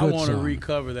is a good song. I want to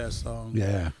recover that song.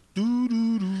 Yeah.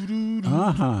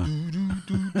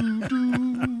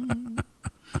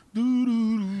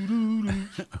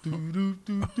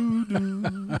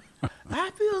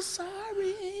 I feel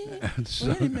sorry.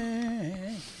 Wait a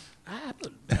minute.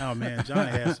 Oh, man,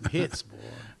 Johnny had some hits, boy.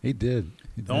 He did.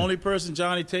 The only person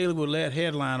Johnny Taylor would let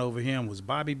headline over him was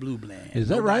Bobby Blue Bland. Is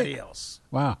that right? Nobody else.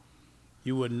 Wow.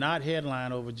 You would not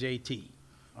headline over JT.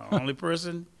 The only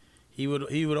person he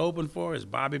would open for is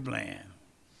Bobby Bland.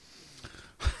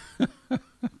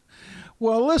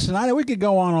 Well, listen, we could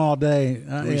go on all day.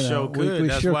 We sure could.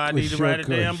 That's why I need to write a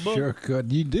damn book. Sure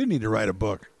could. You do need to write a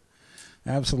book.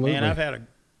 Absolutely. Man, I've had a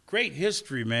great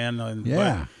history, man.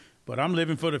 Yeah. But I'm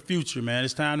living for the future, man.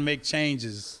 It's time to make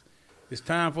changes. It's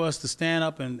time for us to stand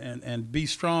up and be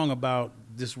strong about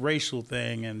this racial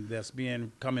thing and that's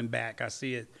coming back. I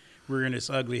see it rearing its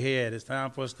ugly head. It's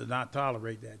time for us to not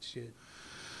tolerate that shit.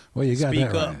 Well, you got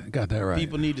Speak that up. right. Got that right.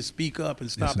 People need to speak up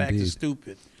and stop Yes, acting indeed.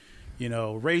 stupid.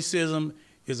 Racism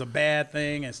is a bad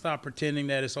thing and stop pretending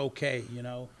that it's okay,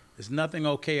 There's nothing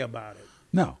okay about it.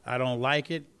 No. I don't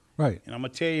like it. Right. And I'm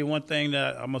going to tell you one thing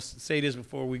I'm going to say this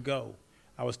before we go.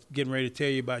 I was getting ready to tell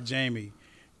you about Jamie.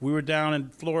 We were down in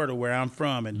Florida where I'm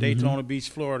from, in Daytona Beach,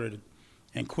 Florida,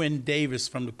 and Quentin Davis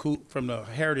from the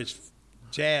Heritage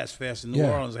Jazz Fest in New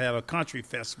Orleans had a country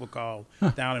festival called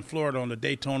down in Florida on the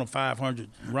Daytona 500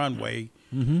 runway.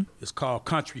 Mm-hmm. It's called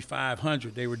Country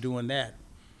 500. They were doing that.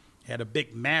 Had a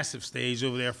big, massive stage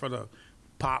over there for the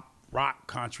pop rock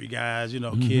country guys,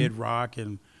 Kid Rock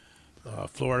and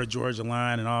Florida Georgia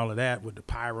Line and all of that with the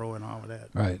pyro and all of that.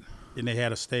 Right. Then they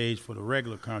had a stage for the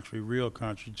regular country, real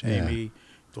country. Jamie,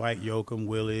 Dwight Yoakam,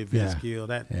 Willie, Vince Gill.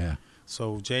 Yeah.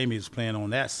 So Jamie was playing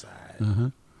on that side.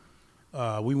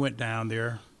 Uh-huh. We went down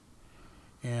there,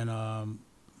 and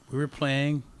we were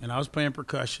playing, and I was playing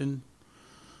percussion,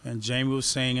 and Jamie was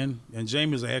singing, and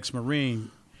Jamie was an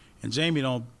ex-Marine, and Jamie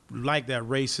don't like that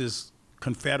racist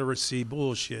Confederacy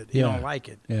bullshit. He don't like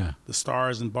it. Yeah. The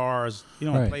stars and bars. He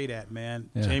don't play that, man.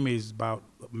 Yeah. Jamie's about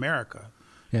America.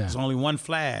 Yeah. There's only one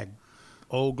flag,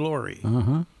 Old Glory.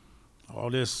 Uh-huh. All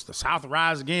this, the South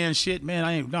rise again shit,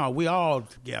 man. We all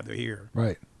together here.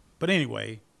 Right. But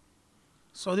anyway,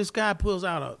 so this guy pulls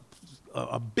out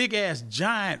a big ass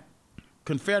giant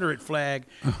Confederate flag,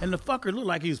 and the fucker looked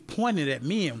like he was pointing at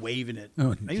me and waving it.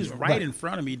 Oh, he was right in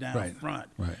front of me down front.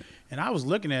 Right. And I was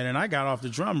looking at it, and I got off the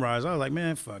drum rise. I was like,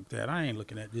 man, fuck that. I ain't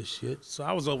looking at this shit. So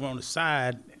I was over on the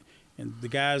side, and the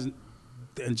guys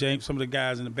and James, some of the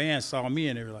guys in the band saw me,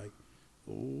 and they were like,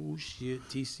 oh, shit,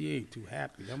 TC ain't too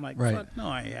happy. I'm like, fuck no,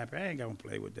 I ain't happy. I ain't going to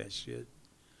play with that shit.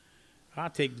 I'll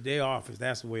take the day off if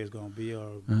that's the way it's going to be,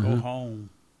 or go home.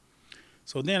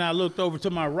 So then I looked over to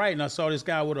my right, and I saw this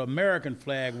guy with an American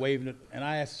flag waving it, and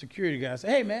I asked the security guy, I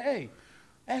said, hey, man,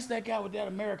 ask that guy with that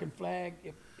American flag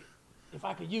if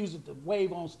I could use it to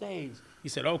wave on stage. He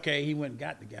said, okay. He went and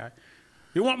got the guy.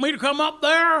 You want me to come up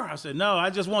there? I said, no, I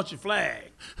just want your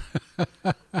flag.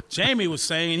 Jamie was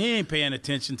saying he ain't paying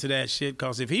attention to that shit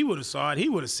because if he would have saw it, he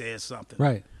would have said something.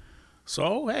 Right.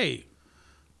 So, hey,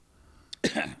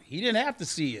 he didn't have to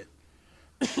see it.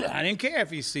 I didn't care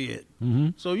if he see it. Mm-hmm.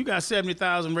 So you got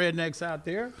 70,000 rednecks out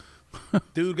there.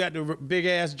 Dude got the big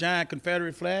ass giant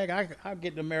Confederate flag. I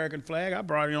get the American flag. I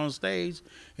brought it on stage,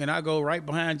 and I go right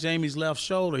behind Jamie's left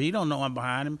shoulder. He don't know I'm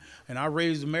behind him, and I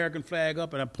raised the American flag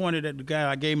up, and I pointed at the guy.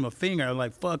 I gave him a finger. I was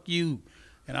like, "Fuck you,"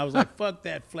 and I was like, "Fuck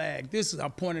that flag." I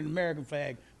pointed at the American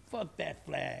flag. Fuck that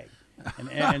flag.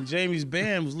 And Jamie's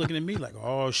band was looking at me like,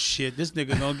 "Oh shit, this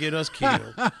nigga gonna get us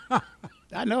killed."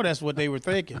 I know that's what they were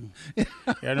thinking.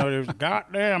 I know they was,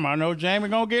 goddamn, I know Jamie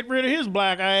gonna get rid of his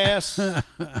black ass.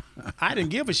 I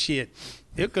didn't give a shit.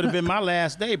 It could have been my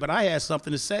last day, but I had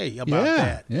something to say about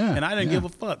that. Yeah, and I didn't give a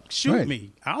fuck. Shoot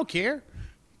me. I don't care.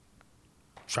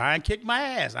 Try and kick my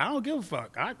ass. I don't give a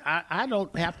fuck. I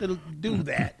don't have to do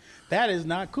that. That is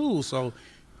not cool. So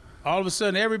all of a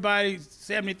sudden, everybody,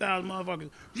 70,000 motherfuckers,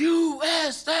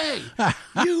 USA,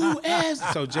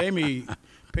 USA. So Jamie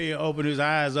opened his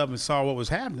eyes up and saw what was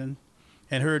happening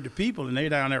and heard the people, and they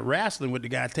down there wrestling with the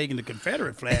guy taking the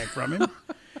Confederate flag from him.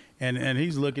 and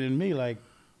he's looking at me like,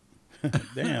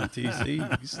 damn,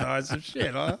 TC, you started some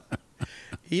shit, huh?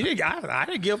 I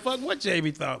didn't give a fuck what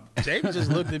Jamie thought. Jamie just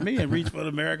looked at me and reached for the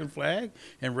American flag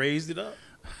and raised it up.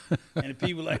 And the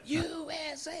people were like,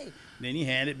 USA. Then he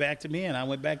handed it back to me, and I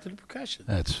went back to the percussion.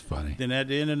 That's funny. Then at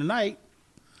the end of the night,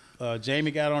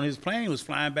 Jamie got on his plane, was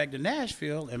flying back to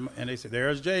Nashville, and they said,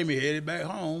 there's Jamie, headed back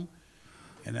home.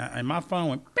 And my phone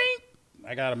went, bing.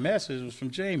 I got a message. It was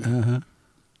from Jamie. Uh-huh.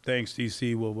 Thanks,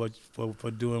 TC,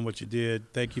 for doing what you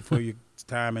did. Thank you for your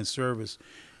time and service.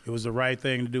 It was the right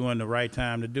thing to do and the right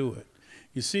time to do it.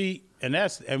 You see,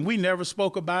 and we never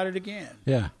spoke about it again.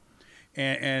 Yeah.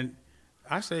 And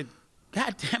I said,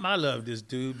 God damn, I love this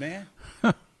dude, man.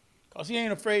 Because he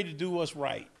ain't afraid to do what's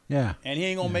right. Yeah. And he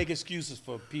ain't going to make excuses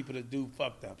for people to do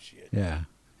fucked up shit. Yeah.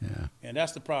 Yeah. And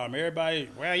that's the problem. Everybody,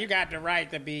 well, you got the right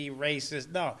to be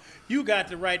racist. No, you got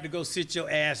the right to go sit your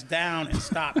ass down and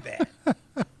stop that.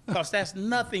 Because that's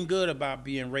nothing good about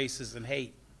being racist and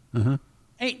hate. Uh-huh.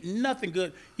 Ain't nothing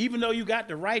good. Even though you got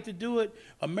the right to do it,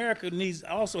 America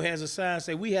also has a sign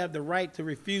say we have the right to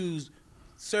refuse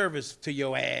service to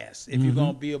your ass if you're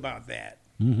going to be about that.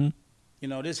 Mm-hmm. You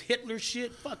know, this Hitler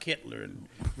shit, fuck Hitler and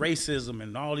racism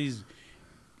and all these.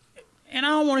 And I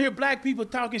don't want to hear black people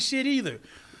talking shit either.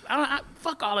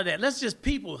 Fuck all of that. Let's just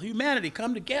humanity,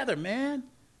 come together, man.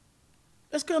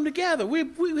 Let's come together. We're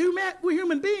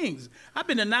human beings. I've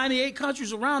been to 98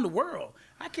 countries around the world.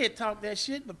 I can't talk that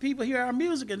shit, but people hear our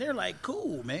music and they're like,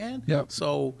 cool, man. Yep.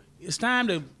 So it's time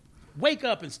to wake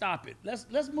up and stop it.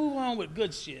 Let's move on with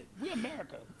good shit. We're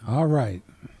America. All right.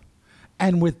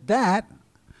 And with that,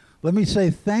 let me say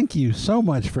thank you so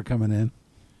much for coming in.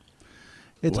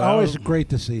 It's always great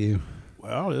to see you.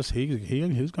 Well, he's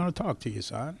going to talk to you,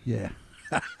 son. Yeah.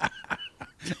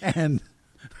 And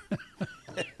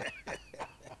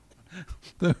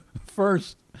the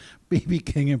first B.B.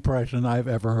 King impression I've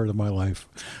ever heard in my life.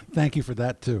 Thank you for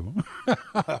that, too.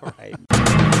 All right.